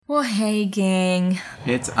Well, hey, gang.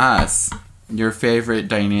 It's us, your favorite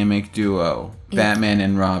dynamic duo, Batman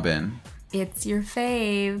and Robin. It's your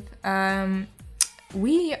fave.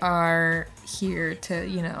 We are here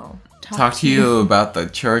to, talk to you about the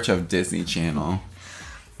Church of Disney Channel.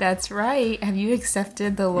 That's right. Have you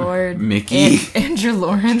accepted the Lord Mickey Andrew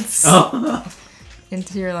Lawrence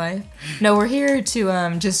into your life? No, we're here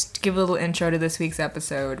to just give a little intro to this week's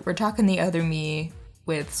episode. We're talking The Other Me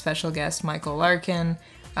with special guest Michael Larkin.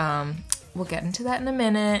 We'll get into that in a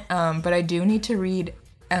minute, but I do need to read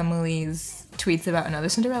Emily's tweets about another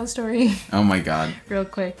Cinderella story. Oh my god. Real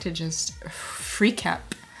quick to just recap.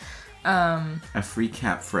 A free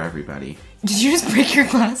cap for everybody. Did you just break your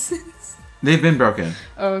glasses? They've been broken.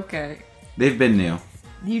 Okay. They've been new.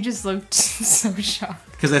 You just looked so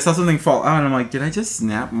shocked. Because I saw something fall out and I'm like, did I just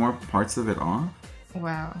snap more parts of it off?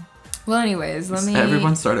 Wow. Well, anyways,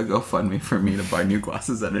 Everyone started GoFundMe for me to buy new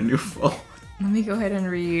glasses and a new phone. Let me go ahead and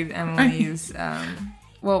read Emily's,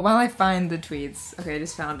 well, while I find the tweets. Okay, I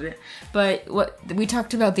just found it. But what we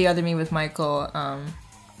talked about The Other Me with Michael,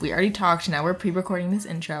 we already talked, now we're pre-recording this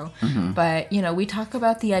intro. Mm-hmm. But, we talk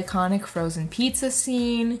about the iconic frozen pizza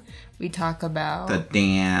scene. We talk about the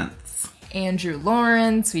dance. Andrew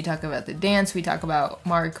Lawrence. We talk about the dance. We talk about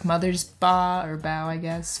Mark Mothersbaugh, I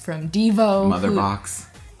guess, from Devo. Motherbox.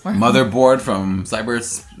 Motherboard from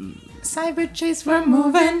Cyber Chase, we're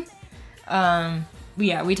moving.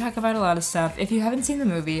 Yeah, we talk about a lot of stuff. If you haven't seen the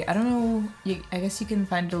movie, I don't know, I guess you can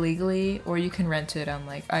find it illegally, or you can rent it on,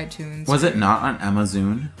 iTunes. Was it not on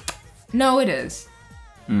Amazon? No, it is.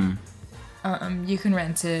 You can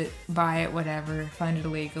rent it, buy it, whatever, find it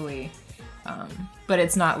illegally. But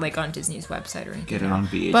it's not, on Disney's website or anything. Get it on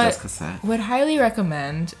VHS cassette. Would highly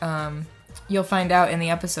recommend, you'll find out in the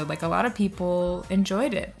episode, a lot of people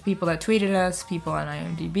enjoyed it. People that tweeted us, people on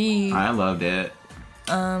IMDb. I loved it.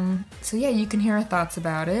 So yeah, you can hear our thoughts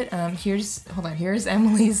about it. Here's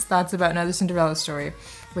Emily's thoughts about Another Cinderella Story,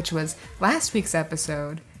 which was last week's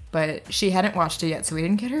episode, but she hadn't watched it yet, so we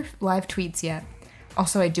didn't get her live tweets yet.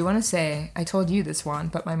 Also, I do want to say, I told you this one,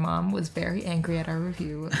 but my mom was very angry at our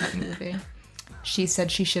review of that movie. She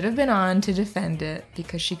said she should have been on to defend it,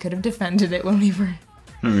 because she could have defended it when we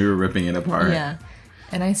were ripping it apart. Yeah.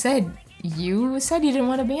 And I said, you said you didn't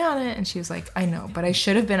want to be on it. And she was like, I know, but I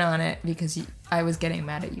should have been on it because I was getting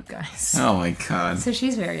mad at you guys. Oh my god. So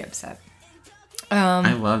she's very upset.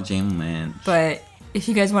 I love Jane Lynch. But if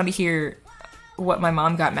you guys want to hear what my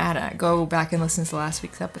mom got mad at, go back and listen to last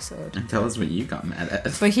week's episode. And tell us what you got mad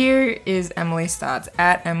at. But here is Emily's thoughts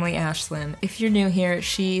at Emily Ashlyn. If you're new here,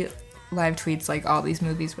 she live tweets all these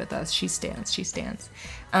movies with us. She stands.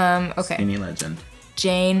 Okay. Skinny legend.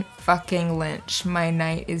 Jane fucking Lynch. My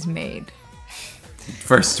night is made.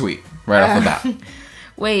 First tweet, right off the bat.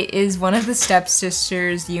 Wait, is one of the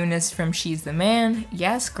stepsisters Eunice from She's the Man?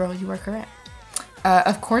 Yes, girl, you are correct.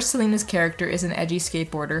 Of course, Selena's character is an edgy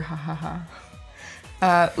skateboarder. Ha ha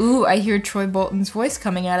ha. Ooh, I hear Troy Bolton's voice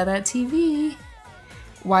coming out of that TV.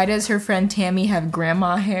 Why does her friend Tammy have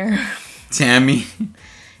grandma hair? Tammy,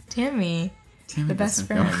 the best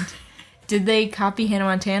friend. Did they copy Hannah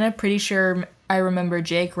Montana? Pretty sure I remember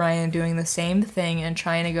Jake Ryan doing the same thing and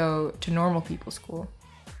trying to go to normal people's school.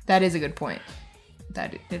 That is a good point.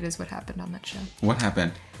 That it is what happened on that show. What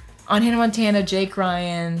happened? On Hannah Montana, Jake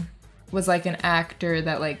Ryan was an actor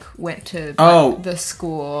that went to the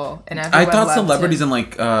school, and everyone I thought loved celebrities him.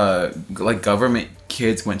 and government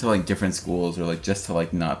kids went to different schools or just to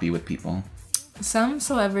not be with people. Some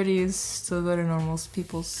celebrities still go to normal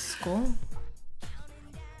people's school.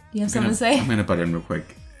 You have something to say? I'm gonna butt in real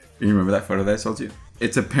quick. You remember that photo that I told you?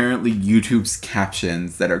 It's apparently YouTube's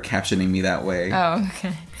captions that are captioning me that way. Oh,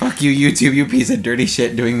 okay. Fuck you, YouTube, you piece of dirty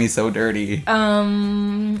shit, doing me so dirty.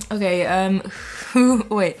 Okay,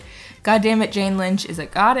 wait. God damn it, Jane Lynch is a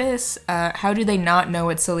goddess. How do they not know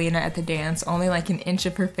it's Selena at the dance? Only an inch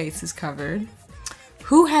of her face is covered.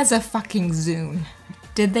 Who has a fucking Zune?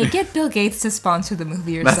 Did they get Bill Gates to sponsor the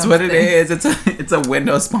movie or That's something? what it is. It's a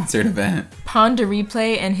Windows-sponsored event. Pond to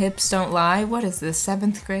Replay and Hips Don't Lie. What is this,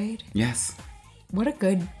 7th grade? Yes. What a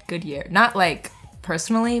good year. Not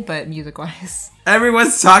personally, but music-wise.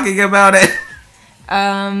 Everyone's talking about it.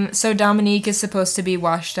 So Dominique is supposed to be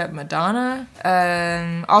washed up Madonna.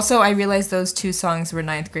 Also, I realized those two songs were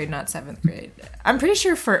 9th grade, not 7th grade. I'm pretty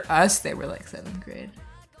sure for us, they were 7th grade.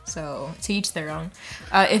 So, to each their own.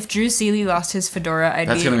 If Drew Seeley lost his fedora,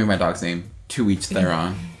 That's going to be my dog's name. To each their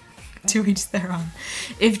own. To each their own.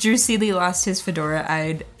 If Drew Seeley lost his fedora,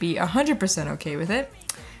 I'd be 100% okay with it.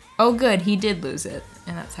 Oh, good, he did lose it.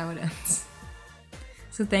 And that's how it ends.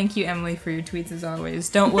 So thank you, Emily, for your tweets as always.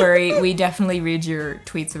 Don't worry, we definitely read your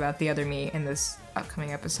tweets about The Other Me in this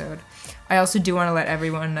upcoming episode. I also do want to let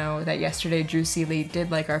everyone know that yesterday Drew Seeley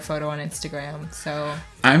did like our photo on Instagram, so...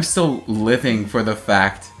 I'm still living for the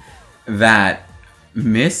fact that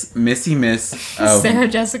Missy Sarah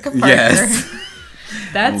Jessica Parker. Yes.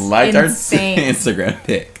 That's liked insane. Our Instagram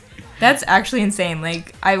pic. That's actually insane.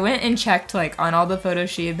 Like, I went and checked, like, on all the photos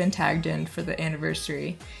she had been tagged in for the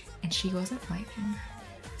anniversary, and she wasn't liking.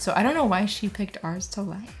 So I don't know why she picked ours to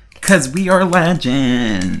like. Because we are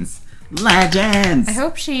legends. Legends! I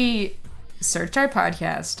hope she searched our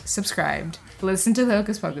podcast, subscribed, listened to the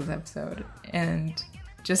Hocus Pocus episode, and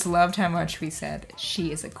just loved how much we said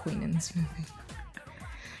she is a queen in this movie.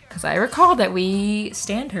 Because I recall that we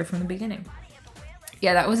stand her from the beginning.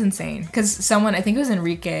 Yeah, that was insane. Because someone, I think it was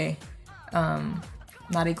Enrique,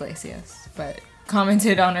 not Iglesias, but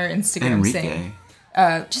commented on our Instagram saying...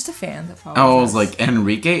 just a fan that follows us. I was like,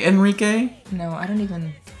 Enrique? No, I don't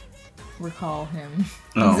even recall him.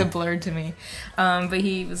 Oh. He's a blur to me. But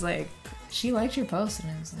he was like, she liked your post. And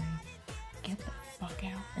I was like, get the fuck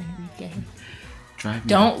out, Enrique.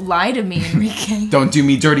 Don't lie to me, Enrique. Don't do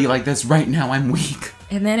me dirty like this right now. I'm weak.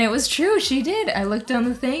 And then it was true. She did. I looked on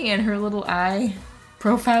the thing and her little eye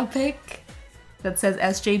profile pic that says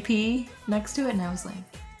SJP next to it. And I was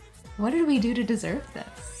like, what did we do to deserve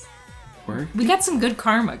this? We got some good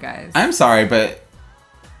karma, guys. I'm sorry, but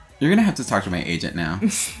you're going to have to talk to my agent now.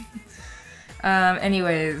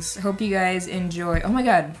 Anyways, hope you guys enjoy. Oh my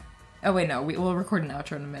god. Oh wait, no, we'll record an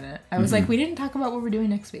outro in a minute. I was like, we didn't talk about what we're doing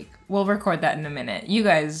next week. We'll record that in a minute. You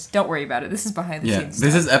guys, don't worry about it. This is behind the scenes stuff.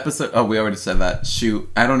 This is episode... Oh, we already said that. Shoot.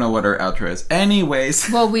 I don't know what our outro is. Anyways.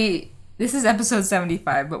 Well, this is episode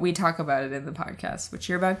 75, but we talk about it in the podcast, which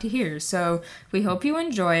you're about to hear. So we hope you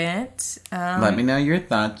enjoy it. Let me know your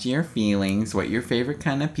thoughts, your feelings, what your favorite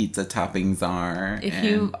kind of pizza toppings are. If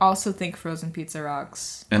you also think frozen pizza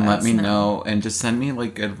rocks. And let me know. And just send me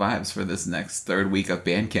like good vibes for this next third week of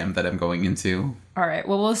band camp that I'm going into. All right.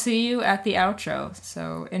 Well, we'll see you at the outro.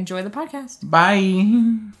 So enjoy the podcast. Bye.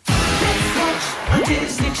 Let's watch a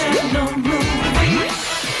Disney Channel movie.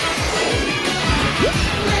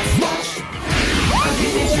 Let's watch a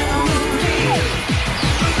Disney Channel movie.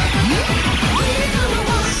 We're gonna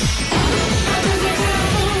watch a Disney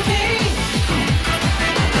Channel movie.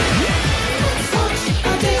 Let's watch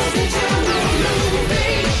a Disney Channel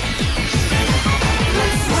movie.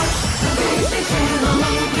 Let's watch a Disney Channel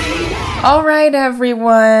movie. All right,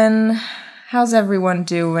 everyone. How's everyone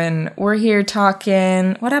doing? We're here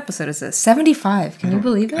talking... What episode is this? 75. Can you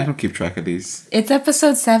believe it? I don't keep track of these. It's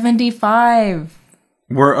episode 75.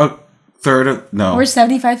 We're a third of... No. We're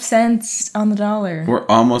 75 cents on the dollar.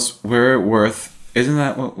 We're worth... Isn't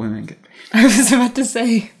that what women get paid? I was about to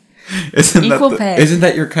say. Equal pay. Isn't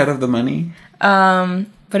that your cut of the money? But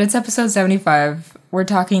it's episode 75. We're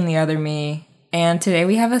talking The Other Me. And today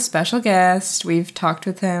we have a special guest. We've talked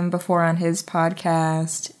with him before on his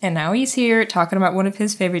podcast. And now he's here talking about one of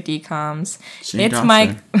his favorite DComs.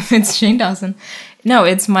 It's Shane Dawson. No,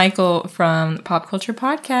 it's Michael from Pop Culture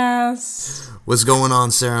Podcast. What's going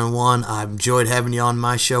on, Sarah and Juan? I've enjoyed having you on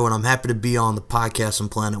my show, and I'm happy to be on the podcast on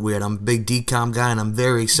Planet Weird. I'm a big DCOM guy, and I'm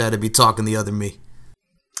very excited to be talking The Other Me.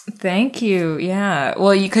 Thank you. Yeah.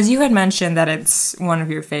 Well, because you had mentioned that it's one of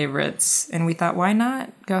your favorites, and we thought, why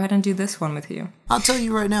not go ahead and do this one with you? I'll tell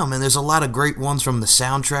you right now, man, there's a lot of great ones from the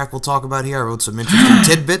soundtrack we'll talk about here. I wrote some interesting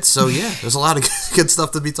tidbits, so yeah, there's a lot of good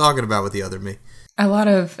stuff to be talking about with The Other Me. A lot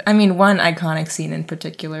of, one iconic scene in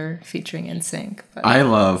particular featuring NSYNC. But I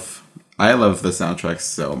love the soundtrack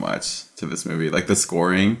so much to this movie. Like the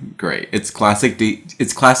scoring, great. It's classic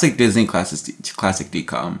Disney, classic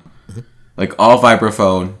DCOM. Like all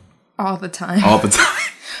vibraphone. All the time.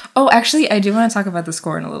 Oh, actually, I do want to talk about the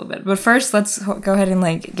score in a little bit. But first, let's go ahead and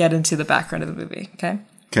get into the background of the movie, okay?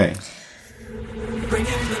 Okay. Bring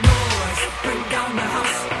in the noise, bring down the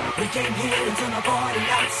house. We came here to turn the party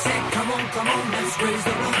out. Say, come on, let's raise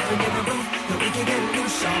the roof. Bring in the roof, that we can get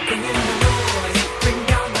loose. Bring in the noise, bring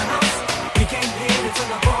down the house. We came here to turn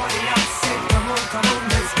the party out. Say, come on,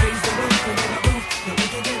 let's raise the roof. Bring in the roof, that we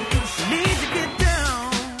can get loose. Need to get down.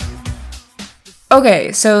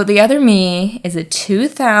 Okay, so The Other Me is a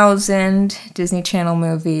 2000 Disney Channel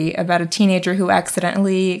movie about a teenager who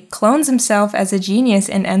accidentally clones himself as a genius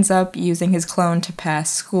and ends up using his clone to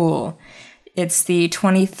pass school. It's the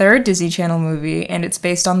 23rd Disney Channel movie, and it's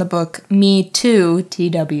based on the book Me Too,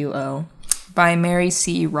 TWO, by Mary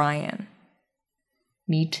C. Ryan.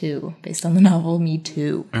 Me Too, based on the novel Me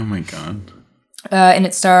Too. Oh my god. And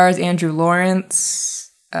it stars Andrew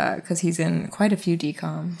Lawrence, because he's in quite a few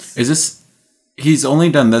DComs. He's only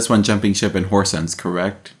done this one, Jumping Ship and Horse Sense,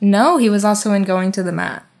 correct? No, he was also in Going to the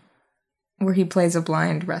Mat, where he plays a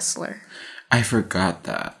blind wrestler. I forgot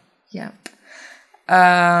that. Yep.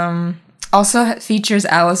 Also features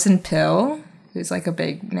Alison Pill, who's like a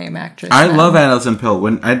big name actress. I now. love Alison Pill.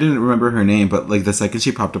 When I didn't remember her name, but like the second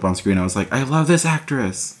she popped up on screen, I was like, I love this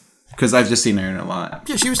actress. Because I've just seen her in a lot.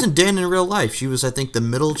 Yeah, she was in Dan in Real Life. She was, I think, the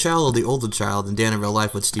middle child or the older child in Dan in Real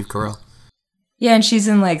Life with Steve Carell. Yeah, and she's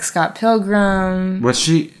in like Scott Pilgrim. Was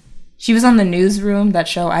she? She was on The Newsroom, that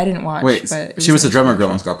show I didn't watch. Wait, but she was the drummer girl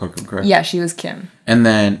on Scott Pilgrim, correct? Yeah, she was Kim. And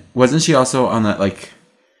then wasn't she also on that like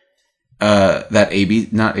that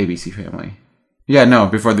not ABC Family? Yeah, no,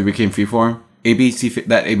 before they became Freeform,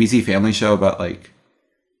 that ABC Family show about like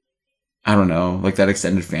I don't know, like that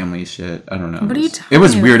extended family shit. I don't know. What are you It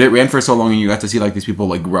was talking weird. It ran for so long, and you got to see like these people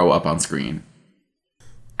like grow up on screen.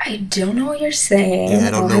 I don't know what you're saying. Yeah,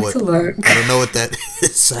 I don't know I'll have to look. I don't know what that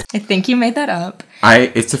is. I think you made that up.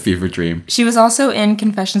 It's a fever dream. She was also in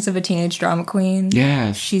Confessions of a Teenage Drama Queen.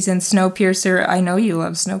 Yes. She's in Snowpiercer. I know you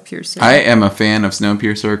love Snowpiercer. I am a fan of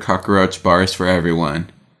Snowpiercer, Cockroach Bars for Everyone.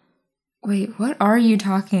 Wait, what are you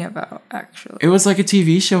talking about, actually? It was like a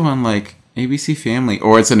TV show on like ABC Family,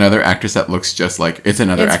 or it's another actress that looks just like It's that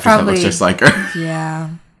looks probably- just like her. Yeah.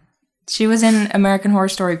 She was in American Horror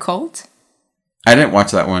Story Cult. I didn't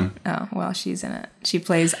watch that one. Oh, well, she's in it. She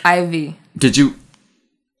plays Ivy. Did you?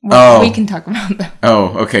 We can talk about that.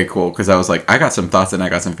 Oh, okay, cool. Because I was like, I got some thoughts and I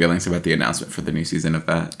got some feelings about the announcement for the new season of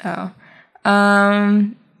that.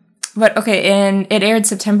 But okay, and it aired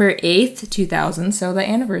September 8th, 2000, so the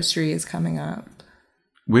anniversary is coming up.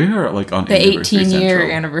 We're like on The Anniversary 18-year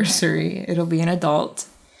Central. anniversary. It'll be an adult.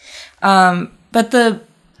 But the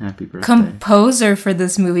Happy birthday. composer for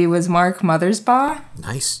this movie was Mark Mothersbaugh.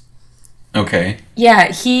 Nice. Okay. Yeah,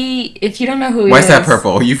 if you don't know who he Why is. is that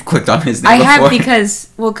purple? You've clicked on his name I before. have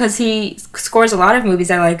because he scores a lot of movies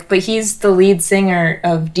I like, but he's the lead singer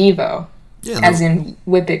of Devo, Yeah, as in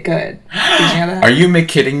Whip It Good. Did you know that? Are you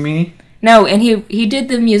kidding me? No, and he did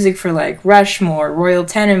the music for like Rushmore, Royal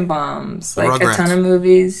Tenenbaums, like Rugrats. a ton of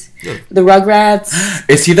movies. Yeah. The Rugrats.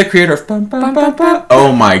 Is he the creator of Bum, Bum, Bum, Bum?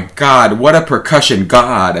 Oh my god, what a percussion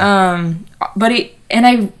god. But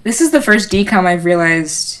this is the first DCOM I've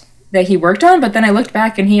realized that he worked on, but then I looked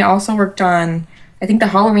back and he also worked on, I think, the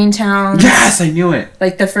Halloween Town. Yes, I knew it.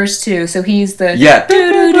 Like the first two. So he's the Yeah.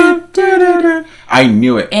 I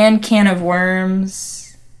knew it. and Can of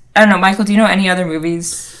Worms. I don't know, Michael, do you know any other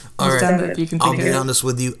movies All he's right. done that you can I'll think be of? honest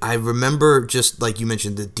with you. I remember, just like you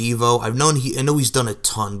mentioned, the Devo. I know he's done a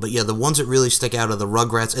ton, but yeah, the ones that really stick out are the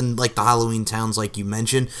Rugrats and like the Halloween Towns, like you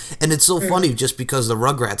mentioned. And it's so funny just because the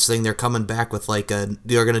Rugrats thing, they're coming back with like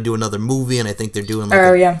they're gonna do another movie, and I think they're doing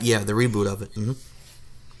like the reboot of it. Mm-hmm.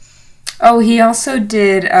 Oh, he also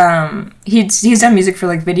did he's done music for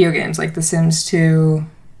like video games like The Sims 2.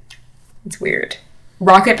 It's weird.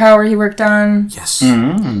 Rocket Power he worked on. Yes.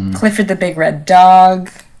 Clifford the Big Red Dog.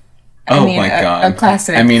 Oh my god. A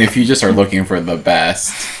classic. I mean, if you just are looking for the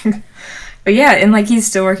best. But yeah, and like he's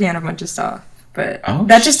still working on a bunch of stuff. But Oh,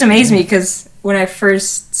 that just amazed me because when I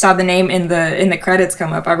first saw the name in the credits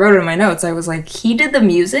come up, I wrote it in my notes. I was like, he did the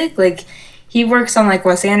music? Like he works on like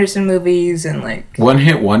Wes Anderson movies and like One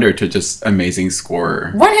hit wonder to just amazing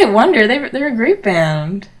scorer. One Hit Wonder. They're a great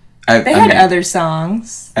band. They had other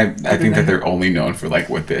songs. I think that they're only known for like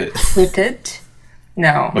Whip It. Whip It?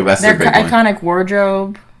 No. Like, that's their their big one. iconic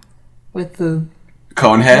wardrobe with the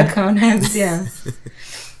Conehead. cone heads, yeah.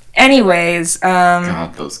 Anyways,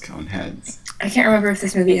 God, those cone heads. I can't remember if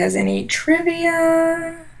this movie has any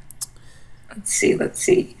trivia. Let's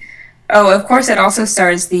see. Oh, of course, it also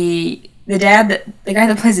stars the guy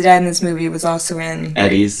that plays the dad in this movie was also in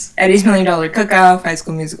Eddie's Eddie's $1 Million Cook-Off, High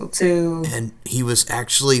School Musical 2. And he was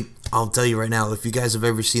actually, I'll tell you right now, if you guys have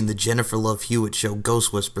ever seen the Jennifer Love Hewitt show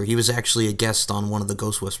Ghost Whisperer, he was actually a guest on one of the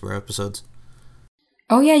Ghost Whisperer episodes.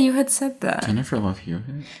 Oh yeah, you had said that. Jennifer Love Hewitt.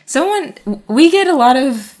 We get a lot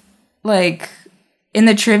of like in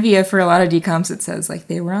the trivia for a lot of DCOMs. It says like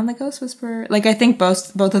they were on the Ghost Whisperer. Like I think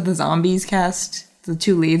both of the zombies cast, the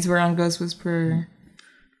two leads were on Ghost Whisperer.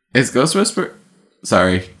 Is Ghost Whisperer?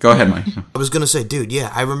 Sorry, go ahead, Mike. I was gonna say, dude,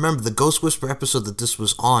 yeah, I remember the Ghost Whisperer episode that this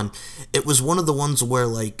was on. It was one of the ones where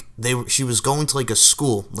like she was going to like a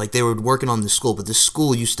school, like they were working on this school, but this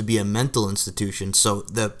school used to be a mental institution, so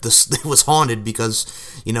it was haunted because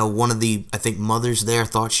one of the I think mothers there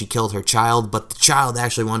thought she killed her child, but the child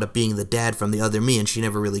actually wound up being the dad from The Other Me, and she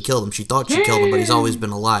never really killed him. She thought she killed him, but he's always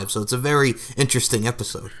been alive. So it's a very interesting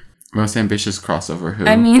episode. Most ambitious crossover. Who?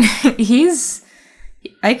 I mean,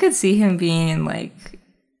 I could see him being in like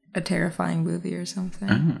a terrifying movie or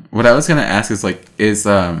something. What I was gonna ask is like, is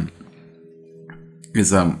what's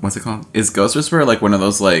it called? Is Ghost Whisperer like one of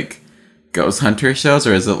those like ghost hunter shows,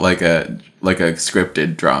 or is it like a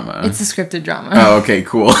scripted drama? It's a scripted drama. Oh, okay,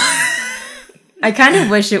 cool. I kind of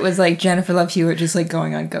wish it was like Jennifer Love Hewitt just like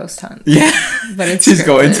going on ghost hunts. Yeah. But it's She's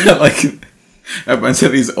going scripted. to like a bunch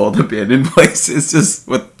of these old abandoned places just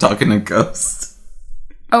with talking to ghosts.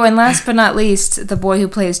 Oh, and last but not least, the boy who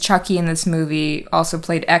plays Chucky in this movie also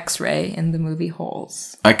played X-Ray in the movie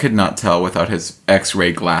Holes. I could not tell without his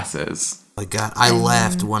X-ray glasses. My God, I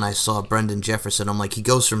laughed when I saw Brendan Jefferson. I'm like, he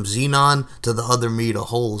goes from Xenon to the other me to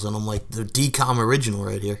Holes, and I'm like, the DCOM original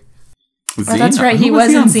right here. Oh, that's right. He Who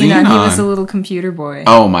was in on Xenon. He was a little computer boy.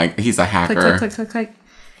 Oh my, he's a hacker. Click, click, click, click, click.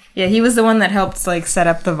 Yeah, he was the one that helped like set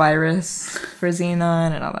up the virus for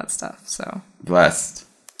Xenon and all that stuff. So, Blessed.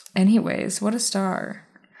 anyways, what a star.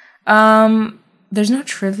 There's no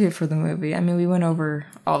trivia for the movie. I mean, we went over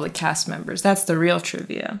all the cast members. That's the real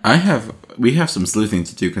trivia. We have some sleuthing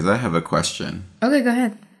to do because I have a question. Okay, go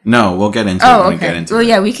ahead. No, we'll get into it Oh, when we get okay. into Well, it.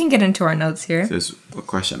 yeah, we can get into our notes here. There's a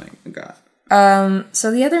question I got.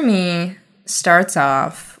 So the other me starts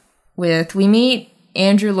off with, we meet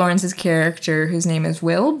Andrew Lawrence's character, whose name is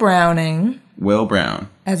Will Browning. Will Brown.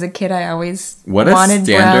 As a kid, I always What a wanted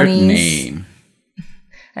standard brownies. name.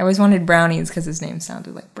 I always wanted brownies because his name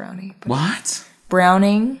sounded like brownie. But What?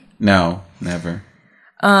 Browning. No, never.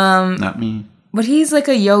 Not me. But he's like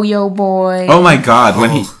a yo-yo boy. Oh my god,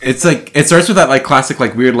 when it's like, it starts with that like classic,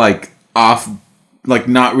 like weird, like off, like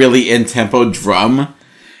not really in tempo drum.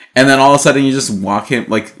 And then all of a sudden you just walk him.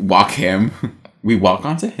 We walk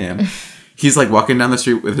onto him. He's like walking down the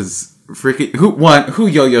street with his freaking, who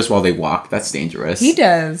yo-yos while they walk? That's dangerous. He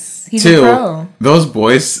does. He's Two, a pro. those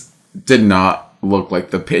boys did not look like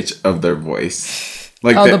the pitch of their voice.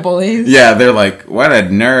 Like Oh, the bullies? Yeah, they're like, what a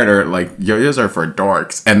nerd, or like, yo-yos are for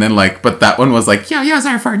dorks. And then like, but that one was like, yo-yos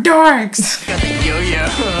are for dorks.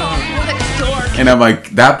 And I'm like,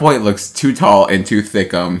 that boy looks too tall and too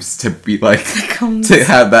thickums to be like, to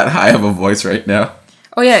have that high of a voice right now.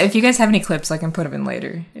 Oh yeah, if you guys have any clips, I can put them in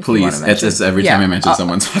later. If you wanna Please, it's mention. just every time I mention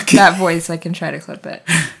someone talking. That voice, I can try to clip it.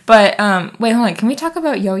 But wait, hold on. Can we talk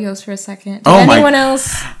about yo-yos for a second? Did Oh my- anyone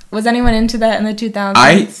else? Was anyone into that in the 2000s?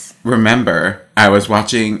 I remember I was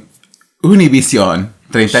watching Univision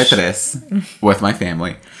 33 with my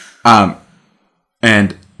family.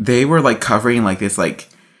 And they were like covering like this, like,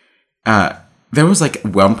 there was like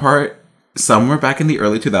one part somewhere back in the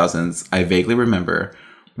early 2000s, I vaguely remember,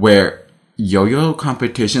 where yo-yo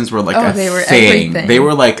competitions were like they were thing. everything. They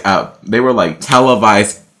were like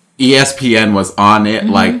televised. ESPN was on it,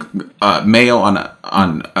 like mayo on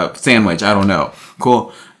a sandwich. I don't know.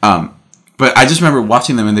 Cool. But I just remember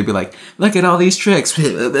watching them and they'd be like, look at all these tricks.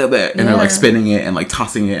 And they're like spinning it and like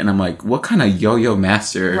tossing it. And I'm like, what kind of yo-yo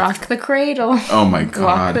master? Rock the cradle. Oh my Walk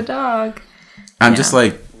God. the dog. I'm just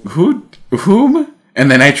like, whom? And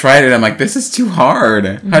then I tried it. I'm like, this is too hard.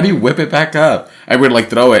 How do you whip it back up? I would like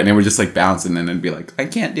throw it and it would just like bounce and then it'd be like, I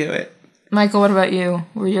can't do it. Michael, what about you?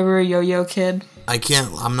 Were you ever a yo-yo kid?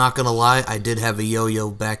 I'm not gonna lie, I did have a yo-yo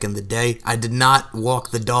back in the day. I did not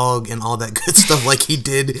walk the dog and all that good stuff like he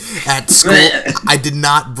did at school. I did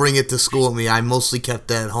not bring it to school with me. I mostly kept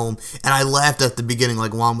that at home. And I laughed at the beginning,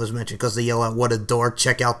 like Juan was mentioning, because they yell out, what a dork,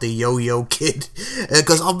 check out the yo-yo kid.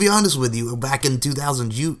 Because I'll be honest with you, back in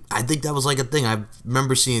 2000, I think that was like a thing. I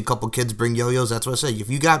remember seeing a couple kids bring yo-yos. That's what I say. If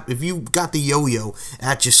you got the yo-yo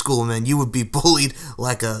at your school, man, you would be bullied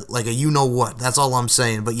like a you-know-what. That's all I'm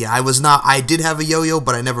saying. But yeah, I did have a yo-yo,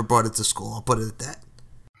 but I never brought it to school. I'll put it at that.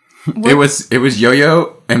 It was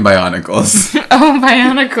yo-yo and Bionicles. Oh,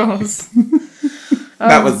 Bionicles.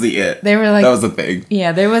 That was the it. They were like, that was the thing.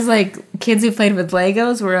 Yeah, there was like kids who played with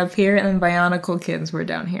Legos were up here and then Bionicle kids were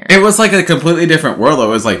down here. It was like a completely different world. It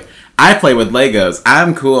was like, I play with Legos.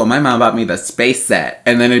 I'm cool. My mom bought me the space set.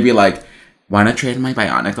 And then it'd be like, want to trade my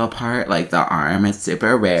Bionicle part? Like the arm is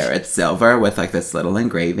super rare. It's silver with like this little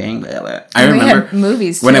engraving. Blah, blah. I And we remember had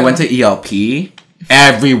movies when I too. went to ELP,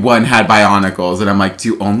 everyone had Bionicles. And I'm like,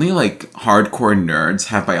 do only like hardcore nerds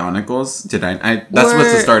have Bionicles? That's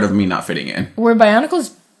what's the start of me not fitting in. Were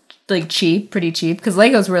Bionicles like pretty cheap? Because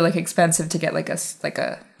Legos were like expensive to get like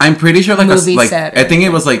a I'm pretty sure like Movie like set I or- think it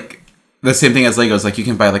was like the same thing as Legos. Like you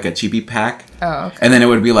can buy like a cheapy pack. Oh, okay. And then it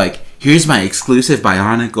would be like, here's my exclusive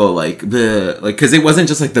Bionicle, because it wasn't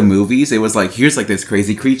just like the movies. It was like, here's like this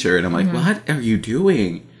crazy creature. And I'm like, what are you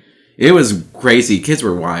doing? It was crazy. Kids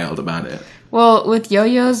were wild about it. Well, with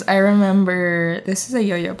yo-yos, I remember, this is a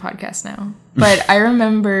yo-yo podcast now, but I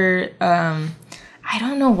remember, I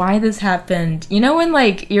don't know why this happened. You know when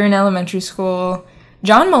like you're in elementary school,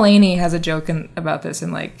 John Mulaney has a joke about this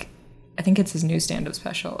in like, I think it's his new stand-up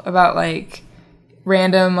special, about like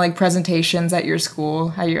random like presentations at your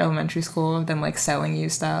school, at your elementary school, of them like selling you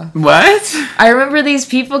stuff? What? I remember these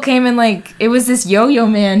people came in, like, it was this yo-yo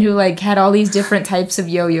man who like had all these different types of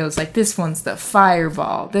yo-yos. Like, this one's the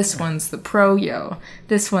Fireball, this one's the Pro-Yo,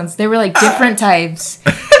 they were like different types.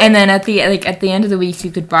 And then at the end of the week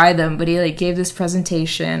you could buy them, but he like gave this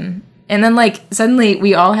presentation. And then like suddenly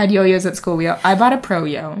we all had yo-yos at school. I bought a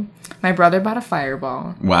Pro-Yo. My brother bought a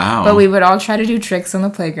Fireball. Wow. But we would all try to do tricks on the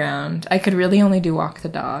playground. I could really only do walk the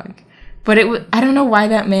dog. But I don't know why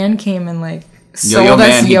that man came and like sold Yo-yo us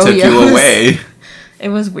man, he yo-yos. took you away. It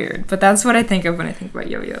was weird, but that's what I think of when I think about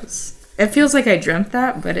yo-yos. It feels like I dreamt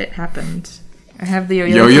that, but it happened. I have the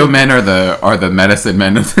yo-yo. Yo-yo men are the medicine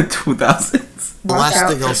men of the 2000s. The Watch last out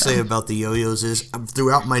thing for I'll them. say about the yo-yos is,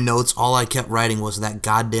 throughout my notes, all I kept writing was that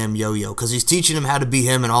goddamn yo-yo. Because he's teaching him how to be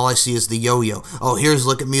him, and all I see is the yo-yo. Oh, here's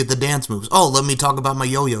look at me at the dance moves. Oh, let me talk about my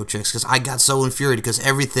yo-yo tricks. Because I got so infuriated because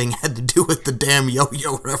everything had to do with the damn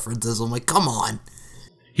yo-yo references. I'm like, come on.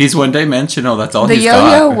 He's one-dimensional. That's all The he's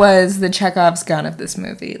yo-yo got. was the Chekhov's gun of this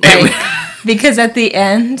movie. Like, because at the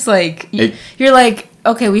end, like, you're like,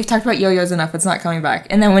 okay, we've talked about yo-yos enough. It's not coming back.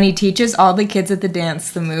 And then when he teaches all the kids at the dance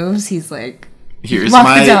the moves, he's like, Here's walk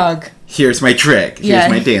my the dog. Here's my trick. Here's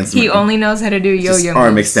my dance He move. only knows how to do yo-yo Just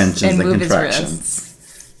arm moves extensions and and move his contractions.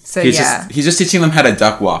 wrists. So He's yeah. he's just teaching them how to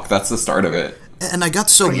duck walk. That's the start of it. And I got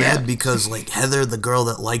so yeah. mad because, like, Heather, the girl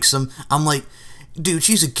that likes him, I'm like, dude,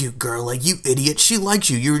 she's a cute girl. Like, you idiot. She likes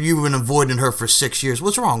you. You've been avoiding her for 6 years.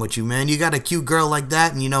 What's wrong with you, man? You got a cute girl like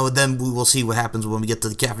that, and, then we will see what happens when we get to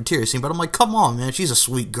the cafeteria scene. But I'm like, come on, man. She's a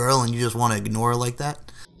sweet girl, and you just want to ignore her like that?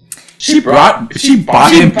 She bought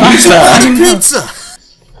him pizza Pizza!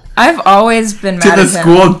 I've always been to mad the at him.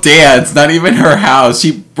 school dance. Not even her house.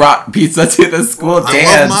 She brought pizza to the school I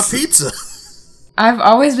dance. love my pizza. I've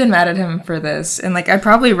always been mad at him for this, and like I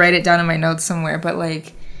probably write it down in my notes somewhere, but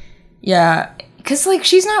like, yeah, because like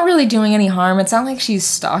she's not really doing any harm. It's not like she's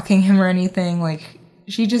stalking him or anything. Like,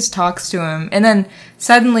 she just talks to him, and then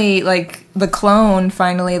suddenly like the clone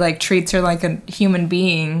finally like treats her like a human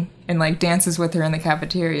being and like dances with her in the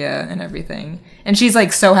cafeteria and everything, and she's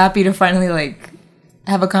like so happy to finally like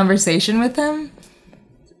have a conversation with him,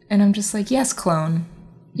 and I'm just like, yes, clone,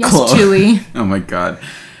 yes, Clone. Chewie. Oh my god.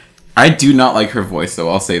 I do not like her voice, though.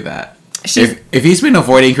 I'll say that. She's- If he's been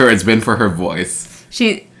avoiding her, it's been for her voice.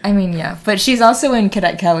 I mean, yeah, but she's also in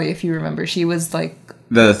Cadet Kelly, if you remember. She was like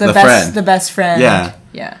The the friend. best friend. Yeah.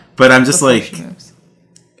 Yeah. But I'm just Before like, she moves.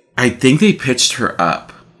 I think they pitched her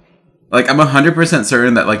up. Like, I'm 100%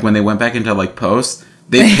 certain that, like, when they went back into, like, post,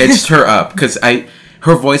 they pitched her up. Because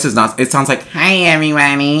her voice is not, it sounds like, hi,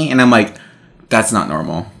 everybody. And I'm like, that's not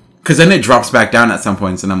normal. Because then it drops back down at some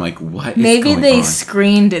points, and I'm like, what is Maybe going they on?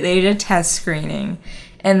 screened it. They did a test screening.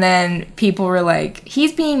 And then people were like,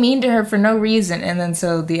 he's being mean to her for no reason. And then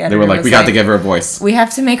so the editor They were like, was we got to give her a voice. we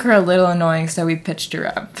have to make her a little annoying, so we pitched her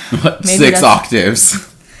up. Maybe 6 that's- octaves.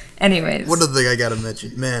 Anyways. One other thing I gotta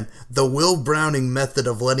mention, man, the Will Browning method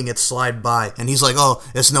of letting it slide by. And he's like, oh,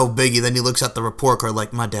 it's no biggie. Then he looks at the report card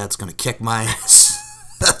like, my dad's gonna kick my ass.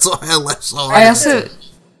 That's why I left so hard.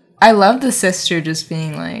 I love the sister just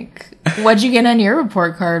being like, what'd you get on your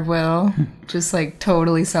report card, Will? Just like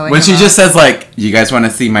totally selling When him she out. just says, like, you guys want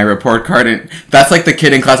to see my report card? And that's like the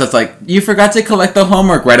kid in class that's like, you forgot to collect the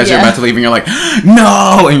homework right as you're Yeah. about to leave. And you're like,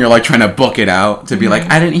 no! And you're like trying to book it out to be like,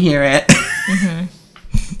 I didn't hear it.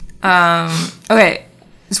 Okay,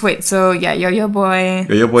 just wait. So yeah, Yo-Yo Boy.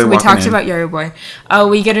 Yo-Yo Boy So we walking talked in. about Yo-Yo Boy.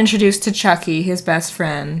 We get introduced to Chucky, his best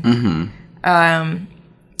friend. Mm-hmm.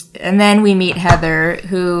 And then we meet Heather,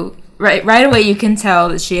 who right away you can tell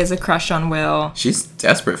that she has a crush on Will. She's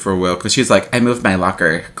desperate for Will because she's like, I moved my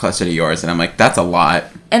locker closer to yours. And I'm like, that's a lot.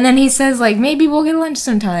 And then he says like, maybe we'll get lunch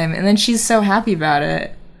sometime. And then she's so happy about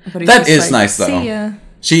it. But he's That just is like, nice, though. See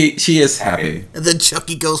ya. She is happy. And then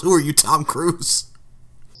Chucky goes, who are you, Tom Cruise?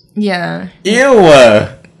 Yeah,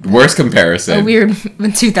 Ew. Worst comparison. a weird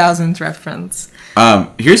 2000s reference.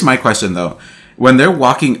 Here's my question, though. When they're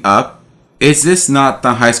walking up, is this not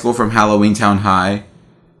the high school from Halloween Town High?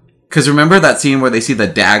 Because remember that scene where they see the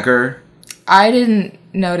dagger? I didn't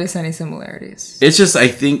notice any similarities. It's just, I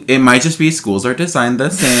think it might just be schools are designed the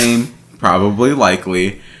same, probably,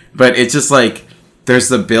 likely. But it's just like, there's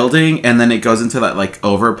the building, and then it goes into that, like,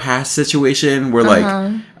 overpass situation where,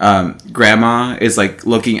 like, grandma is, like,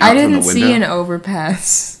 looking out I from the didn't window. see an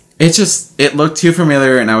overpass. It's just, it looked too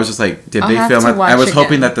familiar, and I was just like, did I'll they have film to it? I watch was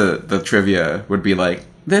hoping again. that the trivia would be like,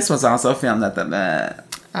 this was also filmed at the...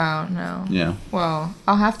 Oh no. Yeah. Well,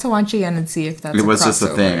 I'll have to watch again and see if that's. It was just a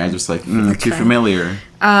thing. I just like, too familiar.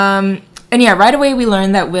 And yeah, right away we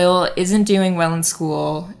learned that Will isn't doing well in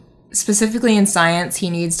school. specifically in science, he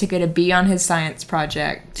needs to get a B on his science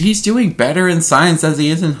project. He's doing better in science as he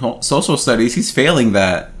is in social studies. He's failing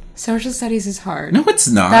that. Social studies is hard. No, it's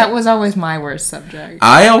not. That was always my worst subject.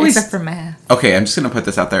 Except for math. Okay, I'm just going to put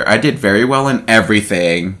this out there. I did very well in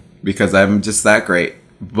everything because I'm just that great.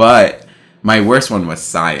 But my worst one was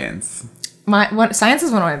science. Science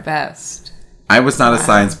is one of my best. I was not a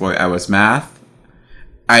science boy. I was math.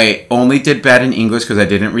 I only did bad in English because I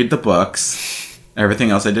didn't read the books.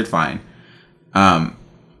 Everything else I did fine. What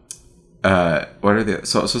are the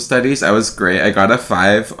social studies? I was great. I got a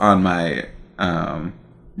 5 on my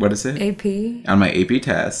what is it? AP? On my AP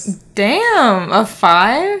test. Damn, a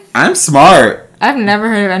 5? I'm smart. I've never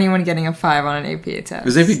heard of anyone getting a 5 on an AP test.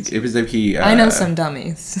 It was AP. I know some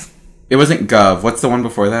dummies. It wasn't Gov. What's the one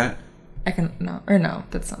before that? No,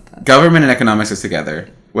 that's not that. Government and economics is together.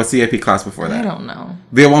 What's the AP class before that? I don't know.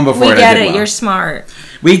 The one before We it. get I did it. well. You're smart.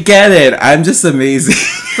 We get it. I'm just amazing.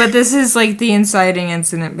 But this is like the inciting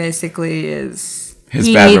incident. Basically, is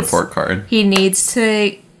His bad report card. He needs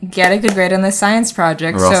to get a good grade on the science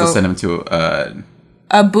project. Or also send him to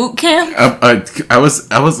a boot camp. I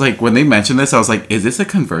was like, when they mentioned this, I was like, is this a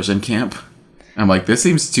conversion camp? I'm like, this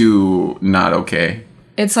seems too not okay.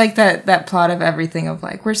 It's like that plot of everything of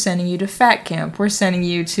like, we're sending you to fat camp. We're sending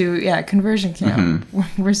you to, conversion camp.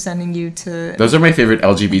 Mm-hmm. We're sending you to... Those are my favorite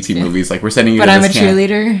LGBT movies. Like, we're sending you to this camp. But I'm a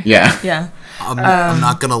cheerleader? Yeah. Yeah. I'm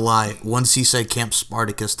not gonna lie. Once he said Camp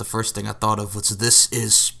Spartacus, the first thing I thought of was "This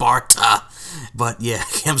is Sparta." But yeah,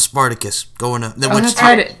 Camp Spartacus going up. That's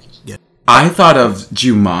right. Yeah. I thought of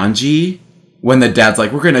Jumanji when the dad's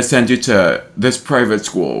like, "We're gonna send you to this private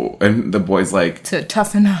school," and the boy's like, "To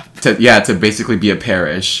toughen up." To basically be a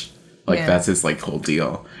parish. Like that's his like whole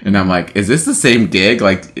deal. And I'm like, is this the same gig?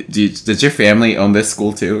 Like, does your family own this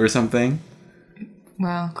school too or something?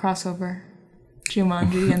 Wow, crossover.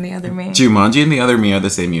 Jumanji and the other me. Jumanji and the other me are the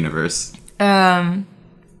same universe.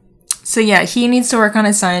 So yeah, he needs to work on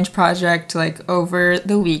his science project like over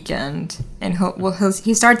the weekend, and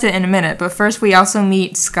he starts it in a minute. But first, we also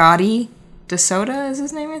meet Scotty DeSoto is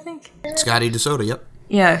his name, I think. Scotty DeSoto, yep.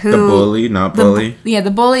 Yeah, the bully, not bully.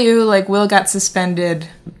 The bully who like Will got suspended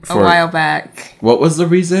a while back. What was the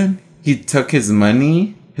reason? He took his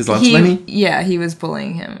money, his lunch money. Yeah, he was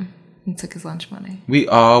bullying him. He took his lunch money. We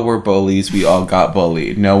all were bullies. We all got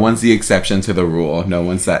bullied. No one's the exception to the rule. No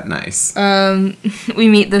one's that nice. We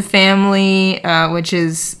meet the family, which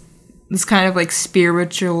is this kind of like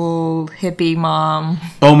spiritual hippie mom.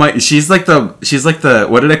 Oh my! She's like the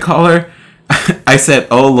what did I call her? I said,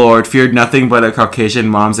 "Oh Lord, feared nothing but a Caucasian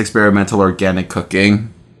mom's experimental organic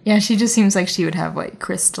cooking." Yeah, she just seems like she would have like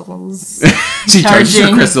crystals. She charges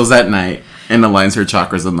her crystals at night and aligns her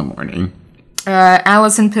chakras in the morning.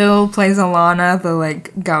 Allison Pill plays Alana, the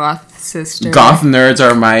like goth sister. Goth nerds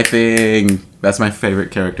are my thing. That's my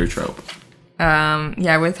favorite character trope.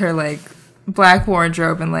 Yeah, with her like black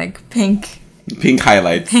wardrobe and like pink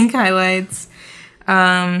highlights. Pink highlights.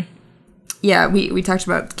 Yeah, we talked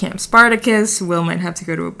about Camp Spartacus. Will might have to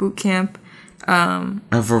go to a boot camp. A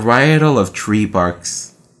varietal of tree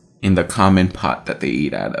barks in the common pot that they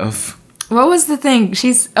eat out of. What was the thing?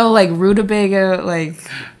 Like rutabaga, like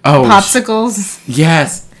popsicles.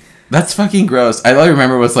 Yes. That's fucking gross. All I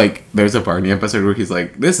remember was like, there's a Barney episode where he's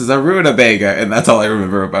like, this is a rutabaga. And that's all I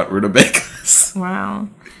remember about rutabagas. Wow.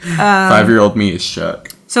 5-year-old me is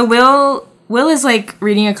shook. So Will is like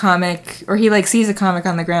reading a comic, or he like sees a comic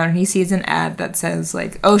on the ground and he sees an ad that says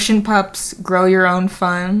like, ocean pups, grow your own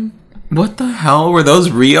fun. What the hell? Were those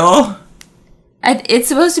real? It's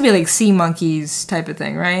supposed to be like sea monkeys type of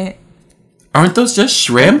thing, right? Aren't those just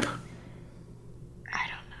shrimp? I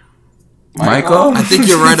don't know. Michael? I think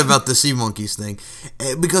you're right about the sea monkeys thing.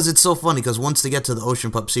 Because it's so funny, because once they get to the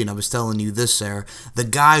ocean pup scene, I was telling you this, Sarah,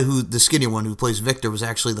 the skinny one who plays Victor was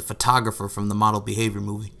actually the photographer from the Model Behavior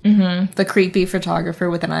movie. Mm-hmm. The creepy photographer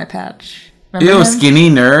with an eye patch. Remember Ew, him? skinny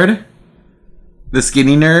nerd? The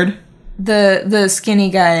skinny nerd? The skinny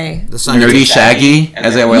guy. The Nerdy Shaggy,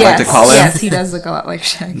 as I would like to call him. Yes, he does look a lot like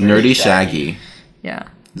Shaggy. Nerdy Shaggy. Yeah.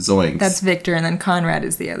 Zoinks. That's Victor, and then Conrad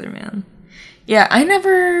is the other man. Yeah, I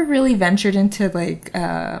never really ventured into like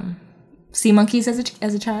sea monkeys as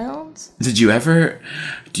a child. Do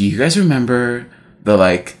you guys remember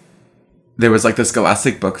there was like the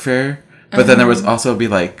Scholastic Book Fair, but then there was also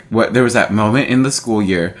there was that moment in the school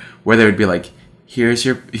year where there would be like, here's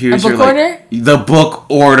your book order? The book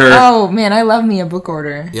order. Oh man, I love me a book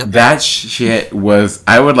order. Yep. That shit was,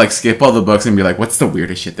 I would like skip all the books and be like, what's the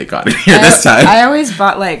weirdest shit they got in here this time? I always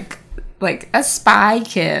bought like a spy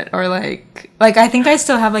kit, or like I think I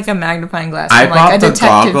still have like a magnifying glass. I from, bought like, a the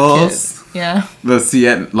detective goggles. Kit. Yeah. The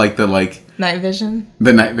CN, Night vision.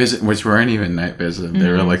 The night vision, which weren't even night vision. They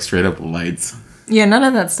were like straight up lights. Yeah, none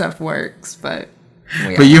of that stuff works, but.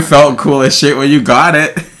 But you felt cool as shit when you got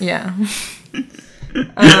it. Yeah.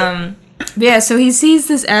 Yeah, so he sees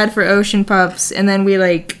this ad for Ocean Pups, and then we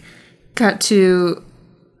like cut to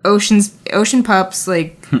Ocean Pups,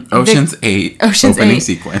 like Ocean's 8 Ocean's opening 8.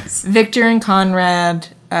 sequence. Victor and Conrad,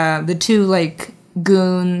 the two like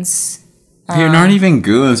goons. They're not even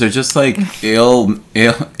goons. They're just like immoral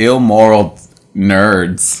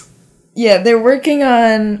nerds. Yeah, they're working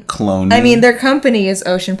on Cloning. I mean, their company is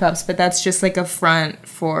Ocean Pups, but that's just like a front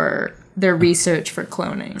for their research for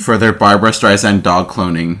cloning. For their Barbara Streisand dog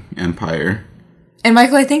cloning empire. And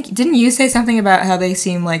Michael, I think, didn't you say something about how they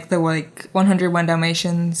seem like the 101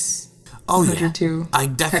 Dalmatians? Oh, yeah. 102 I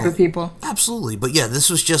type definitely. of people. Absolutely. But yeah, this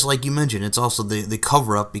was just like you mentioned. It's also the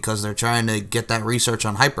cover-up because they're trying to get that research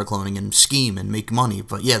on hypercloning and scheme and make money.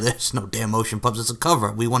 But yeah, there's no damn Ocean Pups. It's a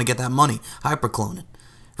cover-up. We want to get that money. Hypercloning.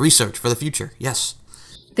 Research for the future. Yes.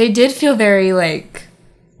 They did feel very like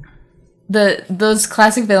those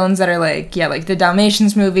classic villains that are like, yeah, like the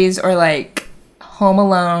Dalmatians movies or like Home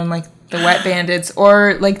Alone, like the Wet Bandits,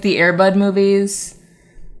 or like the Air Bud movies.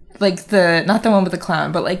 Like not the one with the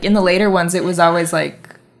clown, but like in the later ones, it was always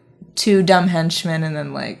like two dumb henchmen and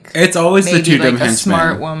then like It's always the maybe two like dumb a henchmen.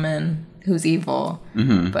 smart woman who's evil.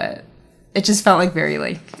 Mm-hmm. But it just felt like very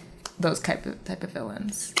like those type of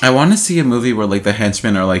villains. I want to see a movie where like the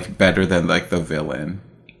henchmen are like better than like the villain,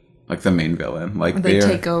 like the main villain. Like They they're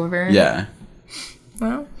take over. Yeah.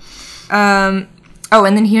 Well, oh,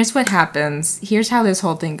 and then here's what happens. Here's how this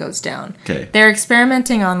whole thing goes down. Okay. They're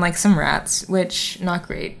experimenting on like some rats, which not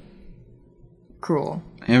great. Cruel.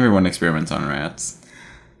 Everyone experiments on rats.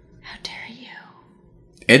 How dare you?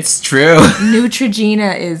 It's true.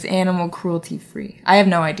 Neutrogena is animal cruelty free. I have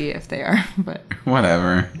no idea if they are, but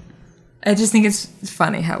Whatever. I just think it's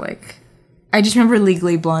funny how like I just remember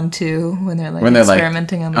Legally Blonde 2 when they're like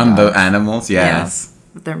experimenting on the dogs. animals. Yes.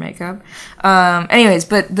 With their makeup. Anyways,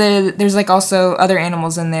 but there's like also other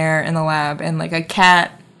animals in there in the lab, and like a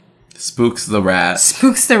cat Spooks the rat.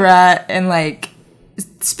 spooks the rat and like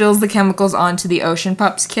spills the chemicals onto the Ocean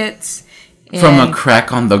Pups kits. From a And,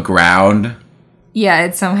 crack on the ground. yeah,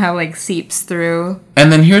 it somehow like seeps through.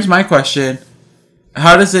 And then here's my question.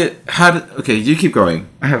 Okay, you keep going.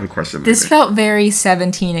 I have a question. This felt very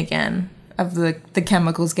 17 again of the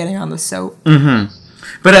chemicals getting on the soap.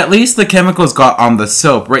 But at least the chemicals got on the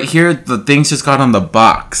soap. Right here, the things just got on the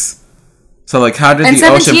box. So, like, how did And the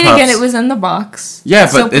Ocean 17 Pups... again, it was in the box. Yeah,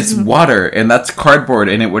 but Soap it's was- water, and that's cardboard,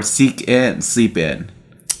 and it would sleep in.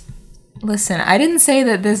 Listen, I didn't say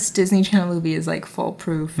that this Disney Channel movie is like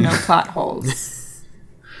foolproof, no plot holes.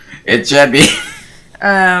 It should be.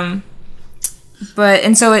 But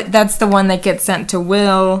and so that's the one that gets sent to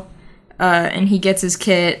Will, and he gets his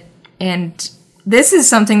kit. And this is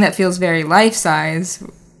something that feels very life size,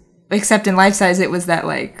 except in life size it was that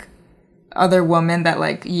like other woman that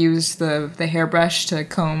like used the hairbrush to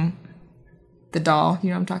comb the doll. You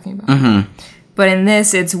know what I'm talking about? Mm-hmm. But in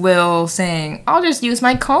this, it's Will saying, "I'll just use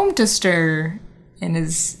my comb to stir," and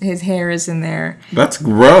his hair is in there. That's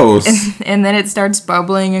gross. And then it starts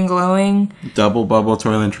bubbling and glowing. Double bubble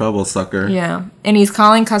toilet trouble, sucker. Yeah. And he's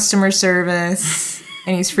calling customer service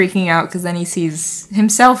and he's freaking out because then he sees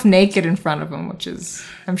himself naked in front of him, which is,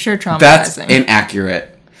 I'm sure, traumatizing. That's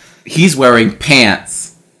inaccurate. He's wearing pants.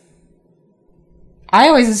 I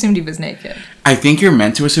always assumed he was naked. I think you're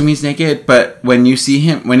meant to assume he's naked, but when you see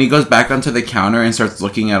him, when he goes back onto the counter and starts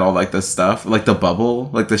looking at all like the stuff, like the bubble,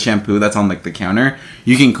 like the shampoo that's on like the counter,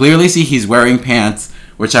 you can clearly see he's wearing pants,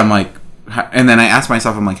 which I'm like, and then I ask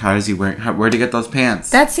myself, I'm like, how does he wear, where'd he get those pants?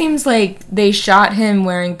 That seems like they shot him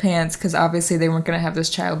wearing pants because obviously they weren't going to have this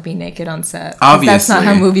child be naked on set. 'Cause Obviously. That's not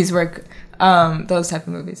how movies work, those type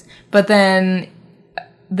of movies. But then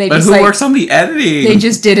they But just who like, works on the editing? they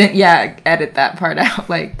just didn't, edit that part out.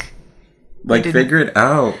 Like didn't. figure it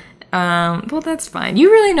out. well, that's fine. You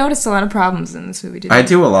really noticed a lot of problems in this movie, didn't you? I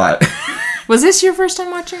do a lot. Was this your first time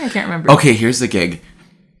watching? I can't remember. Okay, here's the gig.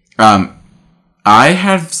 I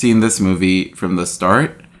have seen this movie from the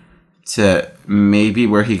start to maybe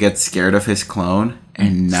where he gets scared of his clone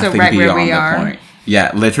and nothing right where beyond we the are. point.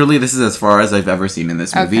 Yeah, literally, this is as far as I've ever seen in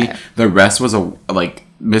this movie. Okay. The rest was like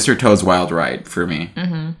Mr. Toad's Wild Ride for me.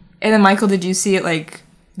 And then, Michael, did you see it like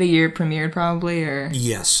the year it premiered, probably, or?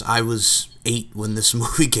 Yes, I was 8 when this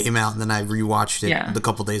movie came out, and then I rewatched it a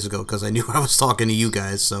couple days ago because I knew I was talking to you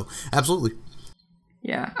guys. So absolutely.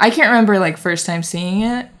 Yeah, I can't remember like first time seeing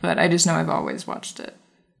it, but I just know I've always watched it.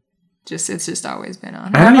 It's just always been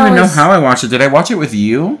on. I don't even know how I watched it. Did I watch it with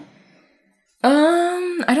you?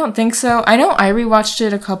 I don't think so. I know I rewatched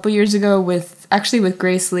it a couple years ago with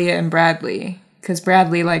Grace, Leah, and Bradley. Because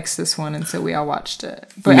Bradley likes this one, and so we all watched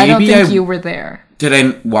it. But I don't think you were there. Did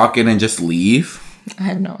I walk in and just leave? I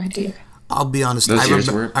have no idea. I'll be honest.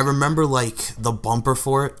 I remember like the bumper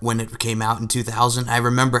for it when it came out in 2000. I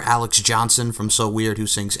remember Alex Johnson from So Weird, who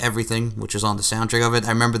sings Everything, which is on the soundtrack of it. I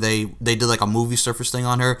remember they did like a movie surfers thing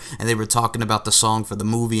on her, and they were talking about the song for the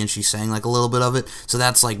movie, and she sang like a little bit of it. So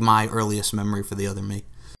that's like my earliest memory for The Other Me.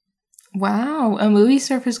 Wow, a movie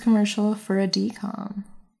surfers commercial for a DCOM.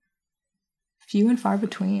 Few and far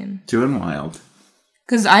between. Doing wild.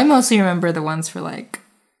 Because I mostly remember the ones for like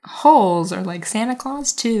Holes or like Santa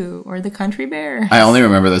Claus 2 or The Country Bear. I only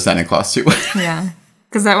remember the Santa Claus 2. Yeah,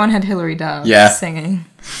 because that one had Hilary Duff singing.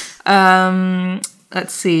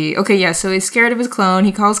 Let's see. Okay, yeah, so he's scared of his clone.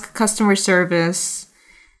 He calls customer service,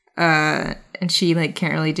 and she like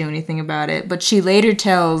can't really do anything about it. But she later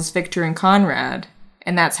tells Victor and Conrad,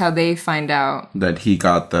 and that's how they find out that he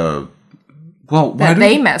got the... Well, that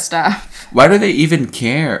they messed up. Why do they even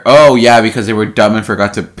care? Oh, yeah, because they were dumb and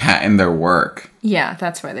forgot to patent their work. Yeah,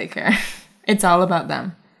 that's why they care. It's all about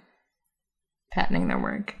them. Patenting their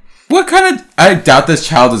work. What kind of... I doubt this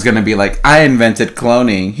child is going to be like, I invented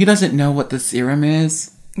cloning. He doesn't know what the serum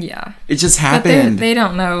is. Yeah. It just happened. But they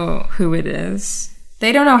don't know who it is.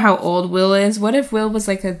 They don't know how old Will is. What if Will was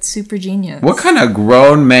like a super genius? What kind of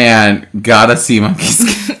grown man got a sea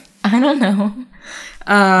monkey? I don't know.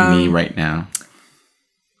 Me right now.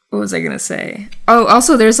 What was I going to say? Oh,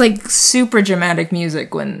 also there's like super dramatic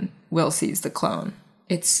music when Will sees the clone.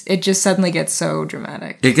 It just suddenly gets so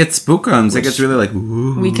dramatic. It gets spookums. It gets really like,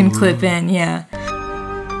 ooh. We can clip in, yeah.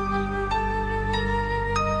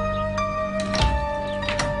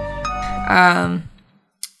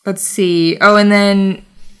 Let's see. Oh, and then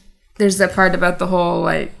there's that part about the whole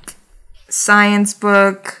like science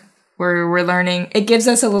book where we're learning. It gives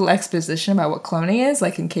us a little exposition about what cloning is,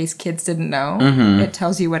 like in case kids didn't know. Mm-hmm. It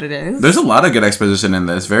tells you what it is. There's a lot of good exposition in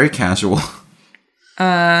this. Very casual.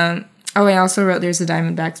 Oh, I also wrote there's a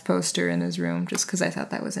Diamondbacks poster in his room just because I thought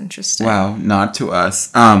that was interesting. Wow, nod to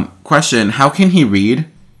us. Question, how can he read?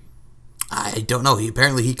 I don't know.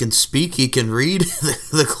 Apparently he can speak, he can read.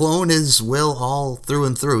 The clone is Will all through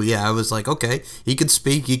and through. Yeah, I was like, okay, he can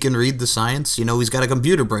speak, he can read the science. You know, he's got a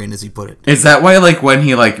computer brain, as he put it. Is that why, like, when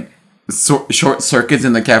he, like, short circuits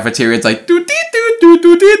in the cafeteria, it's like... No,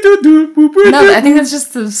 I think that's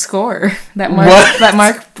just the score that Mark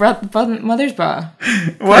Mothersbaugh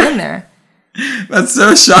put in there. That's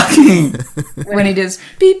so shocking. When he does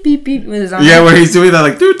beep, beep, beep with his arm. Yeah, where he's doing that,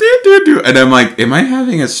 like, do, do, do, do. And I'm like, am I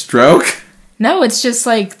having a stroke? No, it's just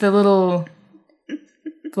like the little,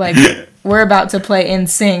 like, we're about to play In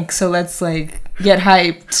Sync, so let's, like, get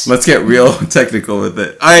hyped. Let's get real technical with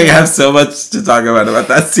it. I have so much to talk about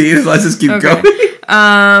that scene. Let's just keep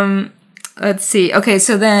going. Let's see. Okay,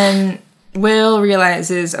 so then Will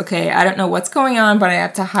realizes, okay, I don't know what's going on, but I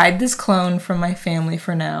have to hide this clone from my family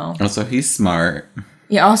for now. Also, he's smart.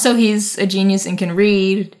 Yeah, also he's a genius and can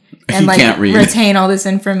read. And, he like, can't read. Retain all this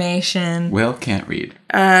information. Will can't read.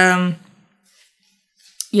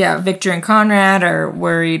 Yeah, Victor and Conrad are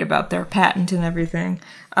worried about their patent and everything.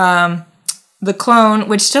 The clone,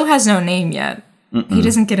 which still has no name yet. He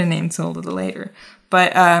doesn't get a name till a little later.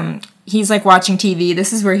 But he's like watching TV.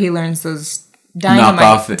 This is where he learns those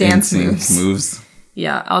dynamite dance moves.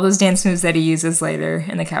 Yeah, all those dance moves that he uses later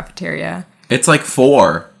in the cafeteria. It's like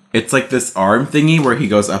 4. It's like this arm thingy where he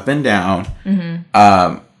goes up and down.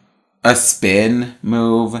 Mm-hmm. A spin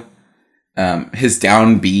move. His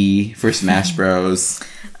down B for Smash Bros.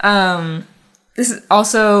 This is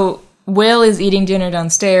also... Will is eating dinner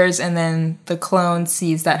downstairs, and then the clone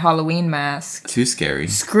sees that Halloween mask. Too scary.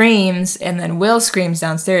 Screams, and then Will screams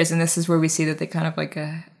downstairs, and this is where we see that they kind of like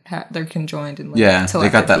they're conjoined in like telepathy. They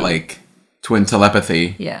got that like twin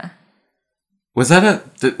telepathy. Yeah. Was that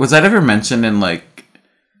ever mentioned in like?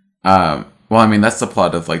 Well, I mean that's the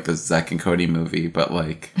plot of like the Zack and Cody movie, but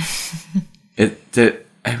like I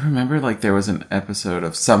remember like there was an episode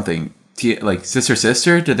of something. Like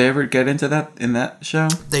Sister, did they ever get into that in that show?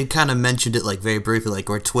 They kind of mentioned it like very briefly, like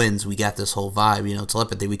we're twins, we got this whole vibe, you know,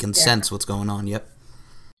 telepathy, we can sense what's going on. Yep.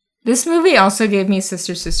 This movie also gave me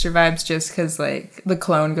Sister vibes just because like the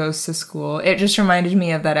clone goes to school. It just reminded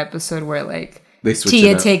me of that episode where like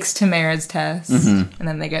Tia takes Tamara's test and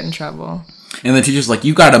then they get in trouble. And the teacher's like,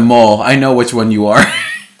 "You got a mole. I know which one you are."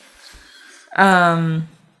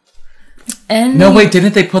 And no, wait,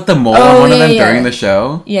 didn't they put the mole on one of them during the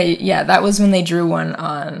show? Yeah, that was when they drew one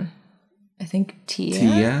on, I think,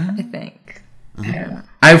 Tia? I think. Mm-hmm.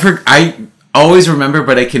 I always remember,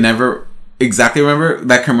 but I can never exactly remember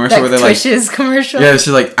that commercial That where they're like, Twitches commercial. yeah, she's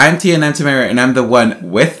like, I'm Tia and I'm Tamara, and I'm the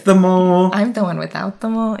one with the mole. I'm the one without the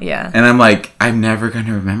mole. Yeah. And I'm like, I'm never going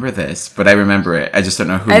to remember this, but I remember it. I just don't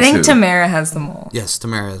know who's I think who. Tamara has the mole. Yes,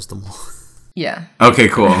 Tamara has the mole. Yeah. Okay,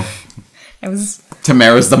 cool. It was.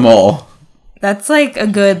 Tamara's the mole. That's like a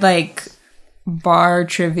good like bar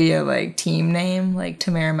trivia like team name, like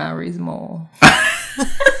Tamara Mowry's mole.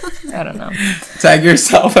 I don't know. Tag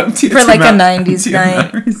yourself. I'm Tia For like a Tamara. 90s Tia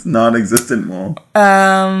night. Mowry's non-existent mole.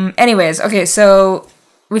 Anyways, okay, so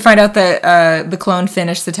we find out that the clone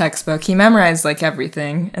finished the textbook. He memorized like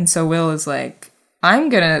everything, and so Will is like, "I'm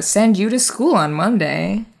gonna send you to school on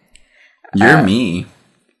Monday." You're me.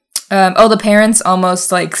 The parents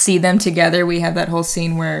almost like see them together. We have that whole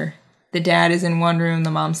scene where the dad is in one room,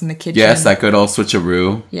 the mom's in the kitchen. Yes, that good old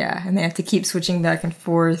switcheroo. Yeah, and they have to keep switching back and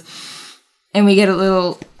forth. And we get a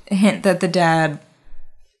little hint that the dad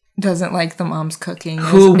doesn't like the mom's cooking.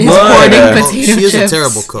 Who Is would? hoarding Oh, potato she is a chips.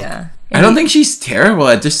 terrible cook. Yeah. I don't think she's terrible.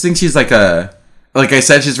 I just think she's like I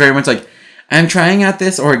said, she's very much like, I'm trying out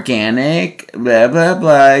this organic, blah, blah,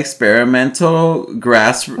 blah, experimental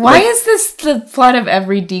grass. Why is this the plot of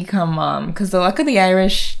every decom mom? Because the Luck of the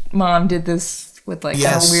Irish mom did this with like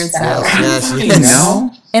Yes. a weird salad. Yes.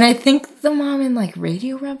 No? And I think the mom in like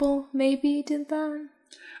Radio Rebel maybe did that.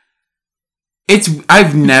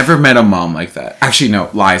 I've never met a mom like that. Actually, no,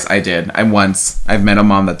 lies. I did. I've met a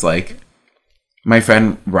mom that's like, my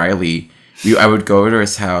friend Riley, I would go to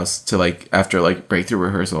his house to like, after like breakthrough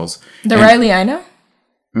rehearsals. The and Riley I know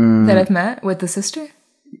that I've met with the sister.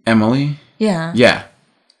 Emily? Yeah. Yeah.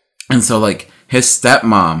 And so like, his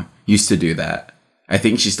stepmom used to do that. I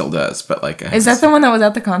think she still does, but like. Is that the one that was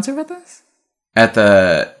at the concert with us?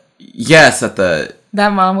 Yes,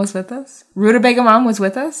 That mom was with us? Rutabaga mom was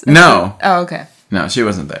with us? No. Oh, okay. No, she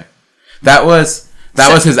wasn't there. That was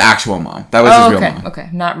his actual mom. That was his real okay. mom. Okay,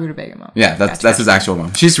 not Rutabaga mom. Yeah, that's Gotcha. his actual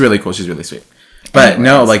mom. She's really cool. She's really sweet. But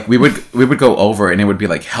no, like we would go over and it would be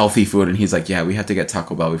like healthy food, and he's like, yeah, we have to get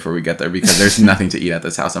Taco Bell before we get there because there's nothing to eat at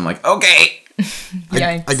this house. I'm like, okay.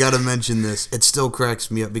 Yikes. I gotta mention this. It still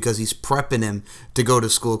cracks me up because he's prepping him to go to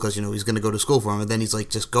school because he's gonna go to school for him, and then he's like,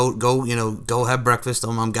 just go have breakfast.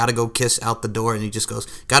 I'm gotta go kiss out the door, and he just goes,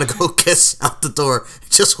 gotta go kiss out the door.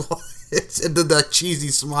 Just and then that cheesy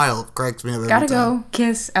smile cracks me up. Gotta go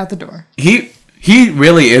kiss out the door. He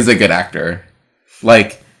really is a good actor.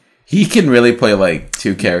 Like he can really play like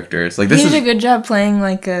two characters. Like this He is did a good job playing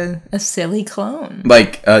like a silly clone.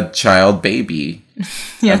 like a child baby.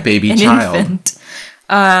 Yeah, A baby an child. infant.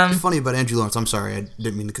 Funny about Andrew Lawrence. I'm sorry, I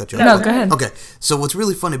didn't mean to cut you off. No, go ahead. Okay, so what's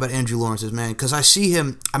really funny about Andrew Lawrence is, man, because I see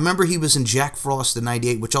him. I remember he was in Jack Frost in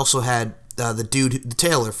 '98, which also had the dude, the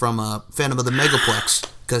Taylor from Phantom of the Megaplex,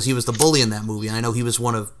 because he was the bully in that movie, and I know he was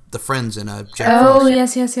one of the friends in Jack Oh,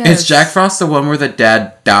 Frost. yes. Is Jack Frost the one where the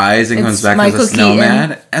dad dies and comes It's back Michael as a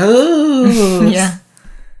snowman? Oh,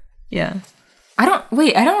 Yeah.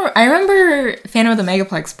 I remember Phantom of the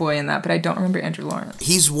Megaplex boy in that, but I don't remember Andrew Lawrence.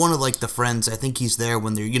 He's one of like the friends. I think he's there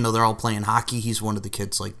when they're all playing hockey. He's one of the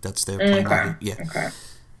kids like that's there playing hockey. Yeah.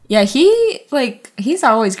 Yeah, he's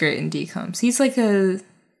always great in DComs. He's like a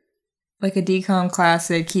DCom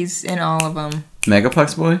classic. He's in all of them.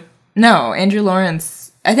 Megaplex boy. No, Andrew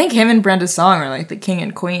Lawrence. I think him and Brenda Song are like the king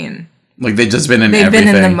and queen. Like they've just been in They've everything.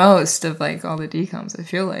 been in the most of like all the DComs, I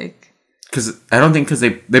feel like. Because I don't think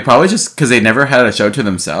they probably just because they never had a show to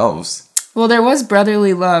themselves. Well, there was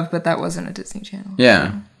Brotherly Love, but that wasn't a Disney Channel.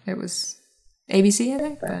 Yeah. It was ABC, I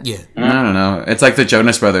think. But Yeah. I don't know. It's like the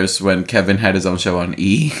Jonas Brothers when Kevin had his own show on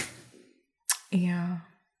E. yeah,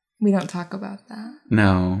 we don't talk about that.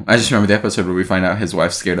 No, I just remember the episode where we find out his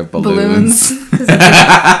wife's scared of balloons.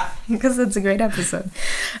 Because it's a great episode.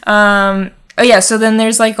 Oh yeah, so then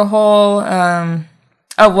there's like a whole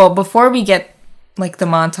before we get like the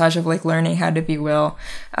montage of like learning how to be Will,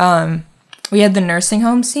 we had the nursing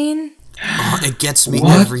home scene. Oh, it gets me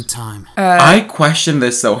What? every time. I question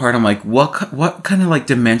this so hard. I'm like, what kind of like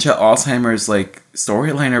dementia, Alzheimer's like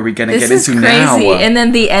storyline are we gonna This get is into crazy. now? And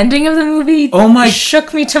then the ending of the movie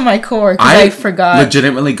shook me to my core because I forgot.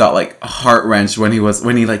 Legitimately got like heart wrenched when he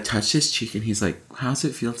like touched his cheek and he's like, "How's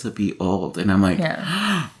it feel to be old?" And I'm like,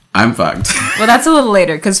 Yeah. I'm fucked. Well, that's a little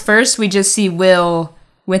later because first we just see Will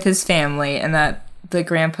with his family and that the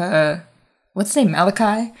grandpa, what's his name,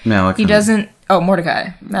 Malachi? Malachi. He doesn't. Oh, Mordecai.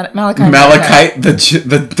 Malachi. Malachite, the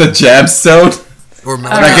gemstone Or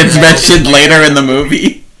that gets mentioned later in the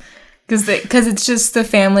movie. Because it's just the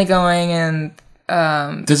family going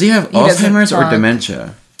and. Does he have doesn't Alzheimer's or talk.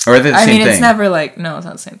 dementia? Or are they the same thing? It's never like. No, it's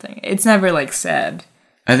not the same thing. It's never like said.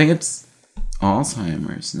 I think it's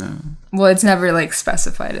Alzheimer's. No. Well, it's never like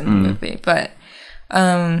specified in the movie, but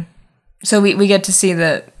so we get to see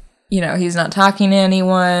that he's not talking to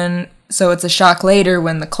anyone. So it's a shock later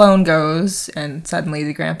when the clone goes and suddenly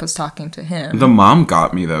the grandpa's talking to him. The mom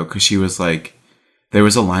got me though, because she was like, there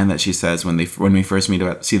was a line that she says when we first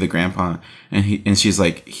see the grandpa, and she's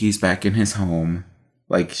like, he's back in his home.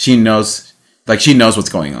 Like she knows what's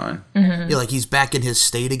going on. Mm-hmm. Yeah, like he's back in his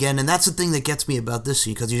state again, and that's the thing that gets me about this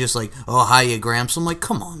scene, because you're just like, oh, hiya, Gramps. I'm like,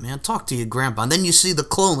 come on, man, talk to your grandpa. And then you see the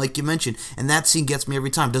clone, like you mentioned, and that scene gets me every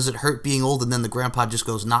time. Does it hurt being old? And then the grandpa just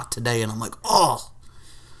goes, not today, and I'm like, oh.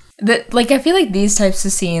 I feel like these types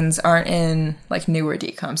of scenes aren't in like newer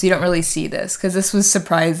DComs. You don't really see this because this was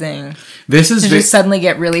surprising. This is just suddenly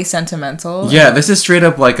get really sentimental. Yeah, this is straight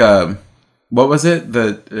up like a, what was it?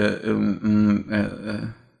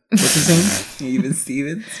 Even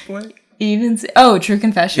Stevens boy. True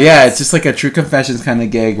Confessions. Yeah, it's just like a True Confessions kind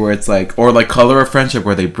of gag where it's like, or like Color of Friendship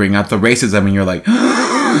where they bring out the racism and you're like,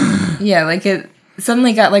 yeah, like it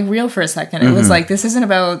suddenly got like real for a second. It was like this isn't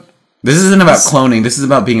about cloning. This is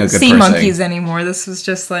about being a good sea person. monkeys anymore. This was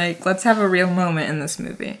just like, let's have a real moment in this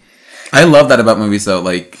movie. I love that about movies though.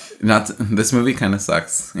 Like, this movie kind of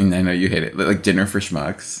sucks, and I know you hate it. Like Dinner for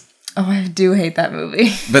Schmucks. Oh, I do hate that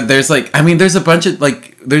movie. But there's there's a bunch of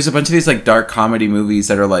these like dark comedy movies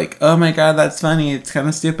that are like, oh my god, that's funny. It's kind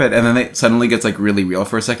of stupid, and then it suddenly gets like really real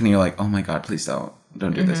for a second. And you're like, oh my god, please don't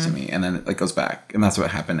do this to me. And then it like goes back, and that's what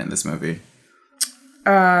happened in this movie.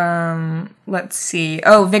 Let's see.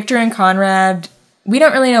 Oh, Victor and Conrad. We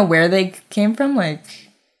don't really know where they came from. Like,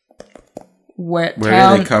 where do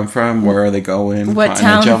they come from? Where are they going? What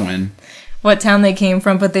town? What town they came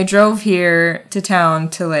from? But they drove here to town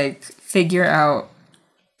to like figure out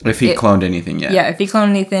if he cloned anything yet. Yeah, if he cloned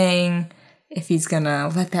anything, if he's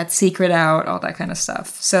gonna let that secret out, all that kind of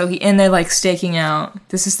stuff. So they're like staking out.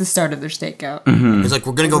 This is the start of their stakeout. Mm-hmm. He's like,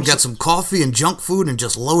 we're gonna go get some coffee and junk food and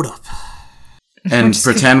just load up. And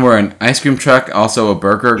pretend we're an ice cream truck, also a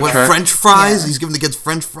burger truck. French fries? Yeah. He's giving the kids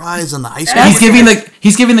French fries and the ice cream.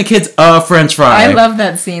 He's giving the kids a French fry. I love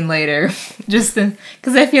that scene later, just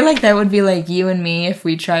because I feel like that would be like you and me if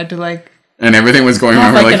we tried to like. And everything was going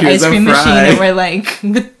on. Like we're like, an here's ice cream a fry. machine, and we're like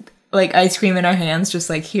with like ice cream in our hands, just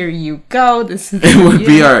like here you go. This is. It would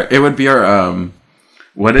be our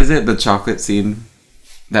what is it? The chocolate scene,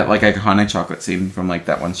 that like iconic chocolate scene from like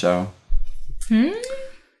that one show.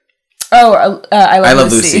 Oh, I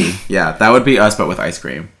Love Lucy. Yeah, that would be us, but with ice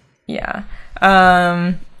cream. Yeah.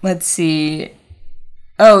 Let's see.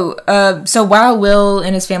 Oh, so while Will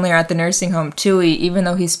and his family are at the nursing home, Tui, even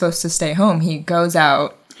though he's supposed to stay home, he goes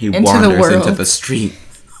out into the world. Into the street.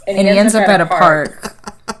 And he ends up at a park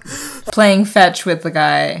playing fetch with the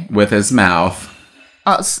guy. With his mouth.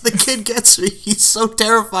 The kid gets me. He's so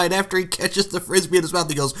terrified after he catches the frisbee in his mouth.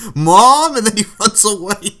 He goes, Mom! And then he runs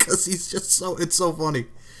away because he's just it's so funny.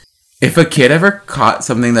 If a kid ever caught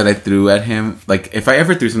something that I threw at him, like if I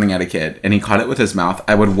ever threw something at a kid and he caught it with his mouth,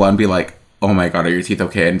 I would one be like, oh my god, are your teeth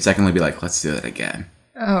okay? And secondly be like, let's do that again.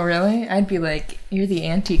 Oh, really? I'd be like, you're the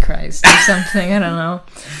Antichrist or something. I don't know.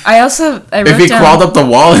 I wrote if he crawled up the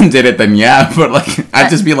wall and did it, then yeah. But like, I'd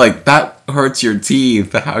just be like, that hurts your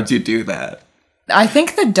teeth. How'd you do that? I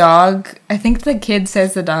think the kid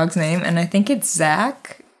says the dog's name, and I think it's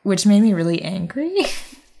Zach, which made me really angry.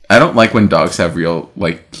 I don't like when dogs have real,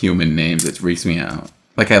 like, human names. It freaks me out.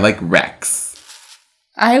 Like, I like Rex.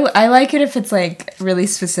 I like it if it's, like, really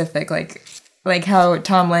specific. Like how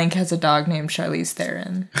Tom Lank has a dog named Charlize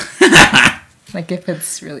Theron. Like, if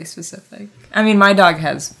it's really specific. I mean, my dog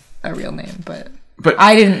has a real name, but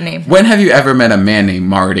I didn't name him. When have you ever met a man named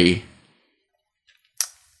Marty?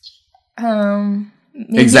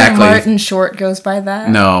 Maybe exactly. Martin Short goes by that.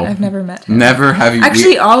 No. I've never met him. Never have you.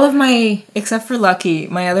 Actually, all of my, except for Lucky,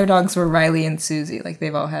 my other dogs were Riley and Susie. Like,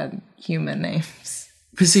 they've all had human names.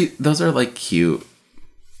 But see, those are, like, cute.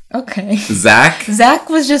 Okay. Zach? Zach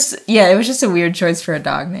was just, it was just a weird choice for a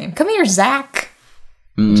dog name. Come here, Zach.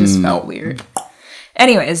 Just felt weird.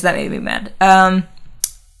 Anyways, that made me mad.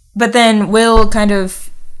 But then Will kind of,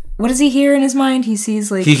 what does he hear in his mind? He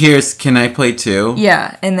sees, like... He hears, can I play too?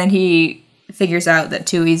 Yeah, and then he figures out that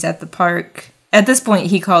Tui's at the park. At this point,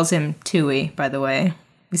 he calls him Tui, by the way.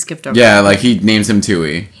 We skipped over that. Like, he names him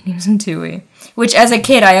Tui. He names him Tui. Which, as a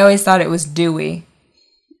kid, I always thought it was Dewey.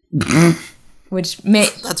 That's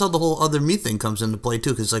how the whole other me thing comes into play,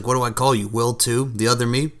 too. Because, like, what do I call you? Will, too? The other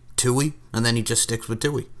me? Tui? And then he just sticks with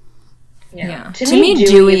Tui. Yeah. To me,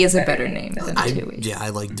 Dewey is a better name than Tui. Yeah,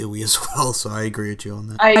 I like Dewey as well, so I agree with you on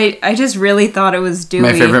that. I just really thought it was Dewey.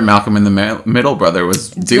 My favorite Malcolm in the Middle brother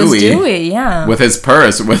was Dewey. Was Dewey, yeah. With his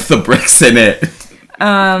purse, with the bricks in it.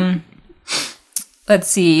 Let's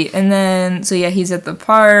see. And then, so yeah, he's at the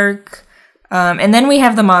park. And then we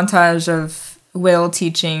have the montage of Will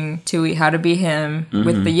teaching Tui how to be him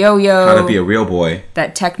with the yo-yo. How to be a real boy.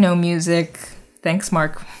 That techno music. Thanks,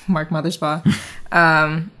 Mark Mothersbaugh.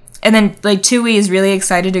 And then, like, Tui is really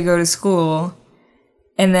excited to go to school.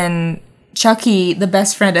 And then Chucky, the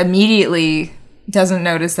best friend, immediately doesn't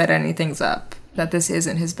notice that anything's up. That this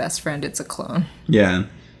isn't his best friend, it's a clone. Yeah.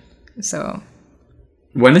 So...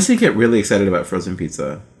 When does he get really excited about frozen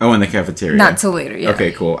pizza? Oh, in the cafeteria. Not till later, yeah.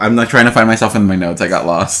 Okay, cool. I'm not trying to find myself in my notes. I got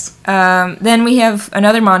lost. Then we have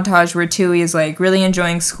another montage where Tui is, like, really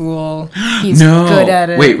enjoying school. He's good at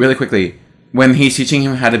it. Wait, really quickly. When he's teaching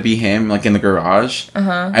him how to be him, like, in the garage,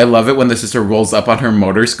 I love it when the sister rolls up on her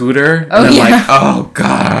motor scooter. And I'm like, oh,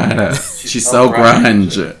 God. She's so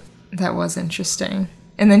grunge. That was interesting.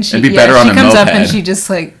 And then she, It'd be better on she a comes up moped. and she just,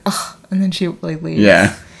 like, oh, and then she, like, leaves.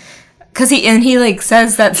 Yeah. Because he like,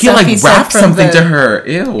 says that He, stuff like, he said rapped from something the, to her.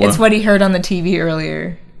 Ew. It's what he heard on the TV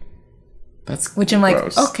earlier. That's Which I'm like,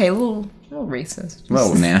 gross. okay, a little racist. A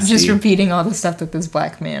little nasty. Just repeating all the stuff that this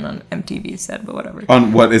black man on MTV said, but whatever.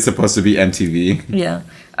 On what is supposed to be MTV. Yeah.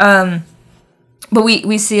 But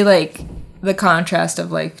we see, like, the contrast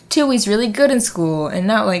of, like, Tui's really good in school, and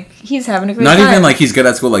now, like, he's having a great time. Not even like he's good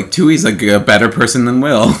at school. Like, Tui's like a better person than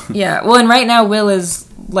Will. Yeah. Well, and right now Will is,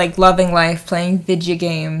 like, loving life, playing video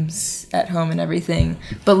games at home and everything.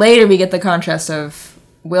 But later we get the contrast of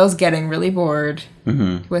Will's getting really bored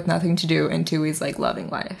with nothing to do, and Tui's, like, loving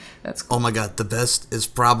life. That's cool. Oh my god, the best is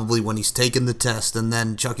probably when he's taking the test and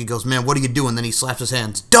then Chucky goes, man, what are you doing? Then he slaps his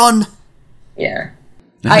hands. Done! Yeah.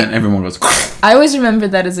 And then everyone goes, I always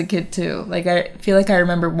remembered that as a kid, too. Like, I feel like I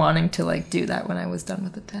remember wanting to, like, do that when I was done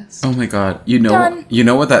with the test. oh my God. Done. You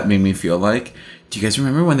know what that made me feel like? Do you guys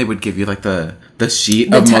remember when they would give you like the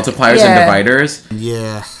sheet The of multipliers and dividers?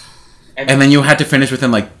 Yeah. And then you had to finish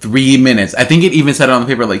within like 3 minutes. I think it even said it on the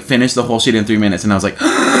paper, like, finish the whole sheet in 3 minutes. And I was like,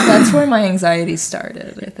 That's where my anxiety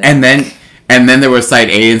started, I think. and then there was side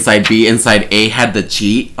A and side B, and side A had the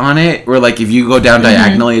cheat on it, where like if you go down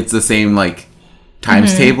diagonally, it's the same like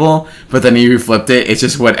times table, but then you flipped it, it's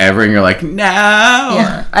just whatever, and you're like, no.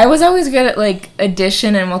 Yeah. I was always good at, like,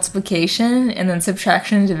 addition and multiplication, and then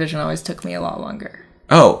subtraction and division always took me a lot longer.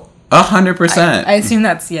 Oh, 100%. I assume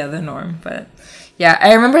that's, the norm, but... Yeah,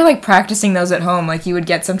 I remember, like, practicing those at home. Like, you would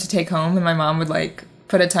get some to take home, and my mom would, like,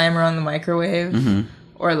 put a timer on the microwave,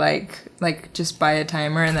 or, like, just buy a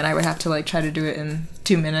timer, and then I would have to, like, try to do it in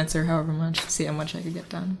 2 minutes or however much, see how much I could get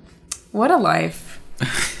done. What a life.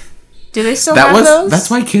 Do they still have those? That's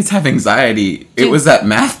why kids have anxiety. It was that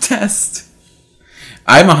math test.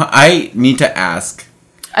 I need to ask.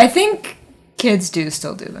 I think kids do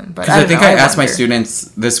still do them, but I think I asked my wonder. students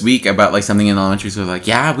this week about like something in elementary school. Like,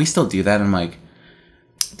 yeah, we still do that. I'm like,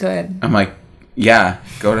 yeah,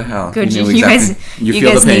 go to hell. Good, You, you guys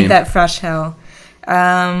feel the pain. need that fresh hell.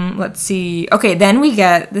 Let's see. Okay, then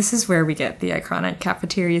this is where we get the iconic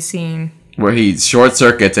cafeteria scene. Where he short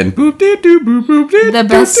circuits and boop doo doo boop boop doo. The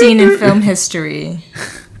best scene in film history.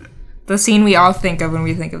 The scene we all think of when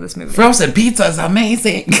we think of this movie. Frozen pizza is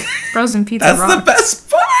amazing. Frozen pizza That's rocks. the best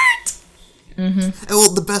part.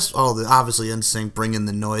 Well, the best, obviously NSYNC bringing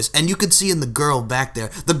the noise. And you could see in the girl back there,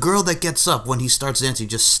 the girl that gets up when he starts dancing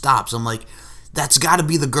just stops. I'm like, that's got to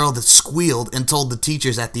be the girl that squealed and told the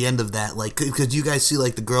teachers at the end of that. Like, could you guys see,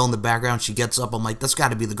 like, the girl in the background? She gets up. I'm like, that's got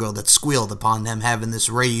to be the girl that squealed upon them having this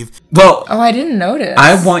rave. Well, Oh, I didn't notice.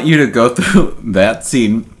 I want you to go through that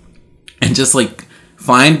scene and just like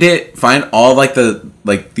find all like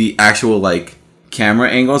the actual like camera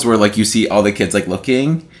angles where like you see all the kids like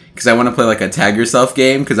looking, because I want to play like a tag yourself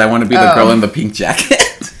game, because I want to be the girl in the pink jacket.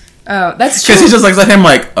 Oh, that's true. Because he just looks at him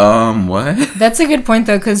like, what? That's a good point,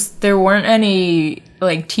 though, because there weren't any,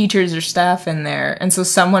 like, teachers or staff in there. And so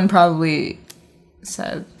someone probably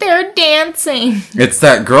said, they're dancing. It's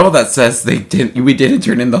that girl that says we didn't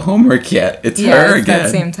turn in the homework yet. It's her it's again. that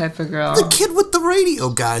same type of girl. The kid with the radio,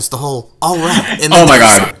 guys. The whole, all right. And Oh my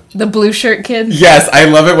god. The blue shirt kid. Yes, I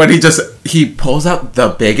love it when he pulls out the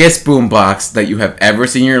biggest boombox that you have ever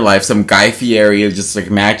seen in your life, some Guy Fieri, just like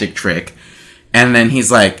magic trick, and then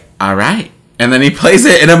he's like, all right, and then he plays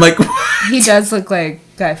it, and I'm like, He does look like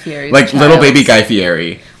Guy Fieri. like little baby Guy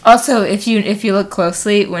Fieri. Also, if you look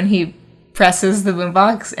closely, when he presses the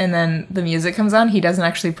boombox and then the music comes on, he doesn't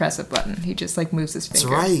actually press a button. He just like moves his That's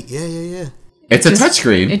finger. right. Yeah. It's a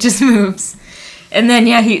touchscreen. It just moves. And then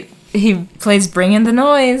he plays Bring in the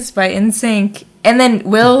Noise by NSYNC. And then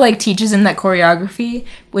Will like teaches him that choreography,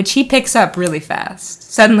 which he picks up really fast.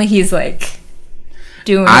 Suddenly he's like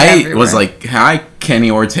doing it I everywhere. was like, hi, Kenny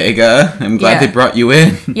Ortega. I'm glad Yeah. they brought you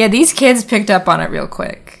in. Yeah, these kids picked up on it real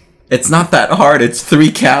quick. It's not that hard. It's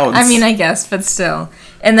 3 counts. I mean, I guess, but still.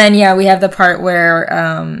 And then, we have the part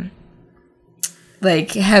where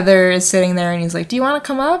like Heather is sitting there and he's like, do you want to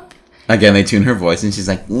come up? Again, they tune her voice and she's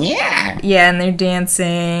like, yeah. Yeah, and they're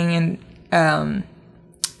dancing, and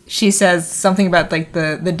she says something about like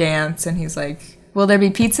the dance, and he's like, will there be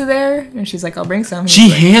pizza there? And she's like, I'll bring some. And She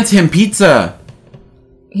he's like, hands him pizza.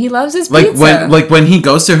 he loves his Like pizza. when he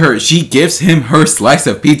goes to her, she gives him her slice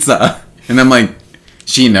of pizza. And I'm like,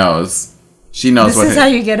 she knows. She knows this what is how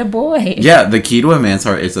you get a boy. Yeah, the key to a man's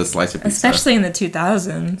heart is a slice of pizza. Especially in the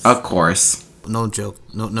 2000s. Of course. No joke.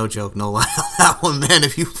 No joke. No lie on that one, man.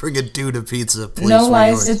 If you bring a dude a pizza, please. No we're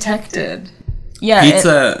lies yours. detected. Yeah.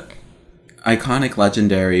 Pizza, iconic,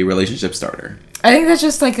 legendary relationship starter. I think that's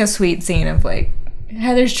just like a sweet scene of like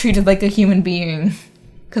Heather's treated like a human being.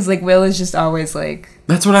 Because like Will is just always like.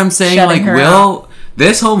 That's what I'm saying. Shutting Like, her Will,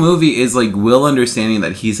 this whole movie is like Will understanding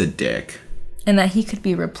that he's a dick. And that he could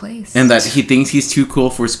be replaced. And that he thinks he's too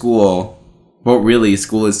cool for school. But really,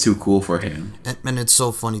 school is too cool for him. And it's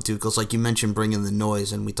so funny too, because like you mentioned, bringing the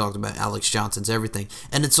noise, and we talked about Alex Johnson's everything,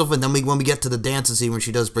 and it's so fun. Then when we get to the dance scene when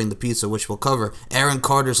she does bring the pizza, which we'll cover, Aaron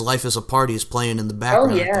Carter's "Life Is a Party" is playing in the Oh,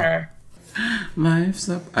 background. yeah. Life's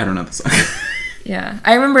up. I don't know the song. Yeah.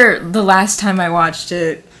 I remember the last time I watched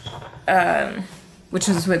it, which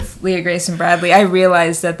was with Leah Grace and Bradley, I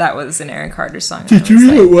realized that was an Aaron Carter song. Did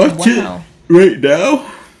you not watch it right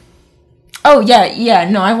now? Oh, yeah.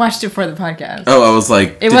 No, I watched it for the podcast. Oh, I was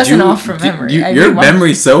like, It wasn't all from memory. I Your rewatched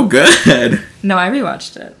memory's so good. No, I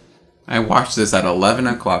rewatched it. I watched this at 11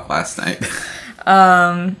 o'clock last night.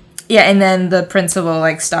 Yeah, and then the principal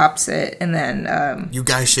like stops it, and then You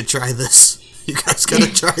guys should try this. You guys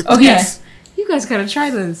gotta try this. oh yeah, you guys gotta try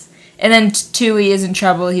this. And then Tui is in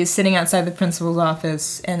trouble. He's sitting outside the principal's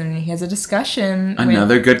office, and then he has a discussion.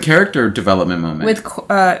 Another good character development moment. with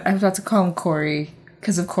I was about to call him Corey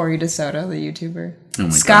because of Corey DeSoto, the YouTuber. Oh my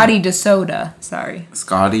Scotty DeSoda. Sorry,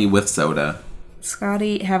 Scotty with soda.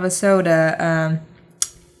 Scotty have a soda.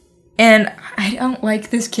 And I don't like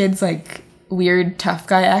this kid's like weird tough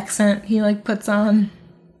guy accent he like puts on.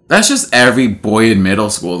 That's just every boy in middle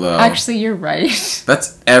school, though. Actually, you're right.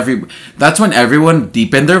 That's when everyone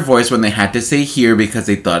deepened their voice when they had to say here because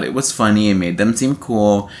they thought it was funny and made them seem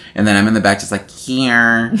cool. And then I'm in the back just like,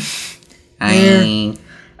 here.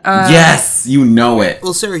 Yes, you know it.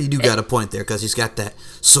 Well, Sarah, you do got a point there, because he's got that.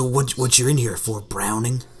 So what you're in here for,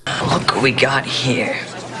 Browning? Look what we got here.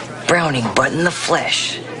 Browning, but in the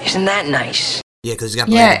flesh. Isn't that nice? Yeah, because he's got.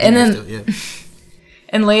 Yeah, and then- too, yeah.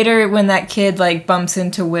 And later, when that kid like bumps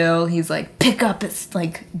into Will, he's like, "Pick up, it's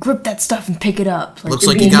like grip that stuff and pick it up." Looks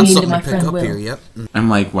you're like you being got mean something to my pick friend up Will. here. Yep. I'm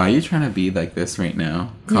like, why are you trying to be like this right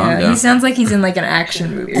now? Calm Yeah, down. he sounds like he's in like an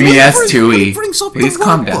action movie. Yes, He Tui. brings up Please the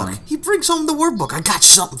calm word down. book. He brings home the word book. I got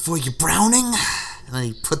something for you, Browning. And then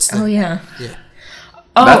he puts the. Oh yeah. Yeah.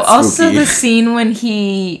 Oh, That's also spooky. the scene when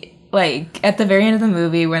he like at the very end of the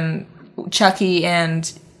movie when Chucky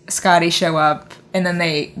and Scotty show up and then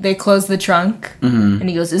they close the trunk and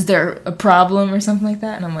he goes, "Is there a problem?" or something like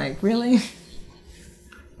that, and I'm like, really?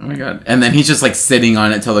 Oh my god. And then he's just like sitting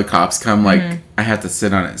on it till the cops come. Like, I have to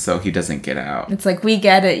sit on it so he doesn't get out. It's like, we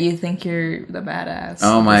get it. You think you're the badass.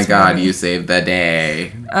 Oh of my this god, movie. you saved the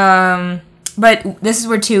day. But this is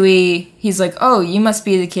where Tui, he's like, "Oh, you must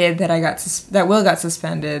be the kid that that Will got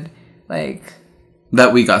suspended." Like,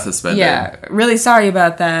 That we got suspended. yeah, really sorry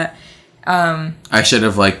about that. I should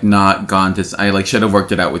have like not gone to. I like should have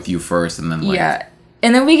worked it out with you first, and then like. Yeah,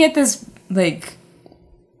 and then we get this like,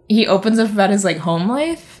 he opens up about his like home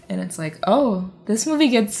life, and it's like, oh, this movie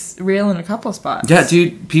gets real in a couple spots. Yeah,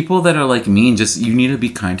 dude. People that are like mean, just you need to be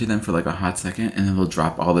kind to them for like a hot second, and then they'll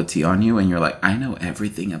drop all the tea on you, and you're like, I know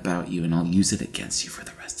everything about you, and I'll use it against you for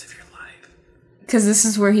the rest of your life. Because this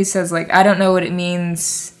is where he says like, I don't know what it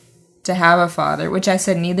means to have a father, which I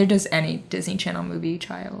said neither does any Disney Channel movie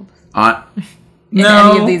child in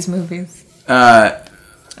any of these movies.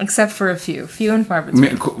 Except for a few and far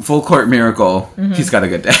between. Full Court Miracle. Mm-hmm. He's got a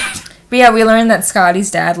good dad. But yeah, we learned that Scotty's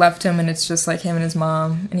dad left him, and it's just like him and his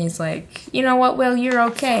mom. And he's like, you know what, Will, you're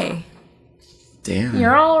okay. Damn.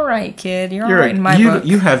 You're all right, kid. You're all right in my book.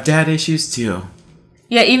 You have dad issues too.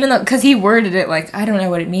 Yeah, even though, because he worded it like, I don't know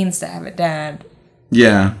what it means to have a dad.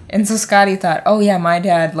 Yeah. And so Scotty thought, oh yeah, my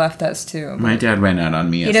dad left us too. My dad ran out on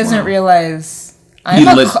me. He as doesn't well. realize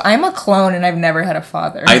I'm a clone and I've never had a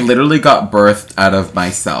father. I literally got birthed out of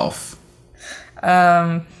myself.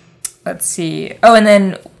 Let's see. Oh, and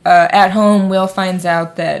then at home, Will finds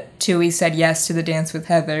out that Tui said yes to the dance with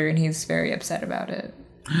Heather, and he's very upset about it,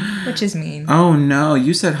 which is mean. Oh no,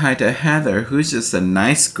 you said hi to Heather, who's just a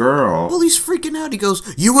nice girl. Well, he's freaking out. He goes,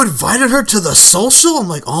 "You invited her to the social?" I'm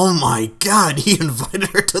like, "Oh my god, he invited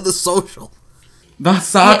her to the social." The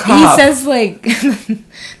sock He hop. says like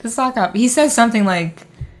the sock hop. He says something like,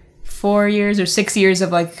 4 years or 6 years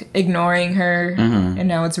of like ignoring her, and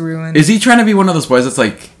now it's ruined. Is he trying to be one of those boys that's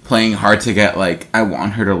like playing hard to get like, I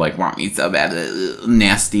want her to like want me so bad,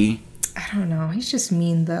 nasty? I don't know. He's just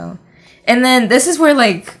mean though. And then this is where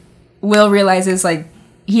like Will realizes like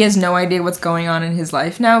he has no idea what's going on in his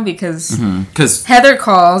life now because Heather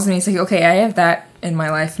calls and he's like, okay, I have that in my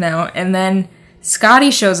life now. And then Scotty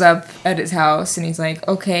shows up at his house and he's like,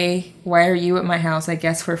 okay, why are you at my house? I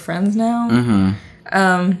guess we're friends now.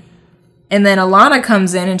 And then Alana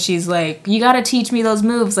comes in and she's like, you gotta teach me those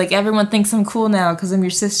moves. Like, everyone thinks I'm cool now because I'm your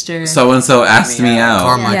sister. So-and-so asked me out.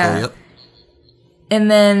 Carmichael, Yeah. yep. And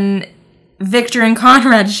then Victor and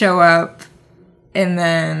Conrad show up and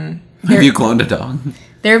then Have you cloned a dog?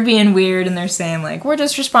 they're being weird and they're saying like, we're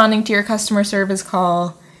just responding to your customer service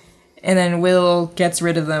call. And then Will gets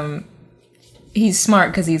rid of them. He's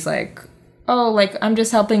smart because he's like, oh, like, I'm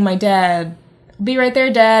just helping my dad. Be right there,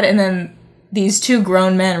 Dad. And then these two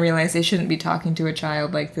grown men realize they shouldn't be talking to a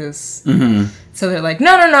child like this. So they're like,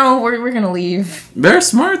 no, we're gonna leave. They're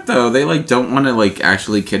smart though. They like don't want to like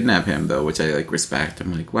actually kidnap him though, which I like respect.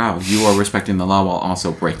 I'm like, wow, you are respecting the law while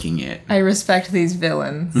also breaking it. I respect these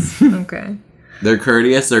villains. Okay. They're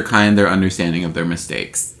courteous, they're kind, they're understanding of their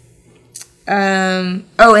mistakes. Oh,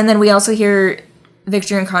 and then we also hear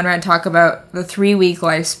Victor and Conrad talk about the 3-week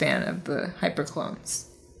lifespan of the hyperclones.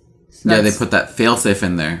 So Yeah, they that's- put that failsafe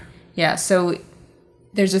in there. Yeah, so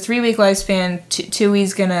there's a 3-week lifespan.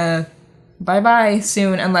 Tui's gonna bye-bye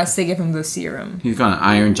soon unless they give him the serum. He's got an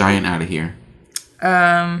Iron Giant out of here.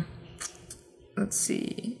 Let's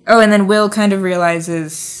see. Oh, and then Will kind of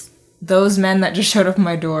realizes those men that just showed up at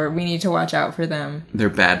my door, we need to watch out for them. They're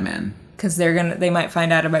bad men. Because they might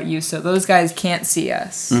find out about you, so those guys can't see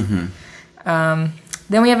us.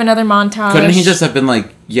 Then we have another montage. Couldn't he just have been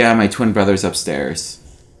like, yeah, my twin brother's upstairs?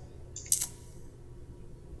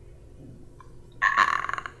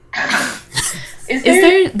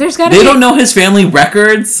 There's gotta They be... don't know his family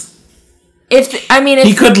records?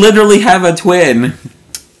 He could literally have a twin.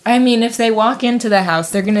 If they walk into the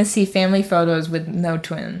house, they're gonna see family photos with no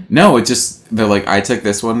twin. No, it just, they're like, I took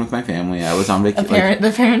this one with my family. I was on vacation.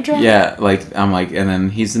 The parent trap? Yeah, like, I'm like, and then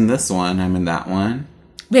he's in this one, I'm in that one.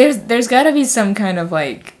 There's gotta be some kind of,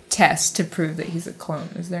 like, test to prove that he's a clone,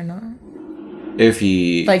 is there not? If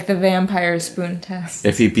he... Like the vampire spoon test.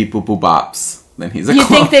 If he beep boop boop bops, then he's a You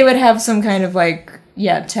clone. think they would have some kind of, like,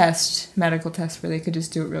 medical test where they could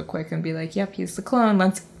just do it real quick and be like, yep, he's the clone,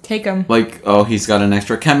 let's take him. Like, oh, he's got an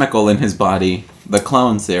extra chemical in his body. The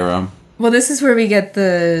clone serum. Well, this is where we get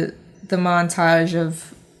the montage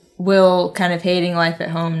of Will kind of hating life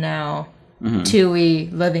at home now. Tui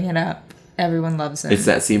living it up. Everyone loves him. It's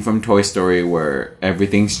that scene from Toy Story where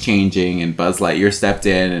everything's changing and Buzz Lightyear stepped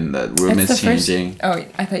in and the room It's is the first- changing. Oh,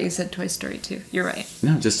 I thought you said Toy Story 2. You're right.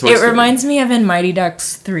 No, just Toy It Story. reminds me of in Mighty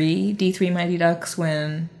Ducks 3, D3 Mighty Ducks,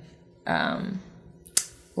 when,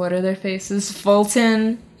 what are their faces?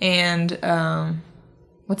 Fulton and,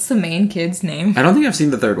 what's the main kid's name? I don't think I've seen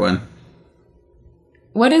the third one.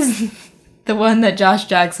 What is the one that Josh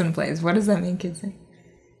Jackson plays? What is that main kid's name?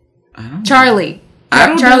 I don't know. Charlie. I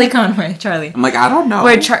don't Charlie Conway. Charlie. I'm like, I don't know.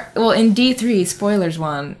 Where in D3, spoilers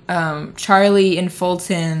one, Charlie and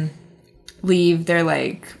Fulton leave their,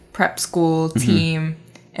 like, prep school team,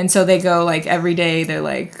 and so they go, like, every day, they're,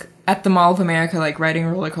 like, at the Mall of America, like, riding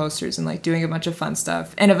roller coasters and, like, doing a bunch of fun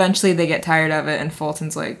stuff, and eventually they get tired of it, and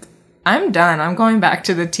Fulton's like, I'm done, I'm going back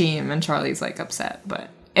to the team, and Charlie's, like, upset, but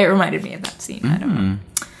it reminded me of that scene, I don't know.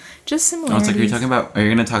 Just I was similarities. like, are you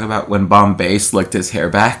going to talk about when Bombay slicked his hair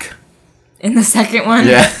back? In the second one?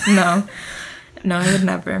 Yeah. No, I would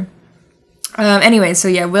never. Anyway, so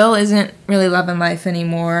yeah, Will isn't really loving life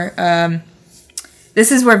anymore.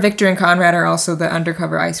 This is where Victor and Conrad are also the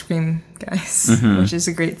undercover ice cream guys, which is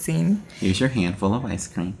a great scene. Here's your handful of ice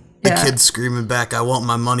cream. The Yeah. kids screaming back, I want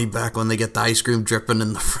my money back when they get the ice cream dripping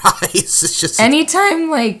in the fries. It's just... Anytime,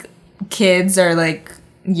 like, kids are, like,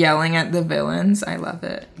 yelling at the villains, I love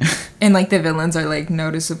it. And, like, the villains are, like,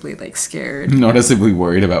 noticeably, like, scared. Noticeably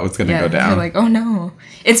worried about what's going to Yeah, go they're down. like, oh no.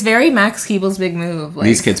 It's very Max Keeble's big move. Like,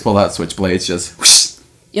 These kids pull out switchblades just... whoosh.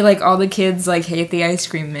 yeah, like, all the kids, like, hate the ice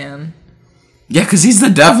cream man. Yeah, because he's the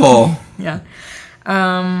devil. Yeah.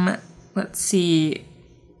 Let's see.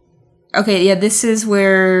 Okay, yeah, this is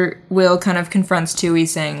where Will kind of confronts Tui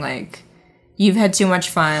saying, like, you've had too much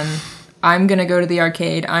fun. I'm gonna go to the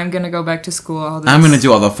arcade. I'm gonna go back to school. All this. I'm going to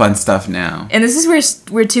do all the fun stuff now. And this is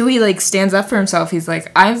where Tui, like, stands up for himself. He's like,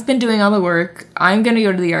 I've been doing all the work. I'm gonna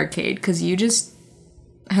go to the arcade because you just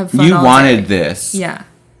have fun You all wanted day. this. Yeah.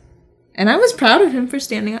 And I was proud of him for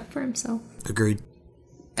standing up for himself. Agreed.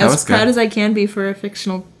 That As was proud good. as I can be for a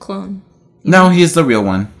fictional clone. No, he's the real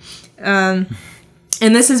one.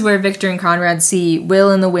 And this is where Victor and Conrad see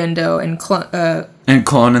Will in the window and clone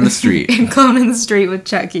in the street. and clone in the street with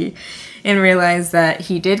Chucky, and realize that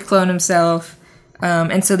he did clone himself.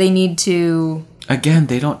 And so they need to... Again,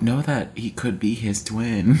 they don't know that he could be his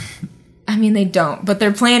twin. I mean, they don't. But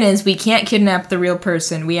their plan is, we can't kidnap the real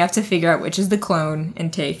person. We have to figure out which is the clone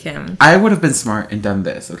and take him. I would have been smart and done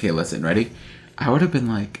this. Okay, listen, ready? I would have been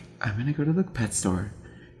like, I'm going to go to the pet store,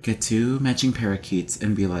 get 2 matching parakeets,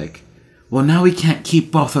 and be like, well, now we can't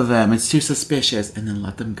keep both of them. It's too suspicious. And then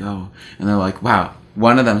let them go. And they're like, wow,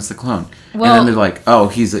 one of them's the clone. Well, and then they're like, oh,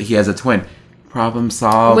 he has a twin. Problem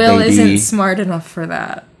solved, Will baby. isn't smart enough for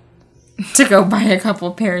that. To go buy a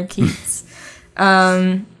couple parakeets.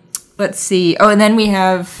 Let's see. Oh, and then we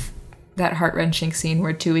have that heart-wrenching scene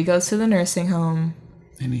where Tui goes to the nursing home.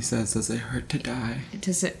 And he says, does it hurt to die?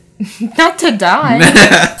 Does it... Not to die.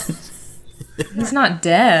 He's not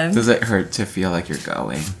dead. Does it hurt to feel like you're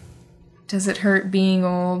going? Does it hurt being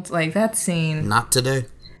old? Like, that scene. Not today.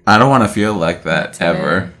 I don't want to feel like that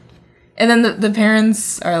ever. And then the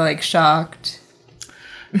parents are, like, shocked.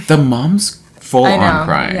 The mom's full on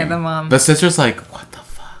crying. Yeah, the mom. The sister's like, what the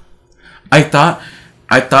fuck? I thought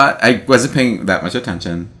I wasn't paying that much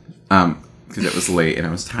attention, because it was late and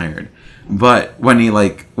I was tired. But when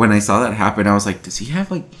I saw that happen, I was like, does he have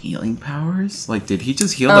like healing powers? Like, did he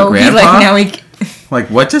just heal the grandpa? Like,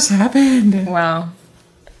 what just happened? Wow.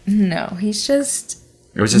 No, he's just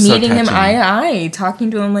it was just meeting so him touching. eye to eye,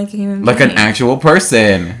 talking to him like a human like being. an actual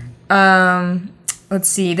person. Let's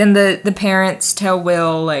see. Then the parents tell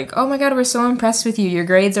Will, like, oh my god, we're so impressed with you. Your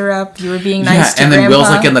grades are up. You were being nice to and then Grandpa. Will's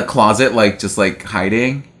like in the closet, like just like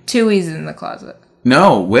hiding. Tui's in the closet.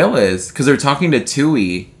 No, Will is, because they're talking to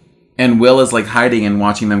Tui, and Will is like hiding and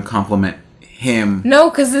watching them compliment him. No,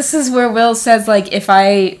 because this is where Will says, like, if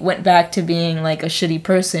I went back to being like a shitty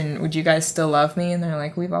person, would you guys still love me? And they're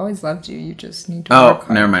like, we've always loved you. You just need to work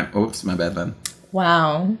hard. Never mind. Oops, my bad then.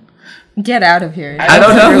 Wow. Get out of here. I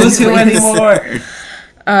don't know who's who anymore.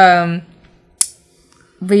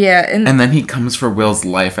 But yeah, and then he comes for Will's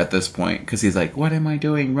life at this point because he's like, what am I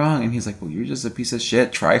doing wrong? And he's like, well, you're just a piece of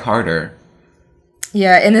shit. Try harder.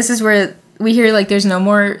 Yeah, and this is where we hear, like, there's no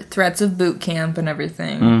more threats of boot camp and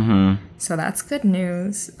everything. Mm-hmm. So that's good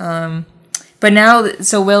news. But now,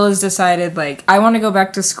 so Will has decided, like, I want to go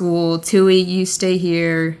back to school. Tui, you stay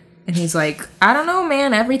here. And he's like, I don't know,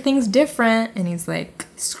 man. Everything's different. And he's like,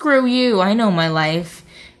 screw you. I know my life.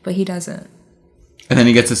 But he doesn't. And then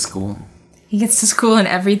he gets to school. He gets to school and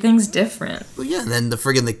everything's different. Well, yeah, and then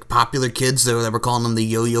the popular kids that were calling him the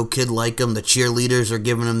yo-yo kid like him. The cheerleaders are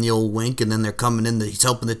giving him the old wink, and then they're coming in. He's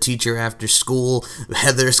helping the teacher after school.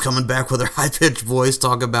 Heather's coming back with her high-pitched voice,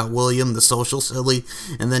 talking about William, the social silly.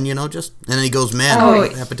 And then, and then he goes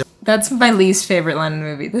mad. That's my least favorite line in the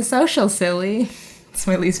movie. The social silly. It's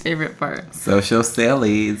my least favorite part. Social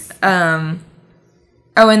sillies. Oh,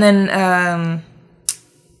 and then,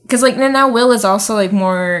 because, like, now Will is also, like,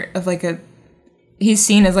 more of, like, he's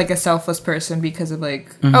seen as, like, a selfless person because of,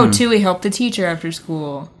 like, oh, Tui helped the teacher after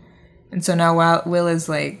school. And so now Will is,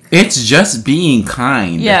 like... It's just being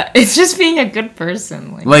kind. Yeah, it's just being a good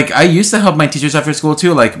person. Like, I used to help my teachers after school,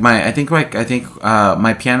 too. Like, I think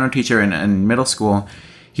my piano teacher in middle school,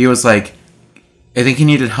 he was, like... I think he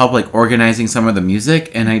needed help, like, organizing some of the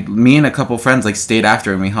music. And me and a couple friends, like, stayed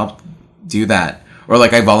after and we helped do that. Or,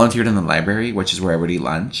 like, I volunteered in the library, which is where I would eat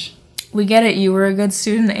lunch. We get it. You were a good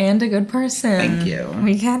student and a good person. Thank you.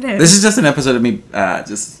 We get it. This is just an episode of me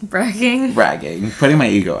just... bragging, putting my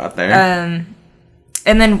ego out there.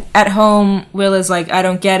 And then at home, Will is like, I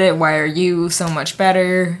don't get it. Why are you so much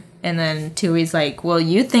better? And then Tui's like, well,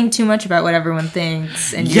 you think too much about what everyone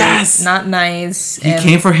thinks. And you're not nice. He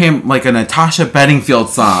came for him like a Natasha Bedingfield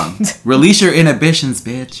song. Release your inhibitions,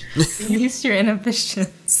 bitch. Release your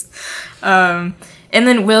inhibitions. And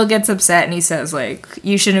then Will gets upset and he says, like,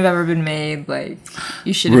 you shouldn't have ever been made. Like,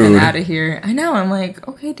 you should have been out of here. I know. I'm like,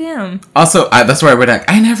 okay, damn. Also, that's where I went,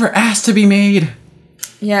 I never asked to be made.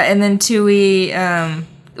 Yeah, and then Tui,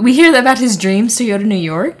 we hear about his dreams to go to New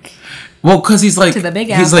York. Well, because he's like, to the Big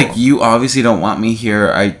he's Apple. like, you obviously don't want me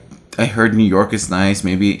here. I heard New York is nice.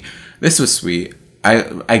 Maybe this was sweet.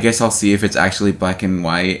 I guess I'll see if it's actually black and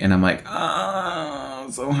white. And I'm like, oh,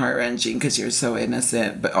 so heart-wrenching because you're so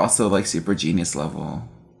innocent, but also like super genius level.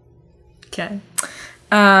 Okay.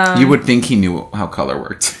 You would think he knew how color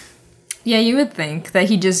worked. Yeah, you would think that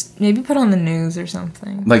he just maybe put on the news or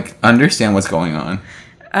something. Like, understand what's going on.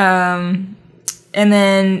 And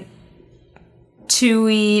then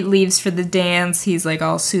Tui leaves for the dance. He's like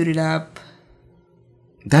all suited up.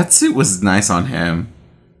 That suit was nice on him.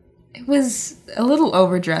 It was a little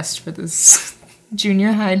overdressed for this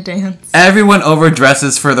Junior high dance. Everyone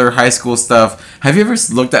overdresses for their high school stuff. Have you ever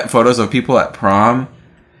looked at photos of people at prom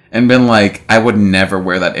and been like, I would never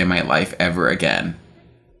wear that in my life ever again?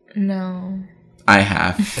 No. I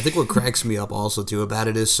have. I think what cracks me up also too about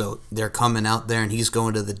it is, so they're coming out there and he's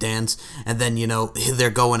going to the dance, and then they're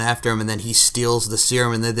going after him, and then he steals the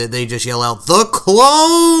serum, and they just yell out the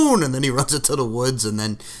clone, and then he runs into the woods, and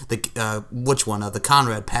then the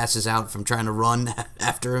Conrad passes out from trying to run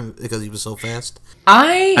after him because he was so fast.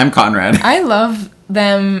 I'm Conrad. I love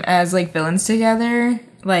them as like villains together.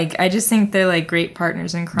 Like, I just think they're like great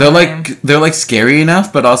partners in crime. They're like scary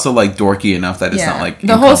enough, but also like dorky enough that it's not like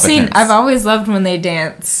the whole scene. incompetence. I've always loved when they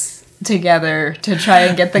dance together to try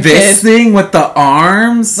and get the This kid. thing with the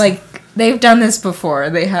arms, Like, they've done this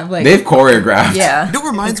before. They have like they've choreographed. yeah. You know what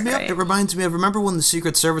it reminds me of? Great. It reminds me of, remember when the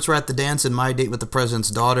Secret Service were at the dance in My Date with the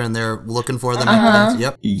President's Daughter, and they're looking for them at the dance?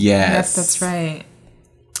 Yep. Yes, That's right.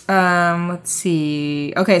 Let's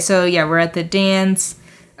see. Okay, so yeah, we're at the dance.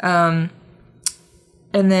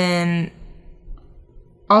 And then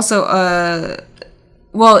also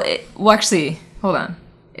actually, hold on.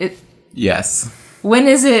 Yes. When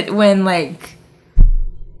is it when like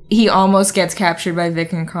he almost gets captured by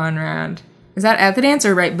Vic and Conrad? Is that at the dance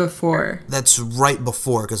or right before? That's right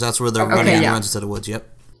before, because that's where they're running and yeah. runs into the woods. Yep.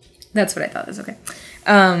 That's what I thought. That's okay.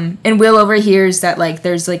 And Will overhears that like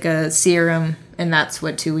there's like a serum, and that's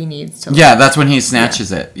what Tui needs to. Like, Yeah, that's when he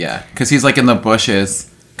snatches it. Yeah, because he's like in the bushes.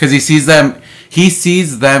 Because he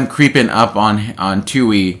sees them creeping up on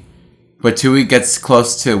Tui, but Tui gets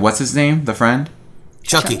close to what's his name, the friend.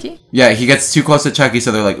 Chucky. Yeah, he gets too close to Chucky,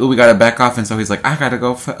 so they're like, "Ooh, we gotta back off." And so he's like, "I gotta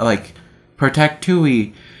go protect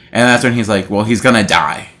Tui," and that's when he's like, "Well, he's gonna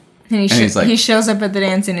die." And he's like- he shows up at the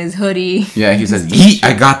dance in his hoodie. Yeah, he says, "Yeet,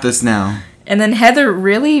 I got this now." And then Heather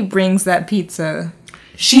really brings that pizza.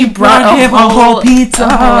 She brought him a whole pizza, A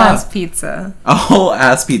whole ass pizza. a whole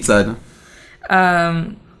ass pizza.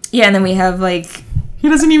 Yeah, and then we have like He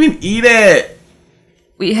doesn't even eat it.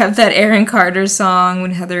 we have that Aaron Carter song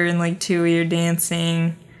when Heather and like Tui are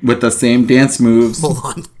dancing. With the same dance moves. Hold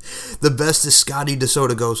on. The best is Scotty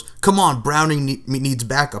DeSoto goes, "Come on, Browning needs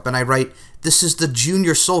backup." And I write, "This is the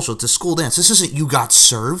junior social. It's a school dance. This isn't You Got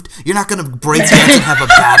Served. You're not going to break dance and have a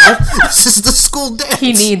battle. This is the school dance."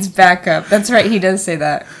 He needs backup. That's right, he does say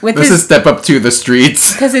that. With This is his step up to the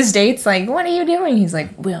streets. because his date's like, "What are you doing?" He's like,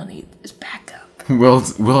 "We'll need this backup."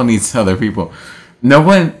 Will needs other people. No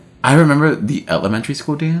one. I remember the elementary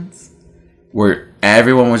school dance where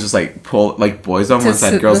everyone was just like boys on To one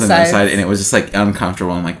side, sit girls on the other beside. side, and it was just like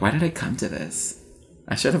uncomfortable. I'm like, why did I come to this?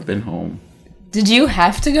 I should have been home. Did you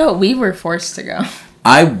have to go? We were forced to go.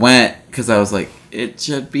 I went because I was like, it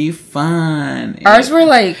should be fun. Ours were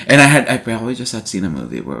like, And I probably just had seen a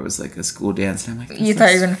movie where it was like a school dance, and I'm like, you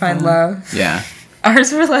thought you were gonna find love. Yeah.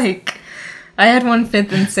 Ours were like, I had one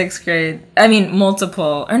 5th and 6th grade. I mean,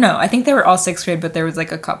 multiple. Or no, I think they were all 6th grade, but there was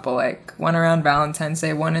like a couple, like one around Valentine's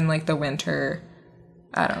Day, one in like the winter.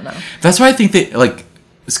 I don't know. That's why I think that like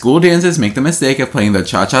school dances make the mistake of playing the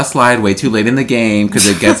cha-cha slide way too late in the game because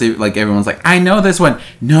it gets like everyone's like, I know this one.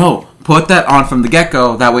 No, put that on from the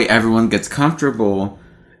get-go. That way everyone gets comfortable,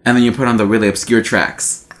 and then you put on the really obscure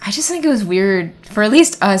tracks. I just think it was weird for at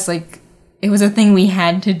least us. Like, it was a thing we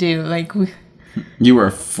had to do. Like, You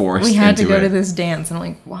were forced. we had to into go it. to this dance, and I'm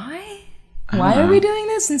like, why? Why are we doing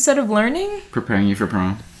this instead of learning? Preparing you for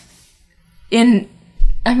prom.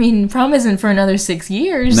 Prom isn't for another 6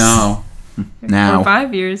 years. No. Now. Or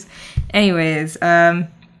 5 years. Anyways,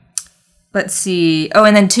 let's see. Oh,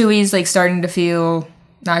 and then Tui's like starting to feel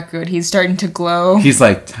not good. He's starting to glow. He's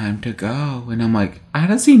like, time to go. And I'm like, how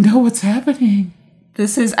does he know what's happening?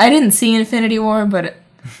 I didn't see Infinity War, but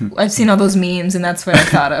I've seen all those memes, and that's what I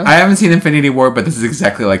thought of. I haven't seen Infinity War, but this is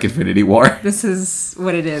exactly like Infinity War. This is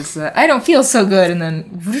what it is. I don't feel so good, and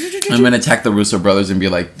then I'm going to attack the Russo brothers and be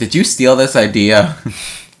like, did you steal this idea?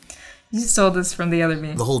 you stole this from the other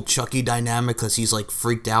me. The whole Chucky dynamic, because he's like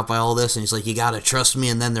freaked out by all this, and he's like, "You gotta trust me."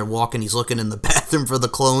 And then they're walking, he's looking in the bathroom for the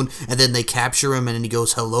clone, and then they capture him, and then he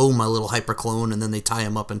goes, "Hello, my little hyper clone," and then they tie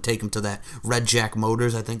him up and take him to that Red Jack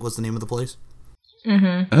Motors, I think was the name of the place.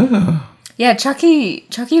 Yeah, Chucky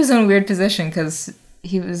was in a weird position because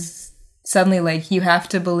he was suddenly like, you have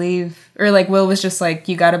to believe, or like Will was just like,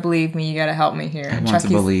 you gotta believe me, you gotta help me here. I want to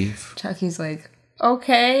believe. Chucky's like,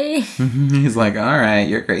 okay, He's like, all right,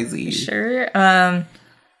 you're crazy. sure. And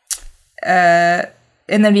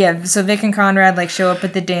then yeah, so Vic and Conrad like show up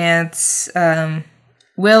at the dance.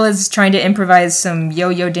 Will is trying to improvise some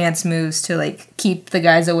yo-yo dance moves to like keep the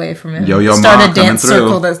guys away from him. Yo-yo Start Ma a dance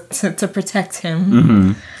coming circle to protect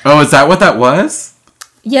him. Oh, is that what that was?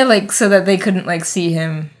 Yeah, like so that they couldn't like see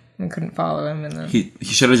him and couldn't follow him. And then He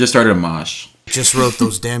should have just started a mosh. Just wrote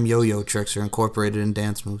those damn yo-yo tricks are incorporated in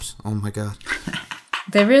dance moves. Oh my god.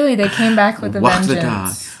 They came back with a Walk the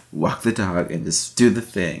vengeance. dog. Walk the dog and just do the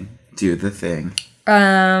thing. Do the thing.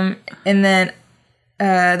 And then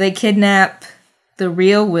they kidnap the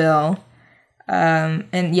real Will.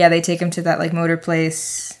 And yeah, they take him to that like motor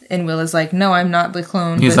place, and Will is like, "No, I'm not the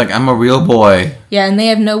clone." He's But- like, I'm a real boy. yeah, and they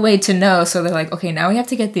have no way to know, so they're like, "Okay, now we have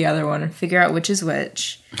to get the other one and figure out which is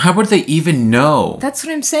which." How would they even know? That's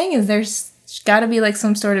what I'm saying. Is there's got to be like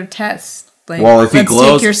some sort of test. Like, Well, if he let's take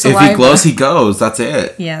glows, your if he saliva. glows, he goes. That's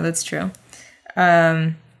it. Yeah, that's true.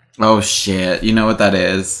 Oh shit! You know what that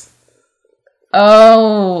is?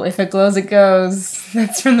 Oh, if it glows, it goes.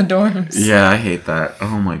 That's from the dorms. Yeah, I hate that.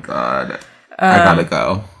 Oh my god. I gotta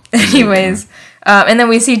go. Anyways, and then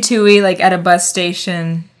we see Tui like at a bus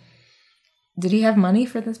station. Did he have money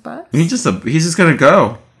for this bus? He's just gonna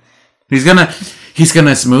go. He's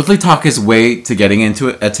gonna smoothly talk his way to getting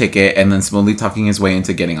into a ticket, and then smoothly talking his way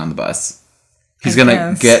into getting on the bus. He's I gonna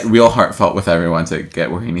guess. get real heartfelt with everyone to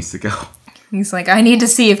get where he needs to go. He's like, I need to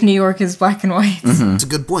see if New York is black and white. It's a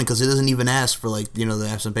good point because it doesn't even ask for like the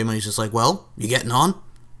absent pay money. He's just like, well, you getting on?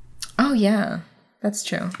 Oh yeah, that's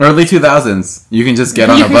true. Early 2000s, you can just get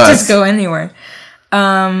on You a could bus. just go anywhere.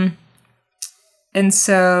 And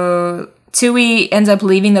so Tui ends up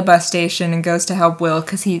leaving the bus station and goes to help Will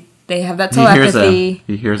because they have that He hears telepathy. him.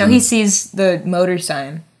 He hears no, him. he sees the motor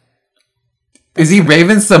sign. Is he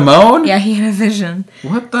Raven Simone? Yeah, he had a vision.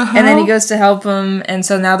 What the hell? And then he goes to help him, and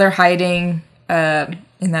so now they're hiding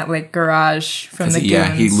in that like garage from the goons.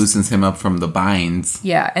 Yeah, he loosens him up from the binds.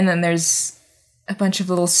 Yeah, and then there's a bunch of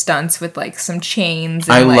little stunts with like some chains.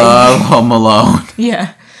 And, I like, love Home Alone.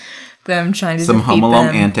 yeah, them trying to Some defeat Home Alone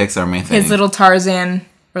them. antics are my thing. His little Tarzan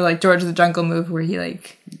or like George of the Jungle move where he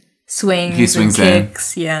like swings, He swings and in.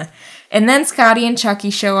 kicks. Yeah, and then Scotty and Chucky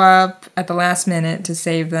show up at the last minute to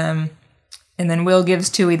save them. And then Will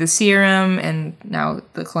gives Tui the serum, and now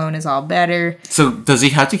the clone is all better. So does he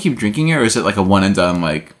have to keep drinking it, or is it like a one and done?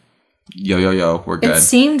 Like, yo, we're good. It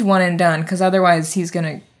seemed one and done, because otherwise he's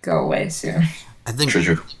gonna go away soon. I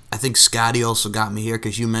think Scotty also got me here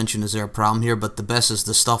because you mentioned, is there a problem here? But the best is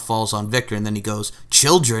the stuff falls on Victor, and then he goes,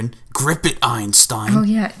 children, grip it, Einstein. Oh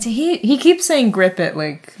yeah, he keeps saying "grip it"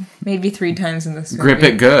 like maybe 3 times in this movie. Grip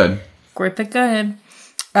it good. Grip it good.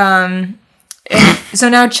 And so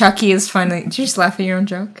now Chucky is finally. Did you just laugh at your own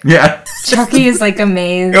joke? Yeah, Chucky is like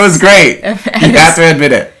amazed. it was great. You have to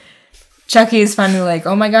admit it. Chucky is finally like,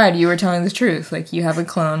 "Oh my god, you were telling the truth. Like you have a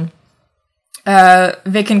clone."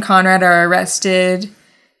 Vic and Conrad are arrested,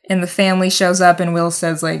 and the family shows up, and Will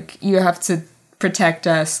says like, "You have to protect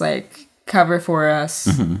us. Like cover for us.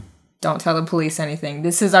 Don't tell the police anything.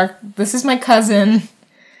 This is my cousin."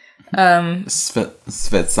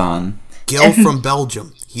 Svetsan. Gil from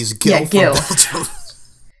Belgium. He's Gil Yeah, Gil. from Belgium.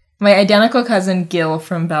 My identical cousin Gil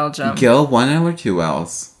from Belgium. Gil, 1 L or 2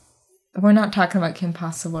 L's? We're not talking about Kim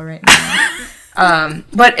Possible right now. And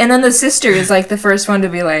then the sister is like the first one to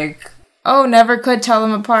be like, "Oh, never could tell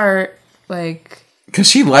them apart." Like, Because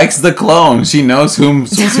she likes the clone. She knows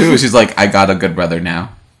whom's who. She's like, I got a good brother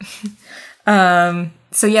now.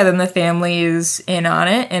 so yeah, then the family is in on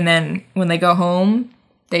it, and then when they go home,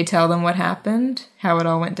 they tell them what happened, how it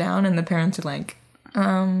all went down, and the parents are like,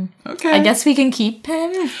 Okay. I guess we can keep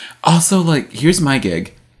him. Also, like, here's my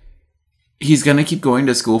gig. He's gonna keep going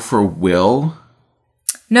to school for Will.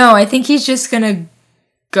 No, I think he's just gonna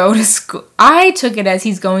go to school. I took it as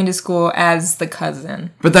he's going to school as the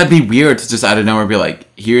cousin. But that'd be weird to just out of nowhere be like,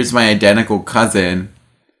 here's my identical cousin.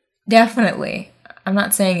 Definitely. I'm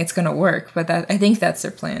not saying it's gonna work, but I think that's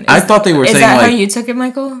their plan. I thought they were Is saying, that how like- you took it,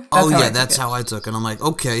 Michael? Oh how I yeah, took that's it. how I took it. I'm like,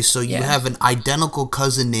 okay, so you Yeah. have an identical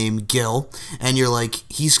cousin named Gil, and you're like,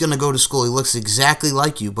 he's gonna go to school. He looks exactly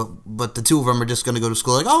like you, but the two of them are just gonna go to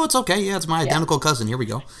school. Like, oh, it's okay. Yeah, it's my identical cousin. Here we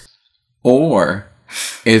go. Or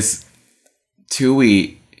is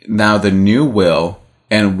Tui now the new Will,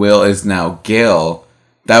 and Will is now Gil?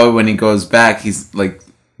 That way when he goes back, he's like,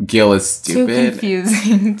 Gil is Too stupid.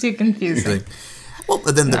 confusing. Too confusing. Like, well,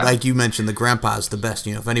 but then, No. like you mentioned, the grandpa's the best.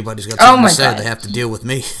 You know, if anybody's got Oh something my to say, God. they have to deal with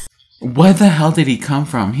me. Where the hell did he come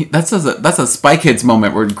from? That's a Spy Kids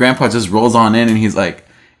moment where Grandpa just rolls on in and he's like,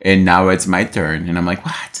 and now it's my turn. And I'm like,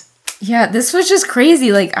 what? Yeah, this was just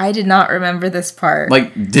crazy. Like, I did not remember this part.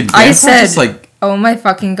 Like, did Grandpa I said, just like, oh my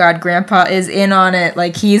fucking god, Grandpa is in on it.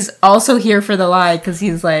 Like, he's also here for the lie because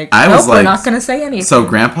he's like, I nope, was we're like, not gonna say anything. so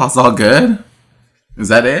Grandpa's all good? Is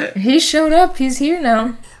that it? He showed up. He's here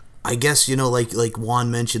now. I guess, you know, like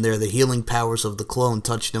Juan mentioned there, the healing powers of the clone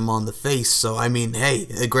touched him on the face. So, I mean, hey,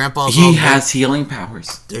 Grandpa's all He good. has healing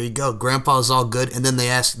powers. There you go. Grandpa's all good. And then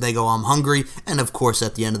they go, I'm hungry. And, of course,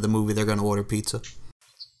 at the end of the movie, they're going to order pizza.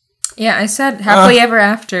 Yeah, I said happily ever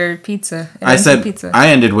after pizza. I said I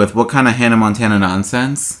ended with what kind of Hannah Montana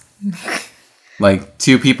nonsense? Like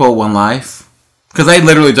 2 people, 1 life? Because I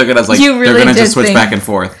literally took it as like You really they're gonna did just switch think- back and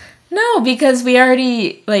forth. No, because we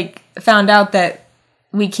already like found out that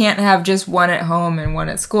we can't have just one at home and one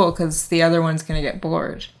at school because the other one's gonna get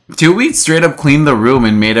bored. Tui straight up cleaned the room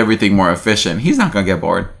and made everything more efficient. He's not gonna get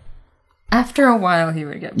bored. After a while, he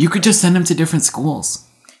would get bored. You could just send him to different schools.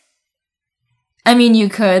 I mean, you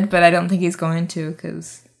could, but I don't think he's going to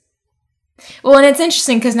because... Well, and it's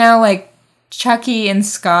interesting because now, like, Chucky and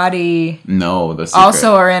Scotty No, the secret.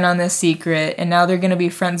 also are in on this secret, and now they're going to be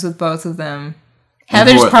friends with both of them.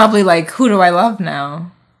 Heather's what- probably like, who do I love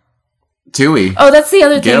now? Tui. Oh, that's the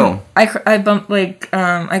other Gil. thing. I bumped, like,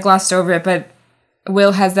 I glossed over it, but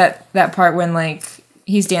Will has that part when, like,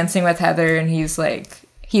 he's dancing with Heather, and he's, like,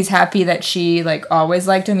 he's happy that she, like, always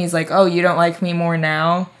liked him. He's like, oh, you don't like me more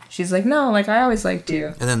now? She's like, no, like, I always liked you.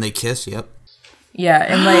 And then they kiss. Yep. Yeah,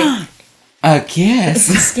 and, like... A kiss.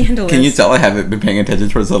 It's scandalous. Can you tell I haven't been paying attention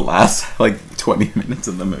towards the last, like, 20 minutes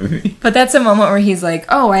of the movie? But that's a moment where he's like,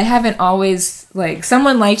 oh, I haven't always, like,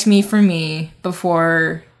 someone liked me for me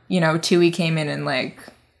before, you know, Tui came in and, like,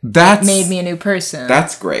 That's made me a new person.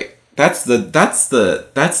 That's great. That's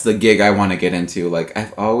the gig I want to get into. Like,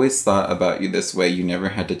 I've always thought about you this way. You never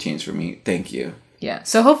had to change for me. Thank you. Yeah.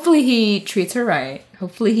 So hopefully he treats her right.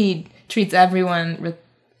 Hopefully he treats everyone with,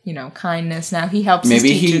 you know, kindness. Now he helps his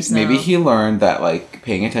teachers now. Maybe he learned that, like,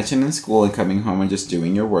 paying attention in school and coming home and just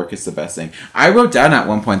doing your work is the best thing. I wrote down at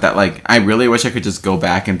one point that, like, I really wish I could just go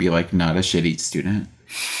back and be, like, not a shitty student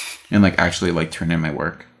and, like, actually, like, turn in my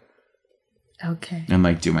work Okay. and,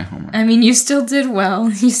 like, do my homework. I mean, you still did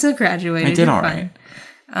well. You still graduated. I did You're all fine. right.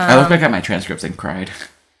 I looked back at my transcripts and cried.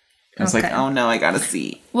 I was like, Okay. oh no, I got a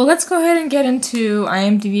C. Well, let's go ahead and get into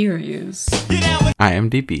IMDb reviews.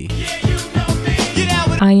 IMDb.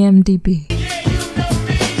 IMDb.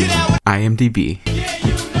 IMDb.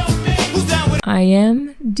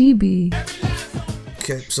 IMDb.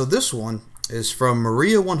 Okay, so this one is from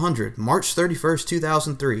Maria100, March 31st,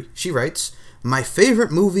 2003. She writes, "My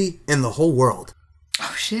favorite movie in the whole world.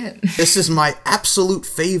 Oh, shit. This is my absolute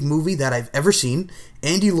fave movie that I've ever seen.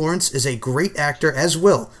 Andy Lawrence is a great actor as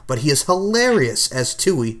Will, but he is hilarious as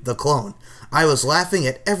Tui, the clone. I was laughing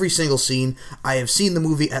at every single scene. I have seen the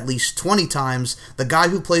movie at least 20 times. The guy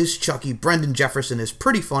who plays Chucky, Brendan Jefferson, is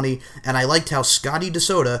pretty funny, and I liked how Scotty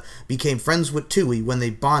DeSoto became friends with Tui when they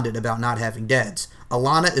bonded about not having dads.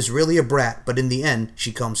 Alana is really a brat, but in the end,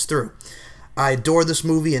 she comes through. I adore this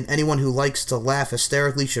movie, and anyone who likes to laugh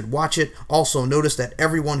hysterically should watch it. Also, notice that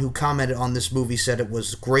everyone who commented on this movie said it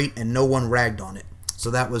was great, and no one ragged on it."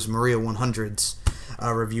 So that was Maria 100's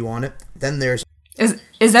review on it. Then there's...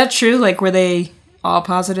 Is that true? Like, were they all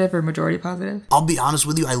positive or majority positive? I'll be honest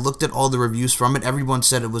with you, I looked at all the reviews from it. Everyone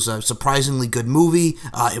said it was a surprisingly good movie.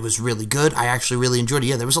 It was really good. I actually really enjoyed it.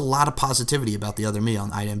 Yeah, there was a lot of positivity about The Other Me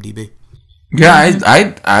on IMDb. Yeah,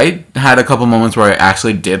 I had a couple moments where I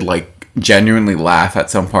actually did, like, genuinely laugh at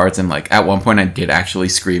some parts, and, like, at one point I did actually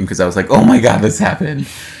scream because I was like, oh my god, this happened.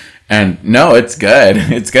 And no, it's good.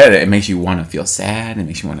 It's good. It makes you want to feel sad. It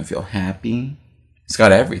makes you want to feel happy. It's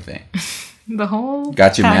got everything. The whole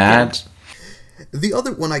Got you package. mad. The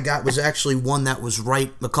other one I got was actually one that was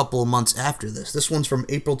right a couple of months after this. This one's from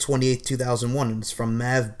April 28th, 2001, and it's from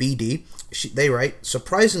Mav BD. They write,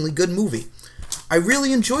 "Surprisingly good movie. I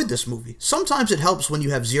really enjoyed this movie. Sometimes it helps when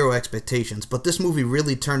you have zero expectations, but this movie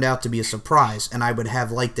really turned out to be a surprise, and I would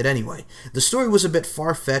have liked it anyway. The story was a bit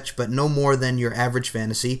far-fetched, but no more than your average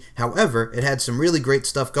fantasy. However, it had some really great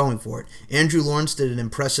stuff going for it. Andrew Lawrence did an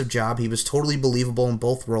impressive job. He was totally believable in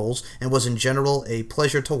both roles, and was in general a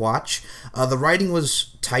pleasure to watch. The writing was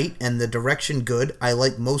tight, and the direction good. I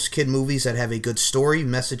like most kid movies that have a good story,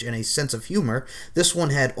 message, and a sense of humor. This one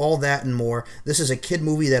had all that and more. This is a kid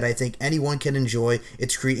movie that I think anyone can enjoy.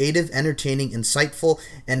 It's creative, entertaining, insightful,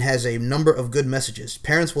 and has a number of good messages.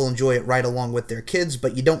 Parents will enjoy it right along with their kids,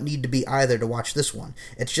 but you don't need to be either to watch this one.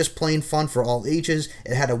 It's just plain fun for all ages.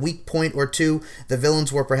 It had a weak point or two. The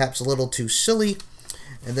villains were perhaps a little too silly."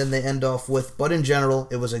 And then they end off with, "But in general,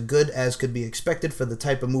 it was as good as could be expected for the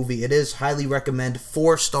type of movie it is. Highly recommend.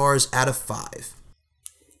 4 stars out of 5.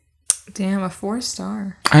 Damn, a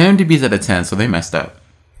 4-star. IMDb's at a 10, so they messed up.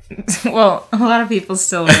 Well, a lot of people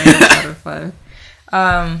still rate it out of 5.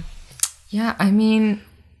 Yeah, I mean,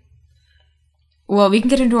 well, we can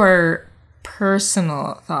get into our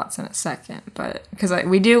personal thoughts in a second, but because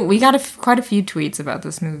we got quite a few tweets about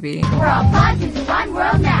this movie. We're all positive in one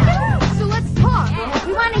world now. So let's talk.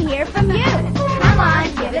 We want to hear from you. Come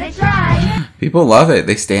on, give it a try. People love it.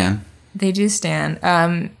 They stan. They do stand.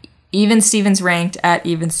 Even Stevens ranked at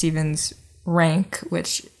Even Stevens rank,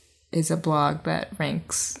 which is a blog that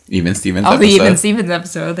ranks Even Stevens all the episode. Even Stevens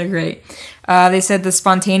episode. They're great. They said the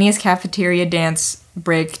spontaneous cafeteria dance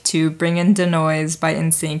break to Bring in the Noise by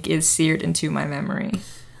NSYNC is seared into my memory.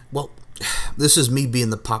 Well, this is me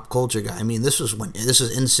being the pop culture guy. I mean, this is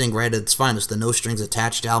NSYNC right at its finest. The No Strings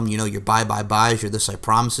Attached album, you know, your Bye Bye Byes, your This I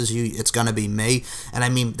Promises You, It's Gonna Be May. And I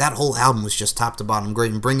mean, that whole album was just top to bottom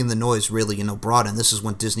great. And Bringing the Noise really, you know, brought in. This is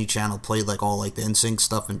when Disney Channel played like all like the NSYNC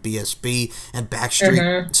stuff and BSB and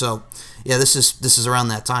Backstreet. So, yeah, this is around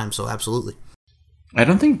that time. So, absolutely. I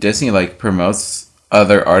don't think Disney like promotes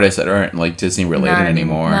other artists that aren't like Disney related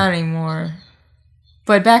anymore. Not anymore.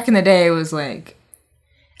 But back in the day, it was like,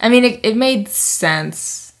 I mean, it made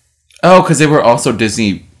sense. Oh, because they were also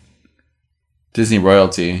Disney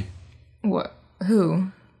royalty. What? Who?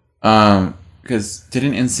 Because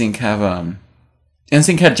didn't NSYNC have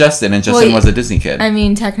NSYNC had Justin, and Justin was a Disney kid. I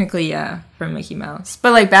mean, technically, yeah, from Mickey Mouse.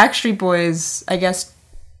 But like Backstreet Boys, I guess,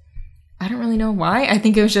 I don't really know why. I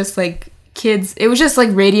think it was just like kids. It was just like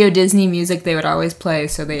radio Disney music they would always play,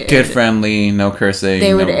 so they kid friendly, no cursing.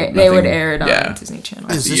 They would air it on Disney Channel.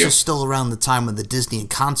 This is still around the time when the Disney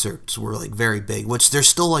concerts were like very big, which there's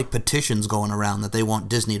still like petitions going around that they want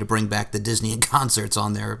Disney to bring back the Disney concerts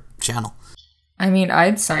on their channel. I mean,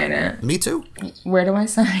 I'd sign it. Me too. Where do I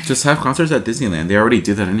sign? Just have concerts at Disneyland. They already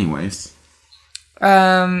do that anyways.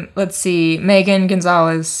 Let's see. Megan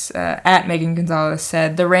Gonzalez, at Megan Gonzalez,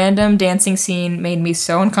 said, the random dancing scene made me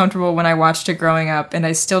so uncomfortable when I watched it growing up, and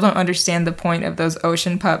I still don't understand the point of those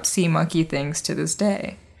ocean pup sea monkey things to this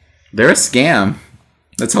day. They're a scam.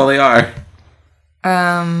 That's all they are.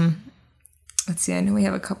 Let's see. I know we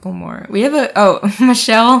have a couple more. We have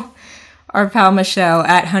Michelle, our pal Michelle,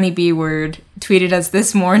 at Honeybee Word, tweeted us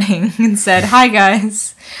this morning and said, hi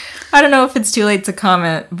guys. I don't know if it's too late to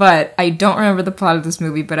comment, but I don't remember the plot of this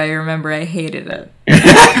movie, but I remember I hated it.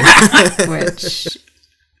 Which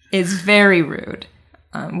is very rude.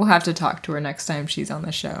 We'll have to talk to her next time she's on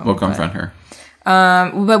the show. We'll confront her.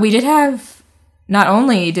 But we did have, not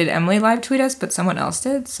only did Emily live tweet us, but someone else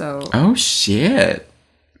did, so... Oh, shit.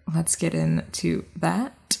 Let's get into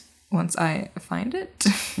that once I find it.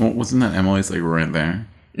 Well, wasn't that Emily's like right there?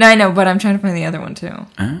 No, I know, but I'm trying to find the other one too.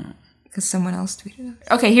 Oh. Because someone else tweeted it.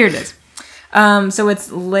 Okay, here it is. So it's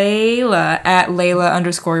Layla at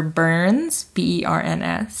Layla_Burns, Berns.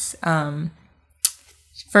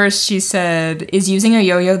 First, she said, is using a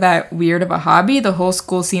yo-yo that weird of a hobby? The whole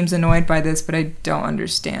school seems annoyed by this, but I don't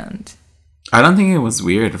understand. I don't think it was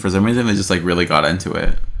weird. For some reason, they just like really got into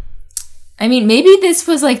it. I mean, maybe this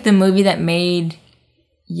was like the movie that made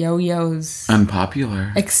yo-yos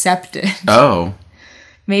unpopular. Accepted. Oh.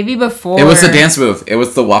 Maybe before. It was the dance move. It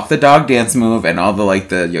was the walk the dog dance move and all the like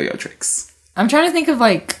the yo-yo tricks. I'm trying to think of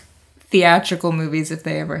like theatrical movies if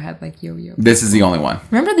they ever had like yo-yo. This is the only one.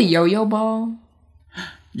 Remember the yo-yo ball?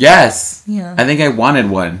 Yes. Yeah. I think I wanted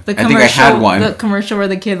one. I think I had one. The commercial where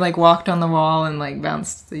the kid like walked on the wall and like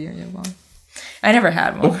bounced the yo-yo ball. I never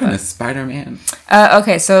had one. What kind of Spider-Man?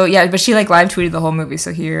 Okay, so yeah, but she like live tweeted the whole movie,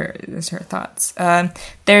 so here is her thoughts.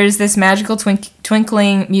 There's this magical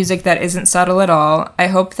twinkling music that isn't subtle at all. I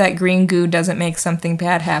hope that green goo doesn't make something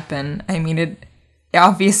bad happen. I mean, it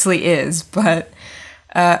obviously is, but...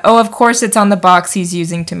 of course it's on the box he's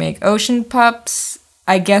using to make ocean pups.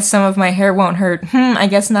 I guess some of my hair won't hurt. I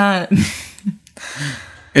guess not.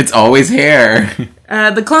 It's always hair.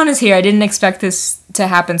 The clone is here. I didn't expect this to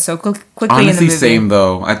happen so quickly Honestly, in the movie. same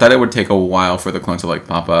though. I thought it would take a while for the clone to like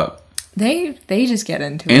pop up. They just get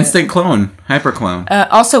into it. Instant clone. Hyper clone.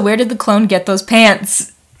 Also, where did the clone get those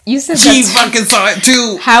pants? You said She that. fucking saw it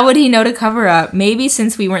too! How would he know to cover up? Maybe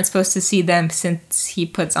since we weren't supposed to see them since he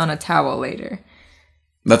puts on a towel later.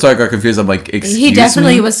 That's why I got confused. I'm like, excuse me? He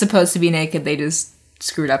definitely was supposed to be naked. They just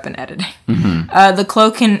screwed up in editing. Mm-hmm.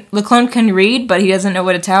 The clone can read, but he doesn't know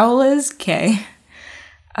what a towel is? Okay.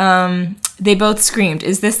 They both screamed,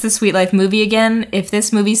 is this the Sweet Life movie again? If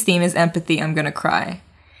this movie's theme is empathy, I'm gonna cry.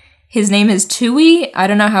 His name is Tui. I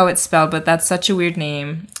don't know how it's spelled, but that's such a weird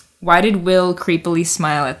name. Why did Will creepily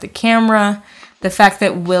smile at the camera? The fact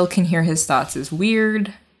that Will can hear his thoughts is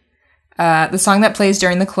weird. The song that plays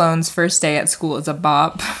during the clone's first day at school is a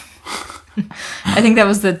bop. I think that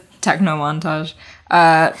was the techno montage.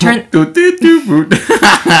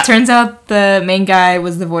 Turns out the main guy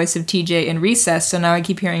was the voice of TJ in Recess, so now I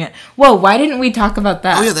keep hearing it. Whoa, why didn't we talk about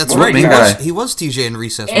that? Oh yeah, that's What right. main guy? He was TJ in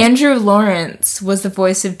Recess. Andrew Lawrence was the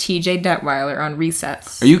voice of TJ Detweiler on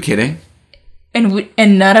Recess. Are you kidding? And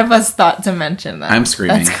none of us thought to mention that. I'm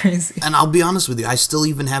screaming. That's crazy. And I'll be honest with you, I still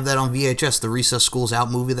even have that on VHS, the Recess School's Out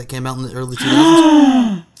movie that came out in the early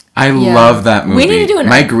 2000s. I love that movie. We need to do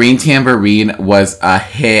My Green Tambourine was a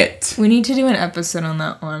hit. We need to do an episode on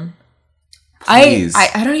that one. Please.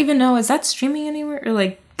 I don't even know. Is that streaming anywhere? Or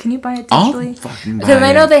like, can you buy it I'll digitally? fucking buy Because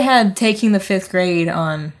I know it. they had Taking the Fifth Grade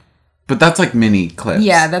on. But that's like mini clips.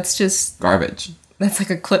 Yeah, that's just Garbage. that's like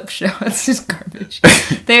a clip show. It's just garbage.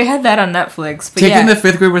 They had that on Netflix. But Taking yeah, the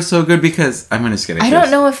Fifth Grade was so good because I'm gonna just get it. I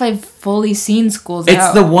don't know if I've fully seen Schools It's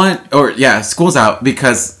Out. the one, or yeah, School's Out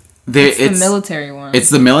because It's the military one. It's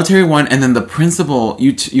the military one, and then the principal.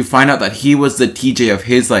 You find out that he was the TJ of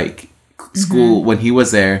his like school when he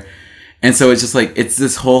was there, and so it's just like it's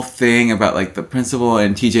this whole thing about like the principal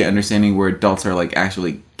and TJ understanding where adults are like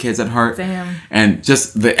actually kids at heart. Damn. And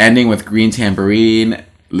just the ending with Green Tambourine.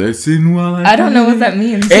 Listen while I don't know what that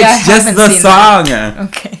means. It's Yeah, I just haven't the seen song. that.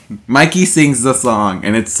 Okay. Mikey sings the song,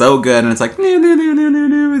 and it's so good, and it's like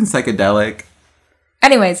and psychedelic.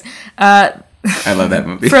 Anyways, I love that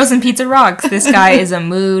movie. Frozen Pizza rocks. This guy is a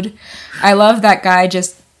mood. I love that guy.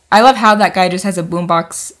 I love how that guy just has a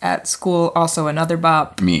boombox at school. Also another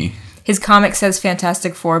bop. Me. His comic says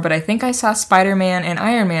Fantastic Four, but I think I saw Spider-Man and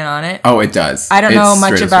Iron Man on it. Oh, it does. I don't know It's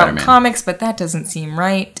much straight up about Spider-Man. comics, but that doesn't seem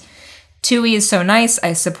right. Tui is so nice.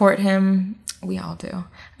 I support him. We all do.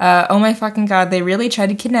 Oh my fucking god, they really tried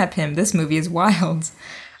to kidnap him. This movie is wild.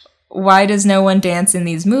 Why does no one dance in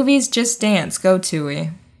these movies? Just dance. Go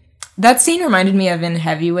Tui. That scene reminded me of in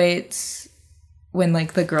Heavyweights when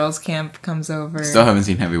like the girls' camp comes over. Still haven't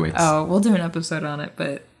seen Heavyweights. Oh, we'll do an episode on it,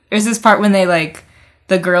 but there's this part when they like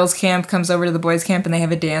the girls' camp comes over to the boys' camp and they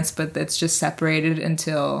have a dance, but it's just separated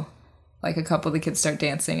until like a couple of the kids start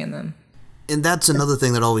dancing and then And that's another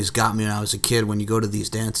thing that always got me when I was a kid. When you go to these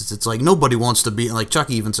dances, it's like nobody wants to be, like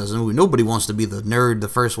Chucky even says in the movie, nobody wants to be the nerd, the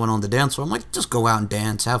first one on the dance floor. I'm like, just go out and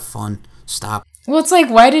dance, have fun, stop. well, it's like,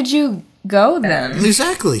 why did you go then?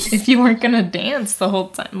 Exactly. If you weren't gonna dance the whole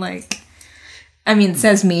time, like, I mean,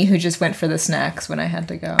 says me who just went for the snacks when I had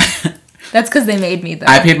to go. That's because they made me though.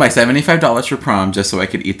 I paid my $75 for prom just so I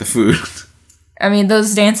could eat the food. I mean,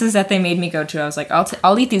 those dances that they made me go to, I was like,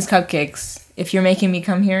 I'll eat these cupcakes. If you're making me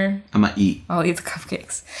come here, I'm gonna eat. I'll eat the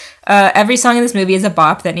cupcakes. Every song in this movie is a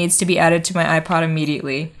bop that needs to be added to my iPod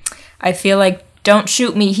immediately. I feel like Don't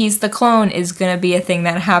Shoot Me, He's the Clone is gonna be a thing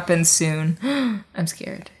that happens soon. I'm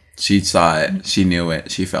scared. She saw it. She knew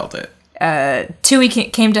it. She felt it. Tui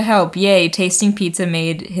came to help. Yay, tasting pizza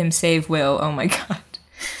made him save Will. Oh my god.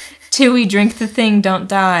 Tui, drink the thing, don't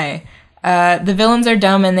die. The villains are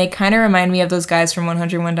dumb and they kind of remind me of those guys from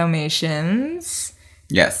 101 Dalmatians.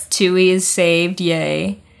 Yes. Tui is saved,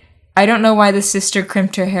 yay. I don't know why the sister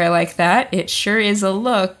crimped her hair like that. It sure is a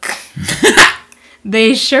look.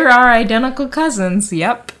 They sure are identical cousins,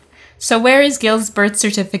 yep. So where is Gil's birth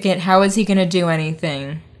certificate? How is he gonna do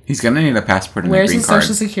anything? He's gonna need a passport and Where's a green his card.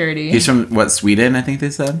 social security? He's from what, Sweden? I think they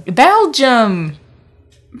said. Belgium!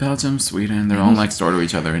 Belgium, Sweden. They're all next door to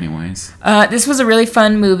each other, anyways. This was a really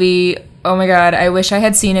fun movie. Oh my god, I wish I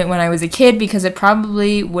had seen it when I was a kid because it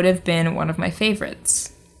probably would have been one of my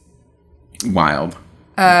favorites. Wild.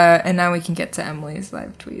 And now we can get to Emily's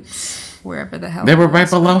live tweets, wherever the hell. They were it right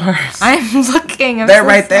is. below hers. I'm looking. I'm They're so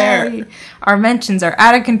right there. sorry. Our mentions are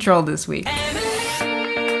out of control this week.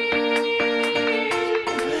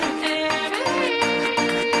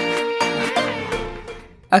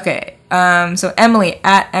 Okay, so Emily,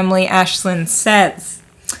 at Emily Ashland says,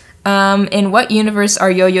 in what universe are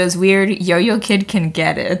yo-yos weird? Yo-yo Kid can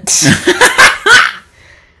get it.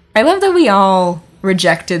 I love that we all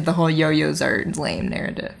rejected the whole yo-yos are lame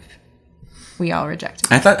narrative. We all rejected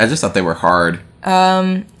it. I just thought they were hard.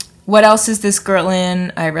 What else is this girl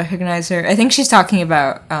in? I recognize her. I think she's talking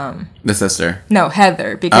about, The sister. no,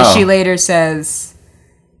 Heather, because Oh. she later says,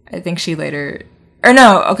 I think she later, or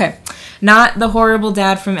no, okay. Not the horrible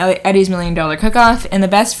dad from Eddie's $1 Million Cook-Off, and the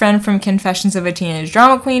best friend from Confessions of a Teenage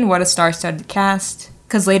Drama Queen. What a star-studded cast.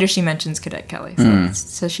 Because later she mentions Cadet Kelly,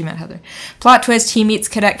 so she met Heather. Plot twist, he meets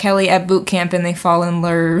Cadet Kelly at boot camp and they fall in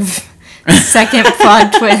love. Second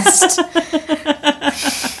plot twist.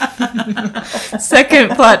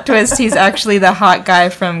 Second plot twist, he's actually the hot guy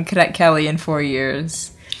from Cadet Kelly in 4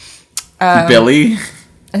 years. Billy?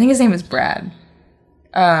 I think his name is Brad.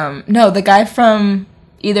 No, the guy from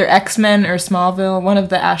either X-Men or Smallville, one of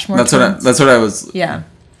the Ashmore twins. That's what I was. Yeah.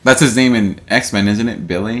 That's his name in X-Men, isn't it?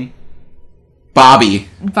 Billy? Bobby.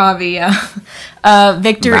 Bobby, yeah.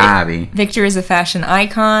 Victor. Bobby. Victor is a fashion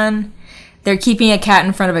icon. They're keeping a cat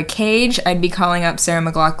in front of a cage. I'd be calling up Sarah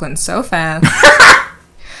McLachlan so fast.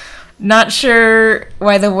 Not sure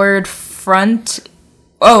why the word front...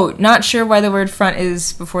 Oh, not sure why the word front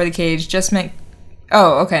is before the cage. Just meant...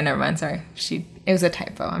 Oh, okay, never mind, sorry. It was a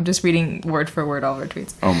typo. I'm just reading word for word all of her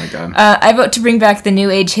tweets. Oh my god. I vote to bring back the new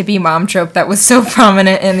age hippie mom trope that was so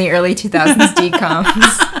prominent in the early 2000s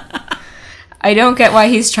DComs. I don't get why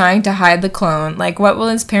he's trying to hide the clone. Like, what will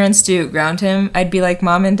his parents do? Ground him? I'd be like,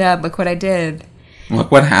 Mom and Dad, look what I did.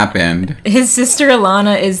 Look what happened. His sister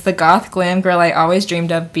Alana is the goth glam girl I always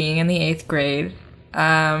dreamed of being in the 8th grade.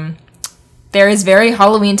 There is very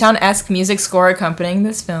Halloween Town-esque music score accompanying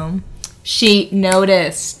this film. She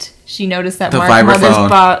noticed that The Mark vibraphone.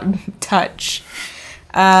 Mother's touch.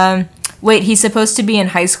 Wait, he's supposed to be in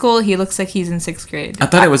high school? He looks like he's in 6th grade. I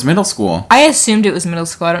thought it was middle school. I assumed it was middle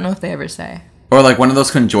school. I don't know if they ever say. Or like one of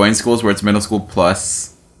those conjoined schools where it's middle school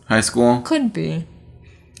plus high school. Could be.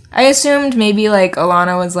 I assumed maybe like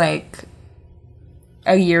Alana was like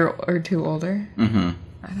a year or two older. Mm-hmm.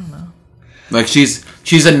 I don't know. Like she's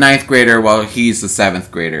a 9th grader while he's a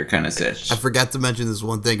 7th grader kind of sitch. I forgot to mention this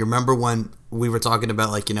one thing. Remember when we were talking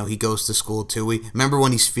about, like, you know, he goes to school too? Remember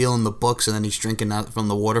when he's feeling the books and then he's drinking out from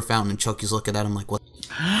the water fountain and Chucky's looking at him like, what?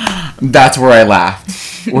 That's where I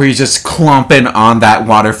laughed. Where he's just clumping on that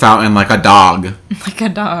water fountain like a dog. Like a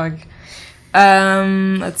dog.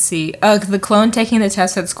 Let's see. The clone taking the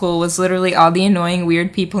test at school was literally all the annoying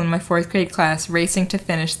weird people in my 4th grade class racing to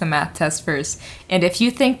finish the math test first. And if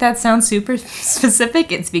you think that sounds super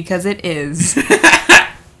specific, it's because it is.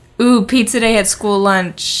 Ooh, pizza day at school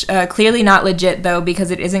lunch. Clearly not legit though,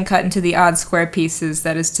 because it isn't cut into the odd square pieces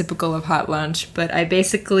that is typical of hot lunch. But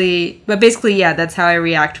basically, yeah, that's how I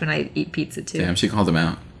react when I eat pizza too. Damn, she called him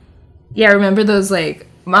out. Yeah, remember those like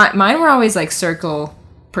mine were always like circle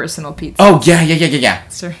personal pizza. Oh yeah.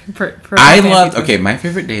 I loved. Okay, my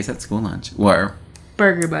favorite days at school lunch were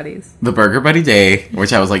Burger Buddies. the Burger Buddy Day,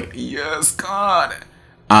 which I was like, yes, God.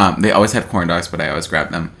 They always had corn dogs, but I always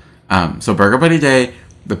grabbed them. So Burger Buddy Day,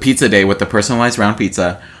 the pizza day with the personalized round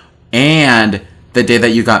pizza, and the day that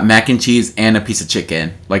you got mac and cheese and a piece of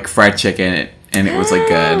chicken, like fried chicken, and it was like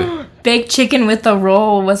good. Baked chicken with a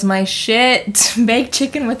roll was my shit. Baked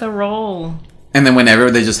chicken with a roll. And then whenever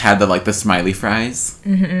they just had the smiley fries.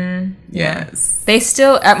 Mm-hmm. Yes. They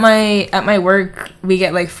still at my work we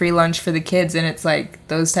get like free lunch for the kids, and it's like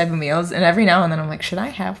those type of meals. And every now and then I'm like, should I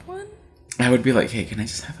have one? I would be like, hey, can I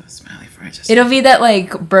just have a smiley fry? It'll be that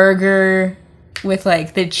like burger with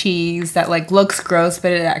like the cheese that like looks gross,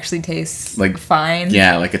 but it actually tastes like fine.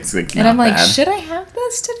 Yeah, like it's like. And I'm like, bad. should I have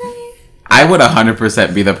this today? I would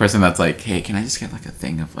 100% be the person that's like, hey, can I just get like a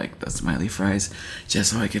thing of like the smiley fries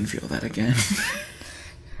just so I can feel that again?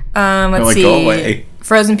 Let's like, see. go away.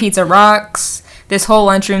 Frozen pizza rocks. This whole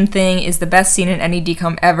lunchroom thing is the best scene in any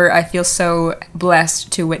DCOM ever. I feel so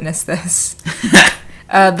blessed to witness this.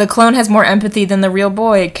 The clone has more empathy than the real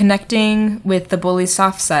boy, connecting with the bully's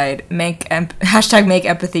soft side. Hashtag make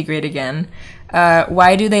empathy great again.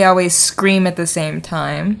 Why do they always scream at the same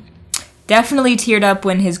time? Definitely teared up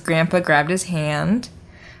when his grandpa grabbed his hand.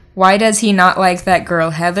 Why does he not like that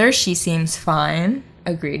girl Heather? She seems fine.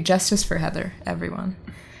 Agreed. Justice for Heather, everyone.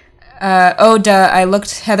 I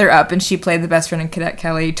looked Heather up and she played the best friend in Cadet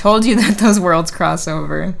Kelly. Told you that those worlds cross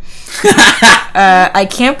over. I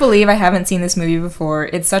can't believe I haven't seen this movie before.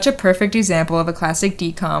 It's such a perfect example of a classic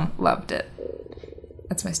DCOM. Loved it.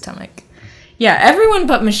 That's my stomach. Yeah, everyone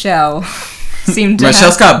but Michelle seemed to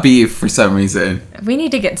Michelle's got beef for some reason. We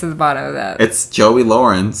need to get to the bottom of that. It's Joey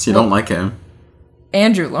Lawrence. You don't like him.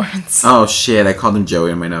 Andrew Lawrence. Oh, shit. I called him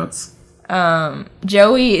Joey in my notes.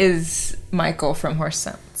 Joey is Michael from Horse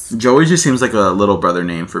Sense. Joey just seems like a little brother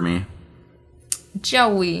name for me.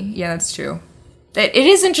 Joey. Yeah, that's true. It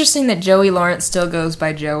is interesting that Joey Lawrence still goes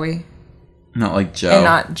by Joey. Not like Joe. And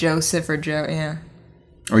not Joseph or Joe, yeah.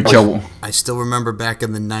 Or Joe. I still remember back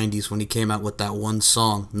in the 90s when he came out with that one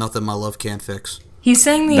song, Nothing My Love Can't Fix. He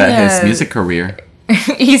sang the... His music career.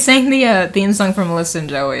 He sang the theme song from Melissa and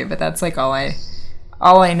Joey, but that's like all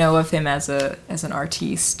I know of him as an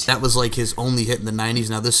artiste. That was like his only hit in the 90s.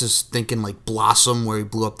 Now this is thinking like Blossom, where he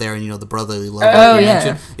blew up there, and the brotherly love. Oh,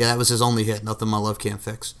 yeah. Yeah, that was his only hit, Nothing My Love Can't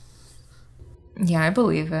Fix. Yeah, I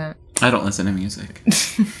believe it. I don't listen to music.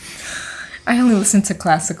 I only listen to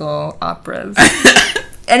classical operas.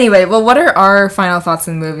 Anyway, well, what are our final thoughts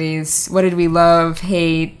on the movies? What did we love,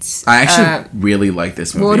 hate? I actually really like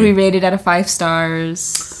this movie. What would we rate it out of 5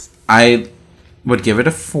 stars? I would give it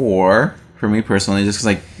a 4 for me personally, just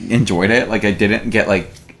because I enjoyed it. Like, I didn't get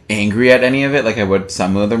like angry at any of it like I would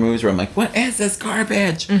some other movies where I'm like, what is this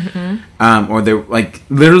garbage? Mm-hmm. Or they're like,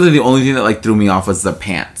 literally the only thing that like threw me off was the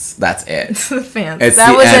pants. That's it. The fans. It's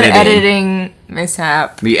that the was editing. an editing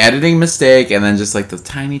mishap. The editing mistake, and then just like the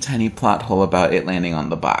tiny plot hole about it landing on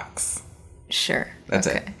the box. Sure. That's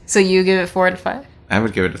it. So you give it 4 out of 5? I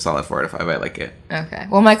would give it a solid 4 out of 5. I like it. Okay.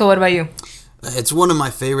 Well, Michael, what about you? It's one of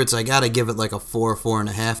my favorites. I gotta give it like a 4,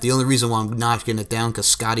 4.5. The only reason why I'm knocking it down because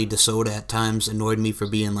Scotty DeSoto at times annoyed me for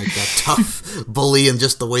being like that tough bully, and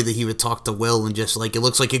just the way that he would talk to Will, and just like it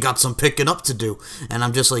looks like you got some picking up to do. And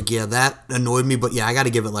I'm just like, yeah, that annoyed me. But yeah, I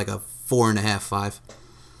gotta give it like a 4.5, 5.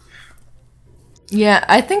 Yeah,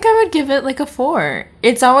 I think I would give it like a 4.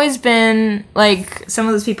 It's always been, like, some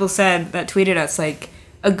of those people said that tweeted us, like,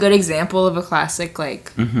 a good example of a classic,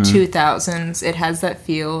 like, 2000s. It has that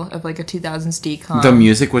feel of, like, a 2000s decom. The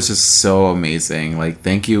music was just so amazing. Like,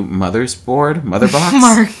 thank you, Motherbox?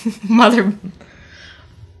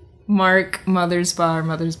 Mark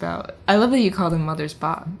Mothersbow. I love that you called him Mother's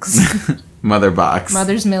Box. Motherbox.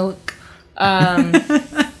 Mother's Milk.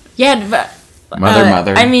 Yeah, but...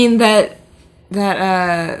 Mother. I mean, that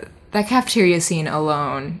cafeteria scene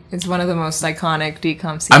alone is one of the most iconic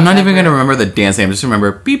decom scenes. I'm not even ever. going to remember the dance name. Just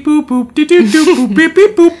remember beep boop boop doo doo doo boop beep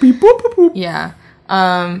beep boop beep boop boop boop. Yeah.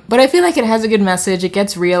 But I feel like it has a good message. It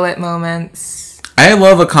gets real at moments. I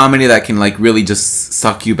love a comedy that can like really just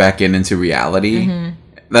suck you back into reality.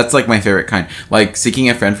 That's like my favorite kind. Like Seeking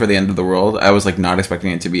a Friend for the End of the World. I was like not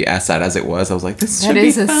expecting it to be as sad as it was. I was like, this should be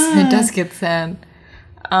fun. It does get sad.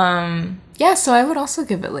 Yeah, so I would also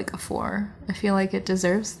give it like a 4. I feel like it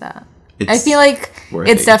deserves that. I feel like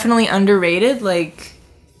it's definitely underrated. Like,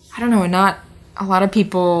 I don't know, not a lot of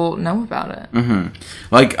people know about it.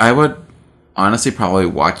 Like, I would honestly probably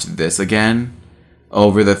watch this again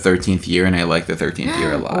over the 13th year, and I like the 13th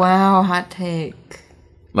year a lot. Wow, hot take.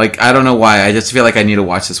 Like, I don't know why. I just feel like I need to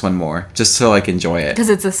watch this one more, just to, like, enjoy it. Because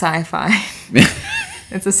it's a sci-fi.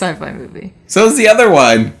 It's a sci-fi movie. So is the other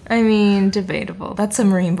one. I mean, debatable. That's a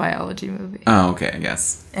marine biology movie. Oh, okay, I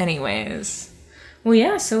guess. Anyways. Well,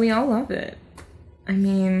 yeah, so we all love it. I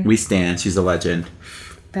mean... We stand. She's a legend.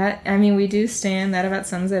 We do stand. That about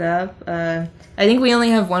sums it up. I think we only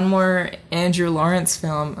have one more Andrew Lawrence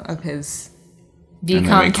film of his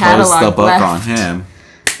decom catalog close the book left. on him.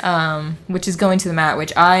 Which is Going to the Mat,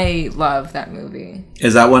 which I love that movie.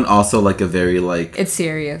 Is that one also like a very like... It's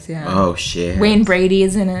serious, yeah. Oh, shit. Wayne Brady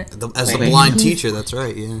is in it. As the blind teacher, that's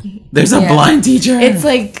right, yeah. There's a blind teacher. It's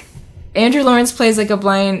like... Andrew Lawrence plays like a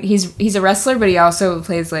blind... He's a wrestler, but he also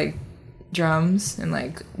plays like drums and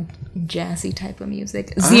like jazzy type of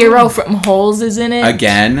music. Zero from Holes is in it.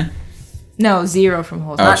 Again? No, Zero from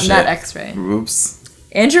Holes. Oh, shit. Not X-Ray. Oops.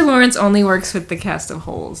 Andrew Lawrence only works with the cast of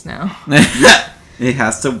Holes now. He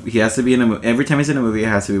has to be in a movie. Every time he's in a movie, it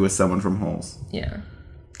has to be with someone from Holes. Yeah.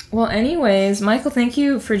 Well, anyways, Michael, thank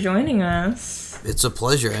you for joining us. It's a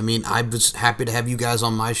pleasure. I mean, I was happy to have you guys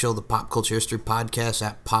on my show, the Pop Culture History Podcast,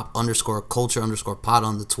 at pop_culture_pod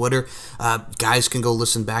on the Twitter. Guys can go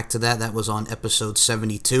listen back to that. That was on episode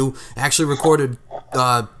 72. I actually recorded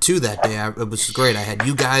 2 that day. It was great. I had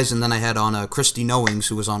you guys, and then I had on Christy Knowings,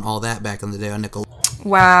 who was on All That back in the day on Nickelodeon.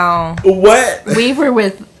 Wow. What? We were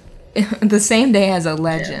with the same day as a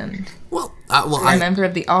legend. Well, a member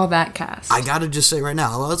of the All That cast. I gotta just say right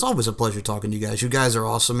now, it's always a pleasure talking to you guys. You guys are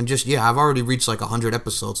awesome, and just I've already reached like 100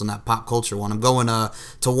 episodes on that pop culture one. I'm going to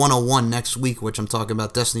 101 next week, which I'm talking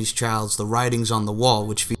about Destiny's Child's The Writings on the Wall,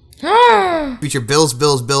 which feature Bills,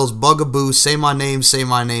 Bugaboo, Say My Name,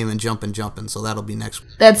 and Jumpin'. So that'll be next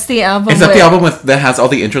week. That's the album. Is that the album that has all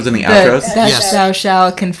the intros and the outros? Yes. Thou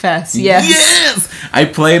shalt confess. Yes. Yes. I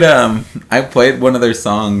played one of their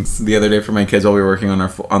songs the other day for my kids while we were working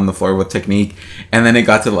on the floor with Technique, and then it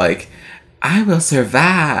got to like, I will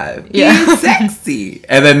survive. Yeah. Be sexy.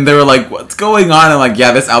 And then they were like, what's going on? And like,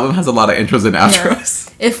 yeah, this album has a lot of intros and outros.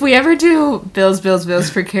 Yeah. If we ever do Bills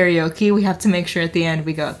for karaoke, we have to make sure at the end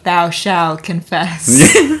we go, thou shalt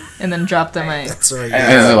confess. And then drop the mic. That's right.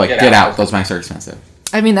 And they're like, get out. Those mics are expensive.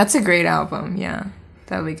 I mean, that's a great album. Yeah.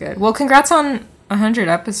 That'll be good. Well, congrats on 100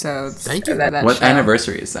 episodes. Thank you. That What show.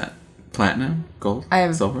 anniversary is that? Platinum? Gold?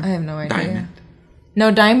 Silver? I have no idea. Diamond. No,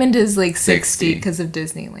 Diamond is like 60 because of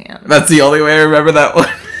Disneyland. That's the only way I remember that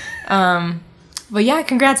one. But yeah,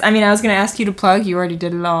 congrats. I mean, I was going to ask you to plug. You already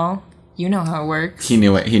did it all. You know how it works. He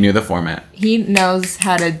knew it. He knew the format. He knows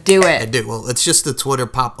how to do it. I do. Well, it's just the Twitter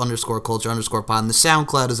pop_culture_pod, and the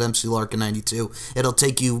SoundCloud is MC Larkin92. It'll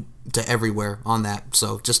take you to everywhere on that.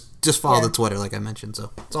 So just follow the Twitter, like I mentioned.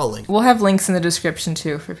 So it's all linked. We'll have links in the description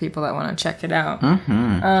too for people that want to check it out.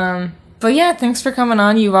 But yeah, thanks for coming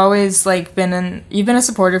on. You've always you've been a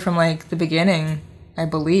supporter from like the beginning, I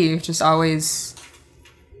believe. Just always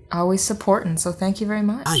supporting. So thank you very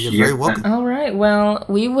much. You're very welcome. All right. Well,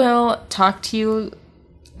 we will talk to you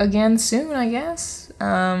again soon, I guess.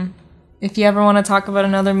 If you ever want to talk about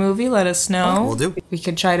another movie, let us know. We'll do. We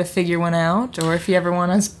could try to figure one out. Or if you ever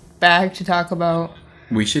want us back to talk about...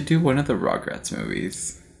 We should do one of the Rugrats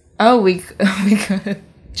movies. Oh, we could.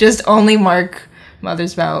 Just only Mark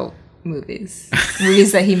Mothersbow movies.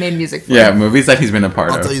 Movies that he made music for. Yeah, movies that he's been a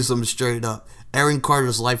part I'll of. tell you something straight up. Aaron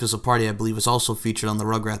Carter's Life is a Party, I believe, is also featured on the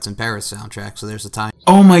Rugrats in Paris soundtrack, so there's a time.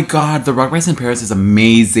 Oh my god, the Rugrats in Paris is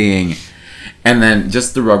amazing. And then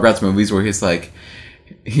just the Rugrats movies where he's like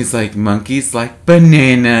monkeys like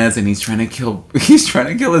bananas, and he's trying to kill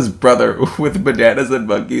his brother with bananas and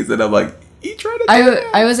monkeys, and I'm like, he tried to kill him.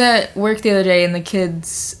 I was at work the other day and the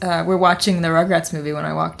kids were watching the Rugrats movie when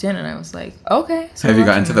I walked in, and I was like, okay. So Have we're you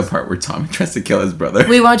gotten watching to the this. part where Tommy tries to kill his brother?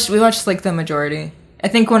 We watched like the majority. I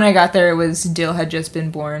think when I got there, it was Dill had just been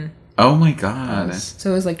born. Oh my god. So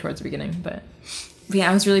it was like towards the beginning, but yeah,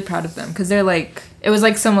 I was really proud of them because they're like, it was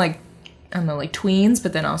like some like, I don't know, like tweens,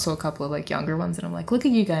 but then also a couple of like younger ones, and I'm like, look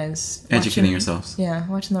at you guys Educating watching- yourselves. Yeah,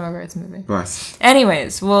 watching the Rugrats movie. Bless.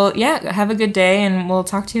 Anyways, well, yeah, have a good day, and we'll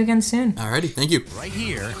talk to you again soon. Alrighty, thank you. Right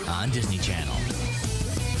here on Disney Channel.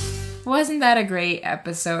 Wasn't that a great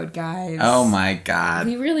episode, guys? Oh my god.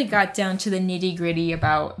 We really got down to the nitty gritty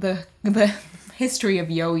about the history of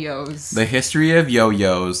yo-yos The history of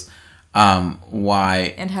yo-yos,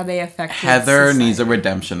 why and how they affected Heather society. needs a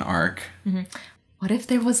redemption arc. What if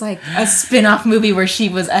there was like a spin-off movie where she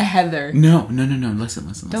was a Heather? No.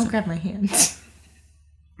 Listen. Don't grab my hand.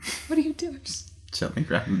 What are you doing? Chill me,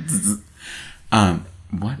 grab.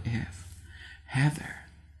 What if Heather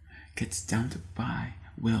gets down to buy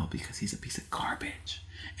Will because he's a piece of garbage,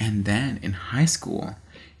 and then in high school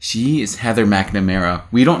she is Heather McNamara.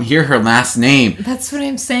 We don't hear her last name. That's what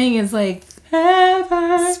I'm saying is like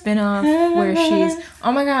spin-off where she's...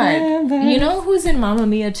 Oh my god. You know who's in Mamma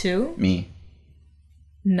Mia too? Me.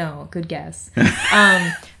 No, good guess.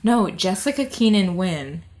 No, Jessica Keenan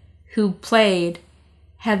Wynn, who played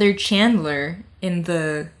Heather Chandler in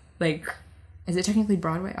the, like, is it technically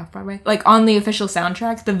Broadway, off-Broadway? Like, on the official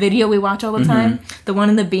soundtrack, the video we watch all the time, the one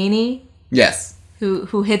in the beanie, Yes.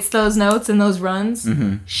 who hits those notes and those runs,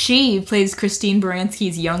 she plays Christine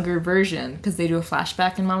Baranski's younger version, because they do a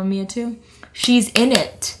flashback in Mamma Mia too. She's in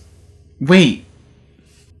it. Wait.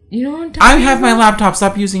 You know what I'm I talking have my about? laptop.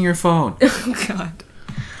 Stop using your phone. Oh, God.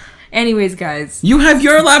 Anyways, guys. You have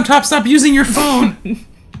your laptop. Stop using your phone.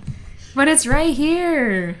 But it's right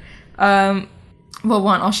here. Well,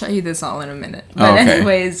 one, I'll show you this all in a minute. But Okay.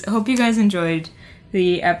 anyways, hope you guys enjoyed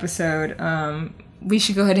the episode. We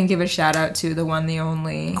should go ahead and give a shout out to the one, the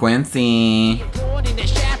only Quincy.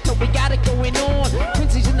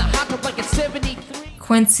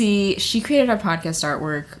 Quincy. She created our podcast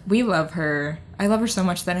artwork. We love her. I love her so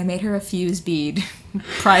much that I made her a fuse bead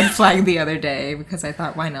pride flag the other day because I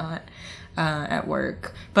thought, why not? At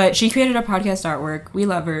work. But she created our podcast artwork. We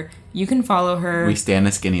love her. You can follow her. We stand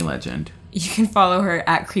a skinny legend. You can follow her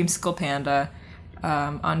at Creamsicle Panda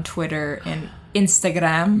on Twitter and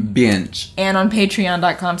Instagram Binge. and on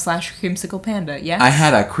patreon.com/creamsiclepanda. Yes? I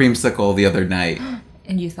had a creamsicle the other night,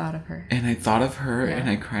 And you thought of her. and I thought of her, Yeah. and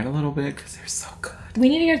I cried a little bit because they're so good. We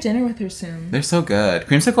need to get dinner with her soon. They're so good.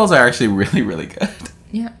 Creamsicles are actually really, really good.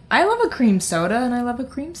 Yeah. I love a cream soda and I love a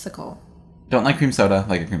creamsicle. Don't like cream soda,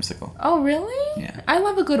 like a creamsicle. Oh, really? Yeah. I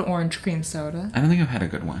love a good orange cream soda. I don't think I've had a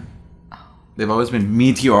good one. They've always been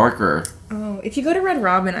mediocre. Oh, if you go to Red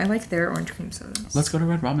Robin, I like their orange cream sodas. Let's go to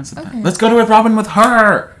Red Robin sometime. Okay. Let's go to Red Robin with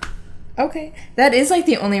her. Okay. That is like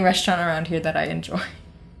the only restaurant around here that I enjoy.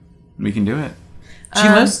 We can do it. She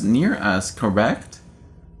lives near us, correct?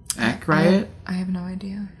 Accurate? I have no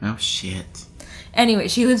idea. Oh, shit. Anyway,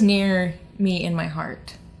 she lives near me in my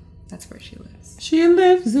heart. That's where she lives. She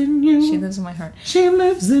lives in you. She lives in my heart. She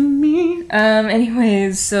lives in me.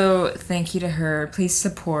 Anyways, so thank you to her. Please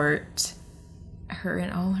support her in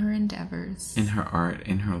all her endeavors. In her art,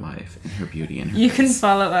 in her life, in her beauty, in her... You can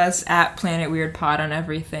follow us at Planet Weird Pod on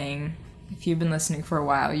everything. If you've been listening for a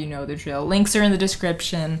while, you know the drill. Links are in the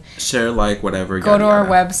description. Share, like, whatever. Go to yada, our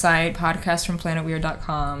yada. website,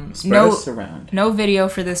 podcastfromplanetweird.com. Spread us around. No video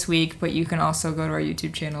for this week, but you can also go to our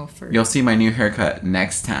YouTube channel for You'll see my new haircut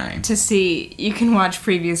next time. to see. You can watch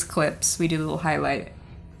previous clips. We do little highlight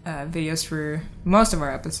videos for most of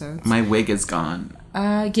our episodes. My wig is gone.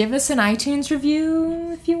 Give us an iTunes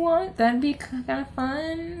review if you want. That'd be kind of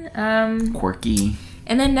fun. Quirky.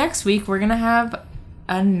 And then next week we're gonna have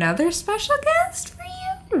another special guest for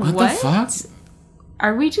you. What the fuck?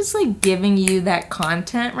 Are we just like giving you that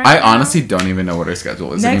content right I now? honestly don't even know what our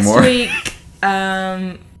schedule is Next anymore. week,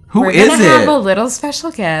 Who we're is gonna have a it? little special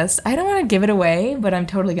guest. I don't want to give it away, but I'm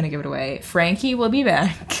totally gonna give it away. Frankie will be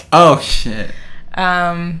back. Oh shit.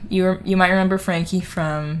 You might remember Frankie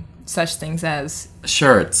from such things as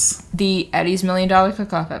Shirts. the Eddie's $1 Million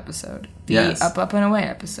Cook-Off episode, the Yes. Up, Up, and Away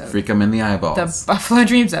episode, Freak 'em in the eyeballs. the Buffalo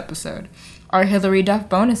Dreams episode, our Hillary Duff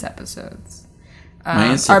bonus episodes, My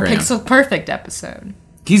our Instagram. Pixel Perfect episode.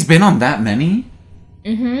 He's been on that many?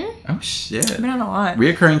 Oh shit! Been on a lot.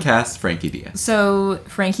 Reoccurring cast: Frankie Diaz. So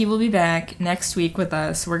Frankie will be back next week with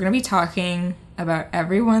us. We're gonna be talking about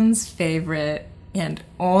everyone's favorite and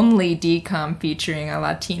only DCOM featuring a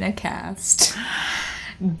Latina cast.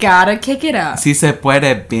 Gotta kick it up. Si se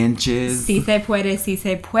puede, bitches. Si se puede, si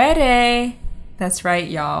se puede. That's right,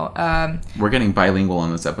 y'all. We're getting bilingual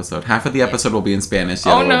on this episode. Half of the episode will be in Spanish, the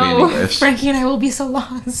Oh other will be in no, English. Frankie and I will be so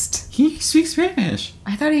lost. He speaks Spanish.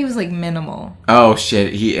 I thought he was like minimal. Oh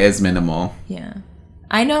shit, he is minimal. Yeah.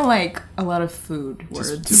 I know like a lot of food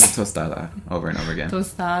words. Just tostada over and over again.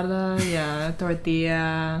 Tostada, yeah,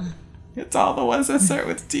 tortilla, It's all the ones that start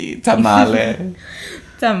with T. Tamale.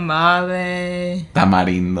 tamale,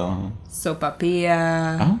 Tamarindo.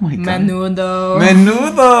 sopapilla, Oh my God. menudo.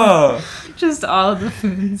 Menudo. Just all the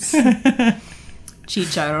foods.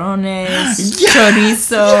 Chicharrones,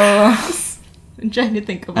 chorizo. I'm trying to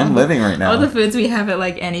think of I'm living right now. all the foods we have at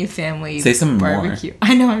like any family Say some more. barbecue.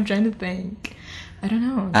 I know, I'm trying to think. I don't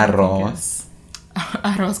know. Arroz.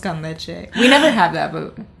 Arroz con leche. We never have that,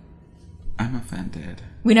 but I'm offended.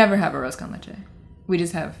 we never have arroz con leche. We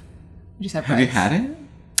just have Have rice. you had it?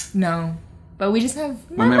 No. But we just have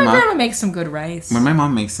my my mom- grandma makes some good rice. When my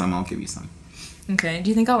mom makes some, I'll give you some. Okay. Do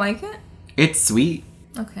you think I'll like it? It's sweet.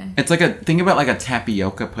 Okay. It's like think about like a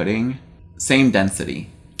tapioca pudding. Same density.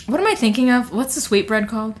 What am I thinking of? What's the sweetbread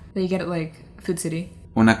called that you get at like Food City?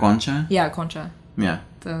 Una concha? Yeah, concha. Yeah.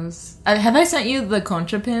 Those. Have I sent you the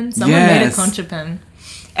concha pin? Someone made a Yes. concha pin.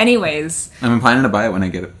 Anyways, I'm planning to buy it when I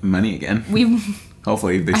get money again. we.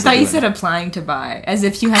 Hopefully they I still thought do you it. said applying to buy, as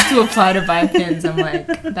if you have to apply to buy pins. I'm like,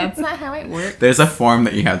 that's not how it works. There's a form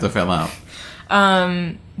that you have to fill out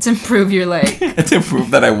To prove you're like. to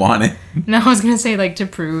prove that I want it. No, I was gonna say like to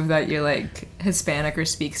prove that you're like Hispanic or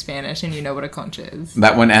speak Spanish and you know what a concha is.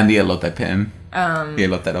 That one and the elote pin. The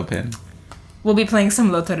elotero pin. We'll be playing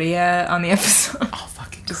some loteria on the episode. Oh,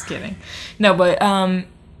 fucking Just kidding. No, but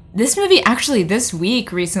this movie actually this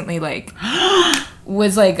week recently like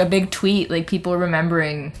was like a big tweet, like people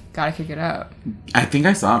remembering Gotta Kick It Up. I think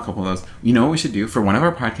I saw a couple of those. You know what we should do? For one of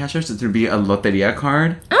our podcasters, there would be a loteria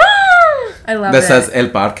card I love that it. says El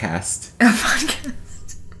Podcast. A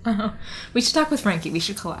podcast. Oh. We should talk with Frankie. We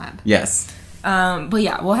should collab. Yes. But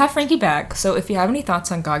yeah, we'll have Frankie back. So if you have any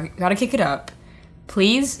thoughts on Gotta Kick It Up,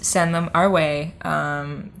 please send them our way.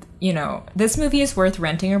 You know, this movie is worth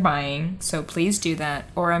renting or buying, so please do that.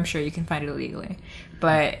 Or I'm sure you can find it illegally.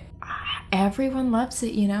 But everyone loves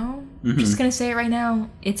it, you know? I'm just gonna say it right now.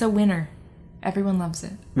 It's a winner. Everyone loves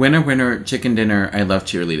it. Winner, winner, chicken dinner. I love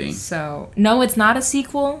cheerleading. So, no, it's not a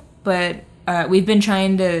sequel, but we've been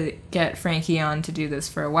trying to get Frankie on to do this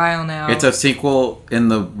for a while now. It's a sequel in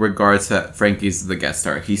the regards that Frankie's the guest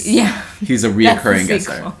star. He's a That's the reoccurring guest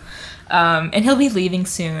star. sequel. And he'll be leaving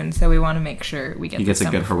soon, so we want to make sure we get He gets this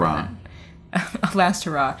a done good before hurrah. that. A last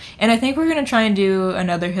hurrah. And I think we're going to try and do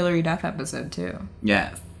another Hillary Duff episode, too.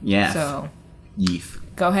 Yes. Yes. So, Yeef.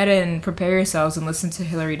 go ahead and prepare yourselves and listen to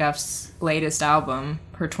Hillary Duff's latest album,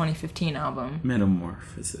 her 2015 album.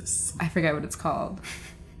 Metamorphosis. I forget what it's called.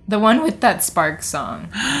 The one with that Sparks song.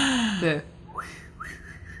 The...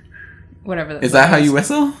 Whatever Is that how you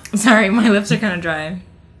whistle? Sorry, my lips are kind of dry.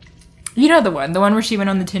 You know the one where she went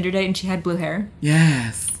on the Tinder date and she had blue hair?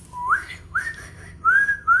 Yes.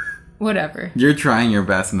 Whatever. You're trying your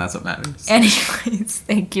best, and that's what matters. Anyways,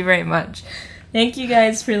 thank you very much. Thank you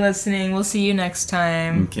guys for listening. We'll see you next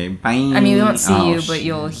time. Okay, bye. I mean, we won't see Oh, you, but shit.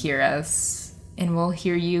 you'll hear us. And we'll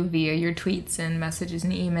hear you via your tweets and messages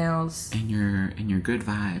and emails. And your good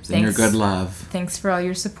vibes and your Thanks. good love. Thanks for all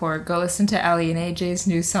your support. Go listen to Ali and AJ's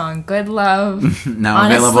new song, Good Love. Now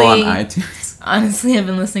available on Honestly- iTunes. Honestly, I've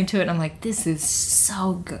been listening to it and I'm like, this is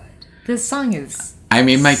so good. This song is I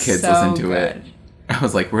made my kids so listen to good. it. I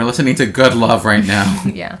was like, we're listening to Good Love right now.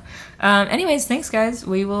 Yeah. Anyways, thanks, guys.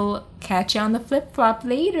 We will catch you on the flip flop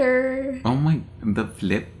later. Oh my, the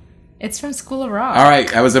flip. It's from School of Rock. All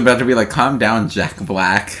right, I was about to be like, calm down, Jack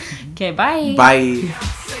Black. Okay, bye. Bye.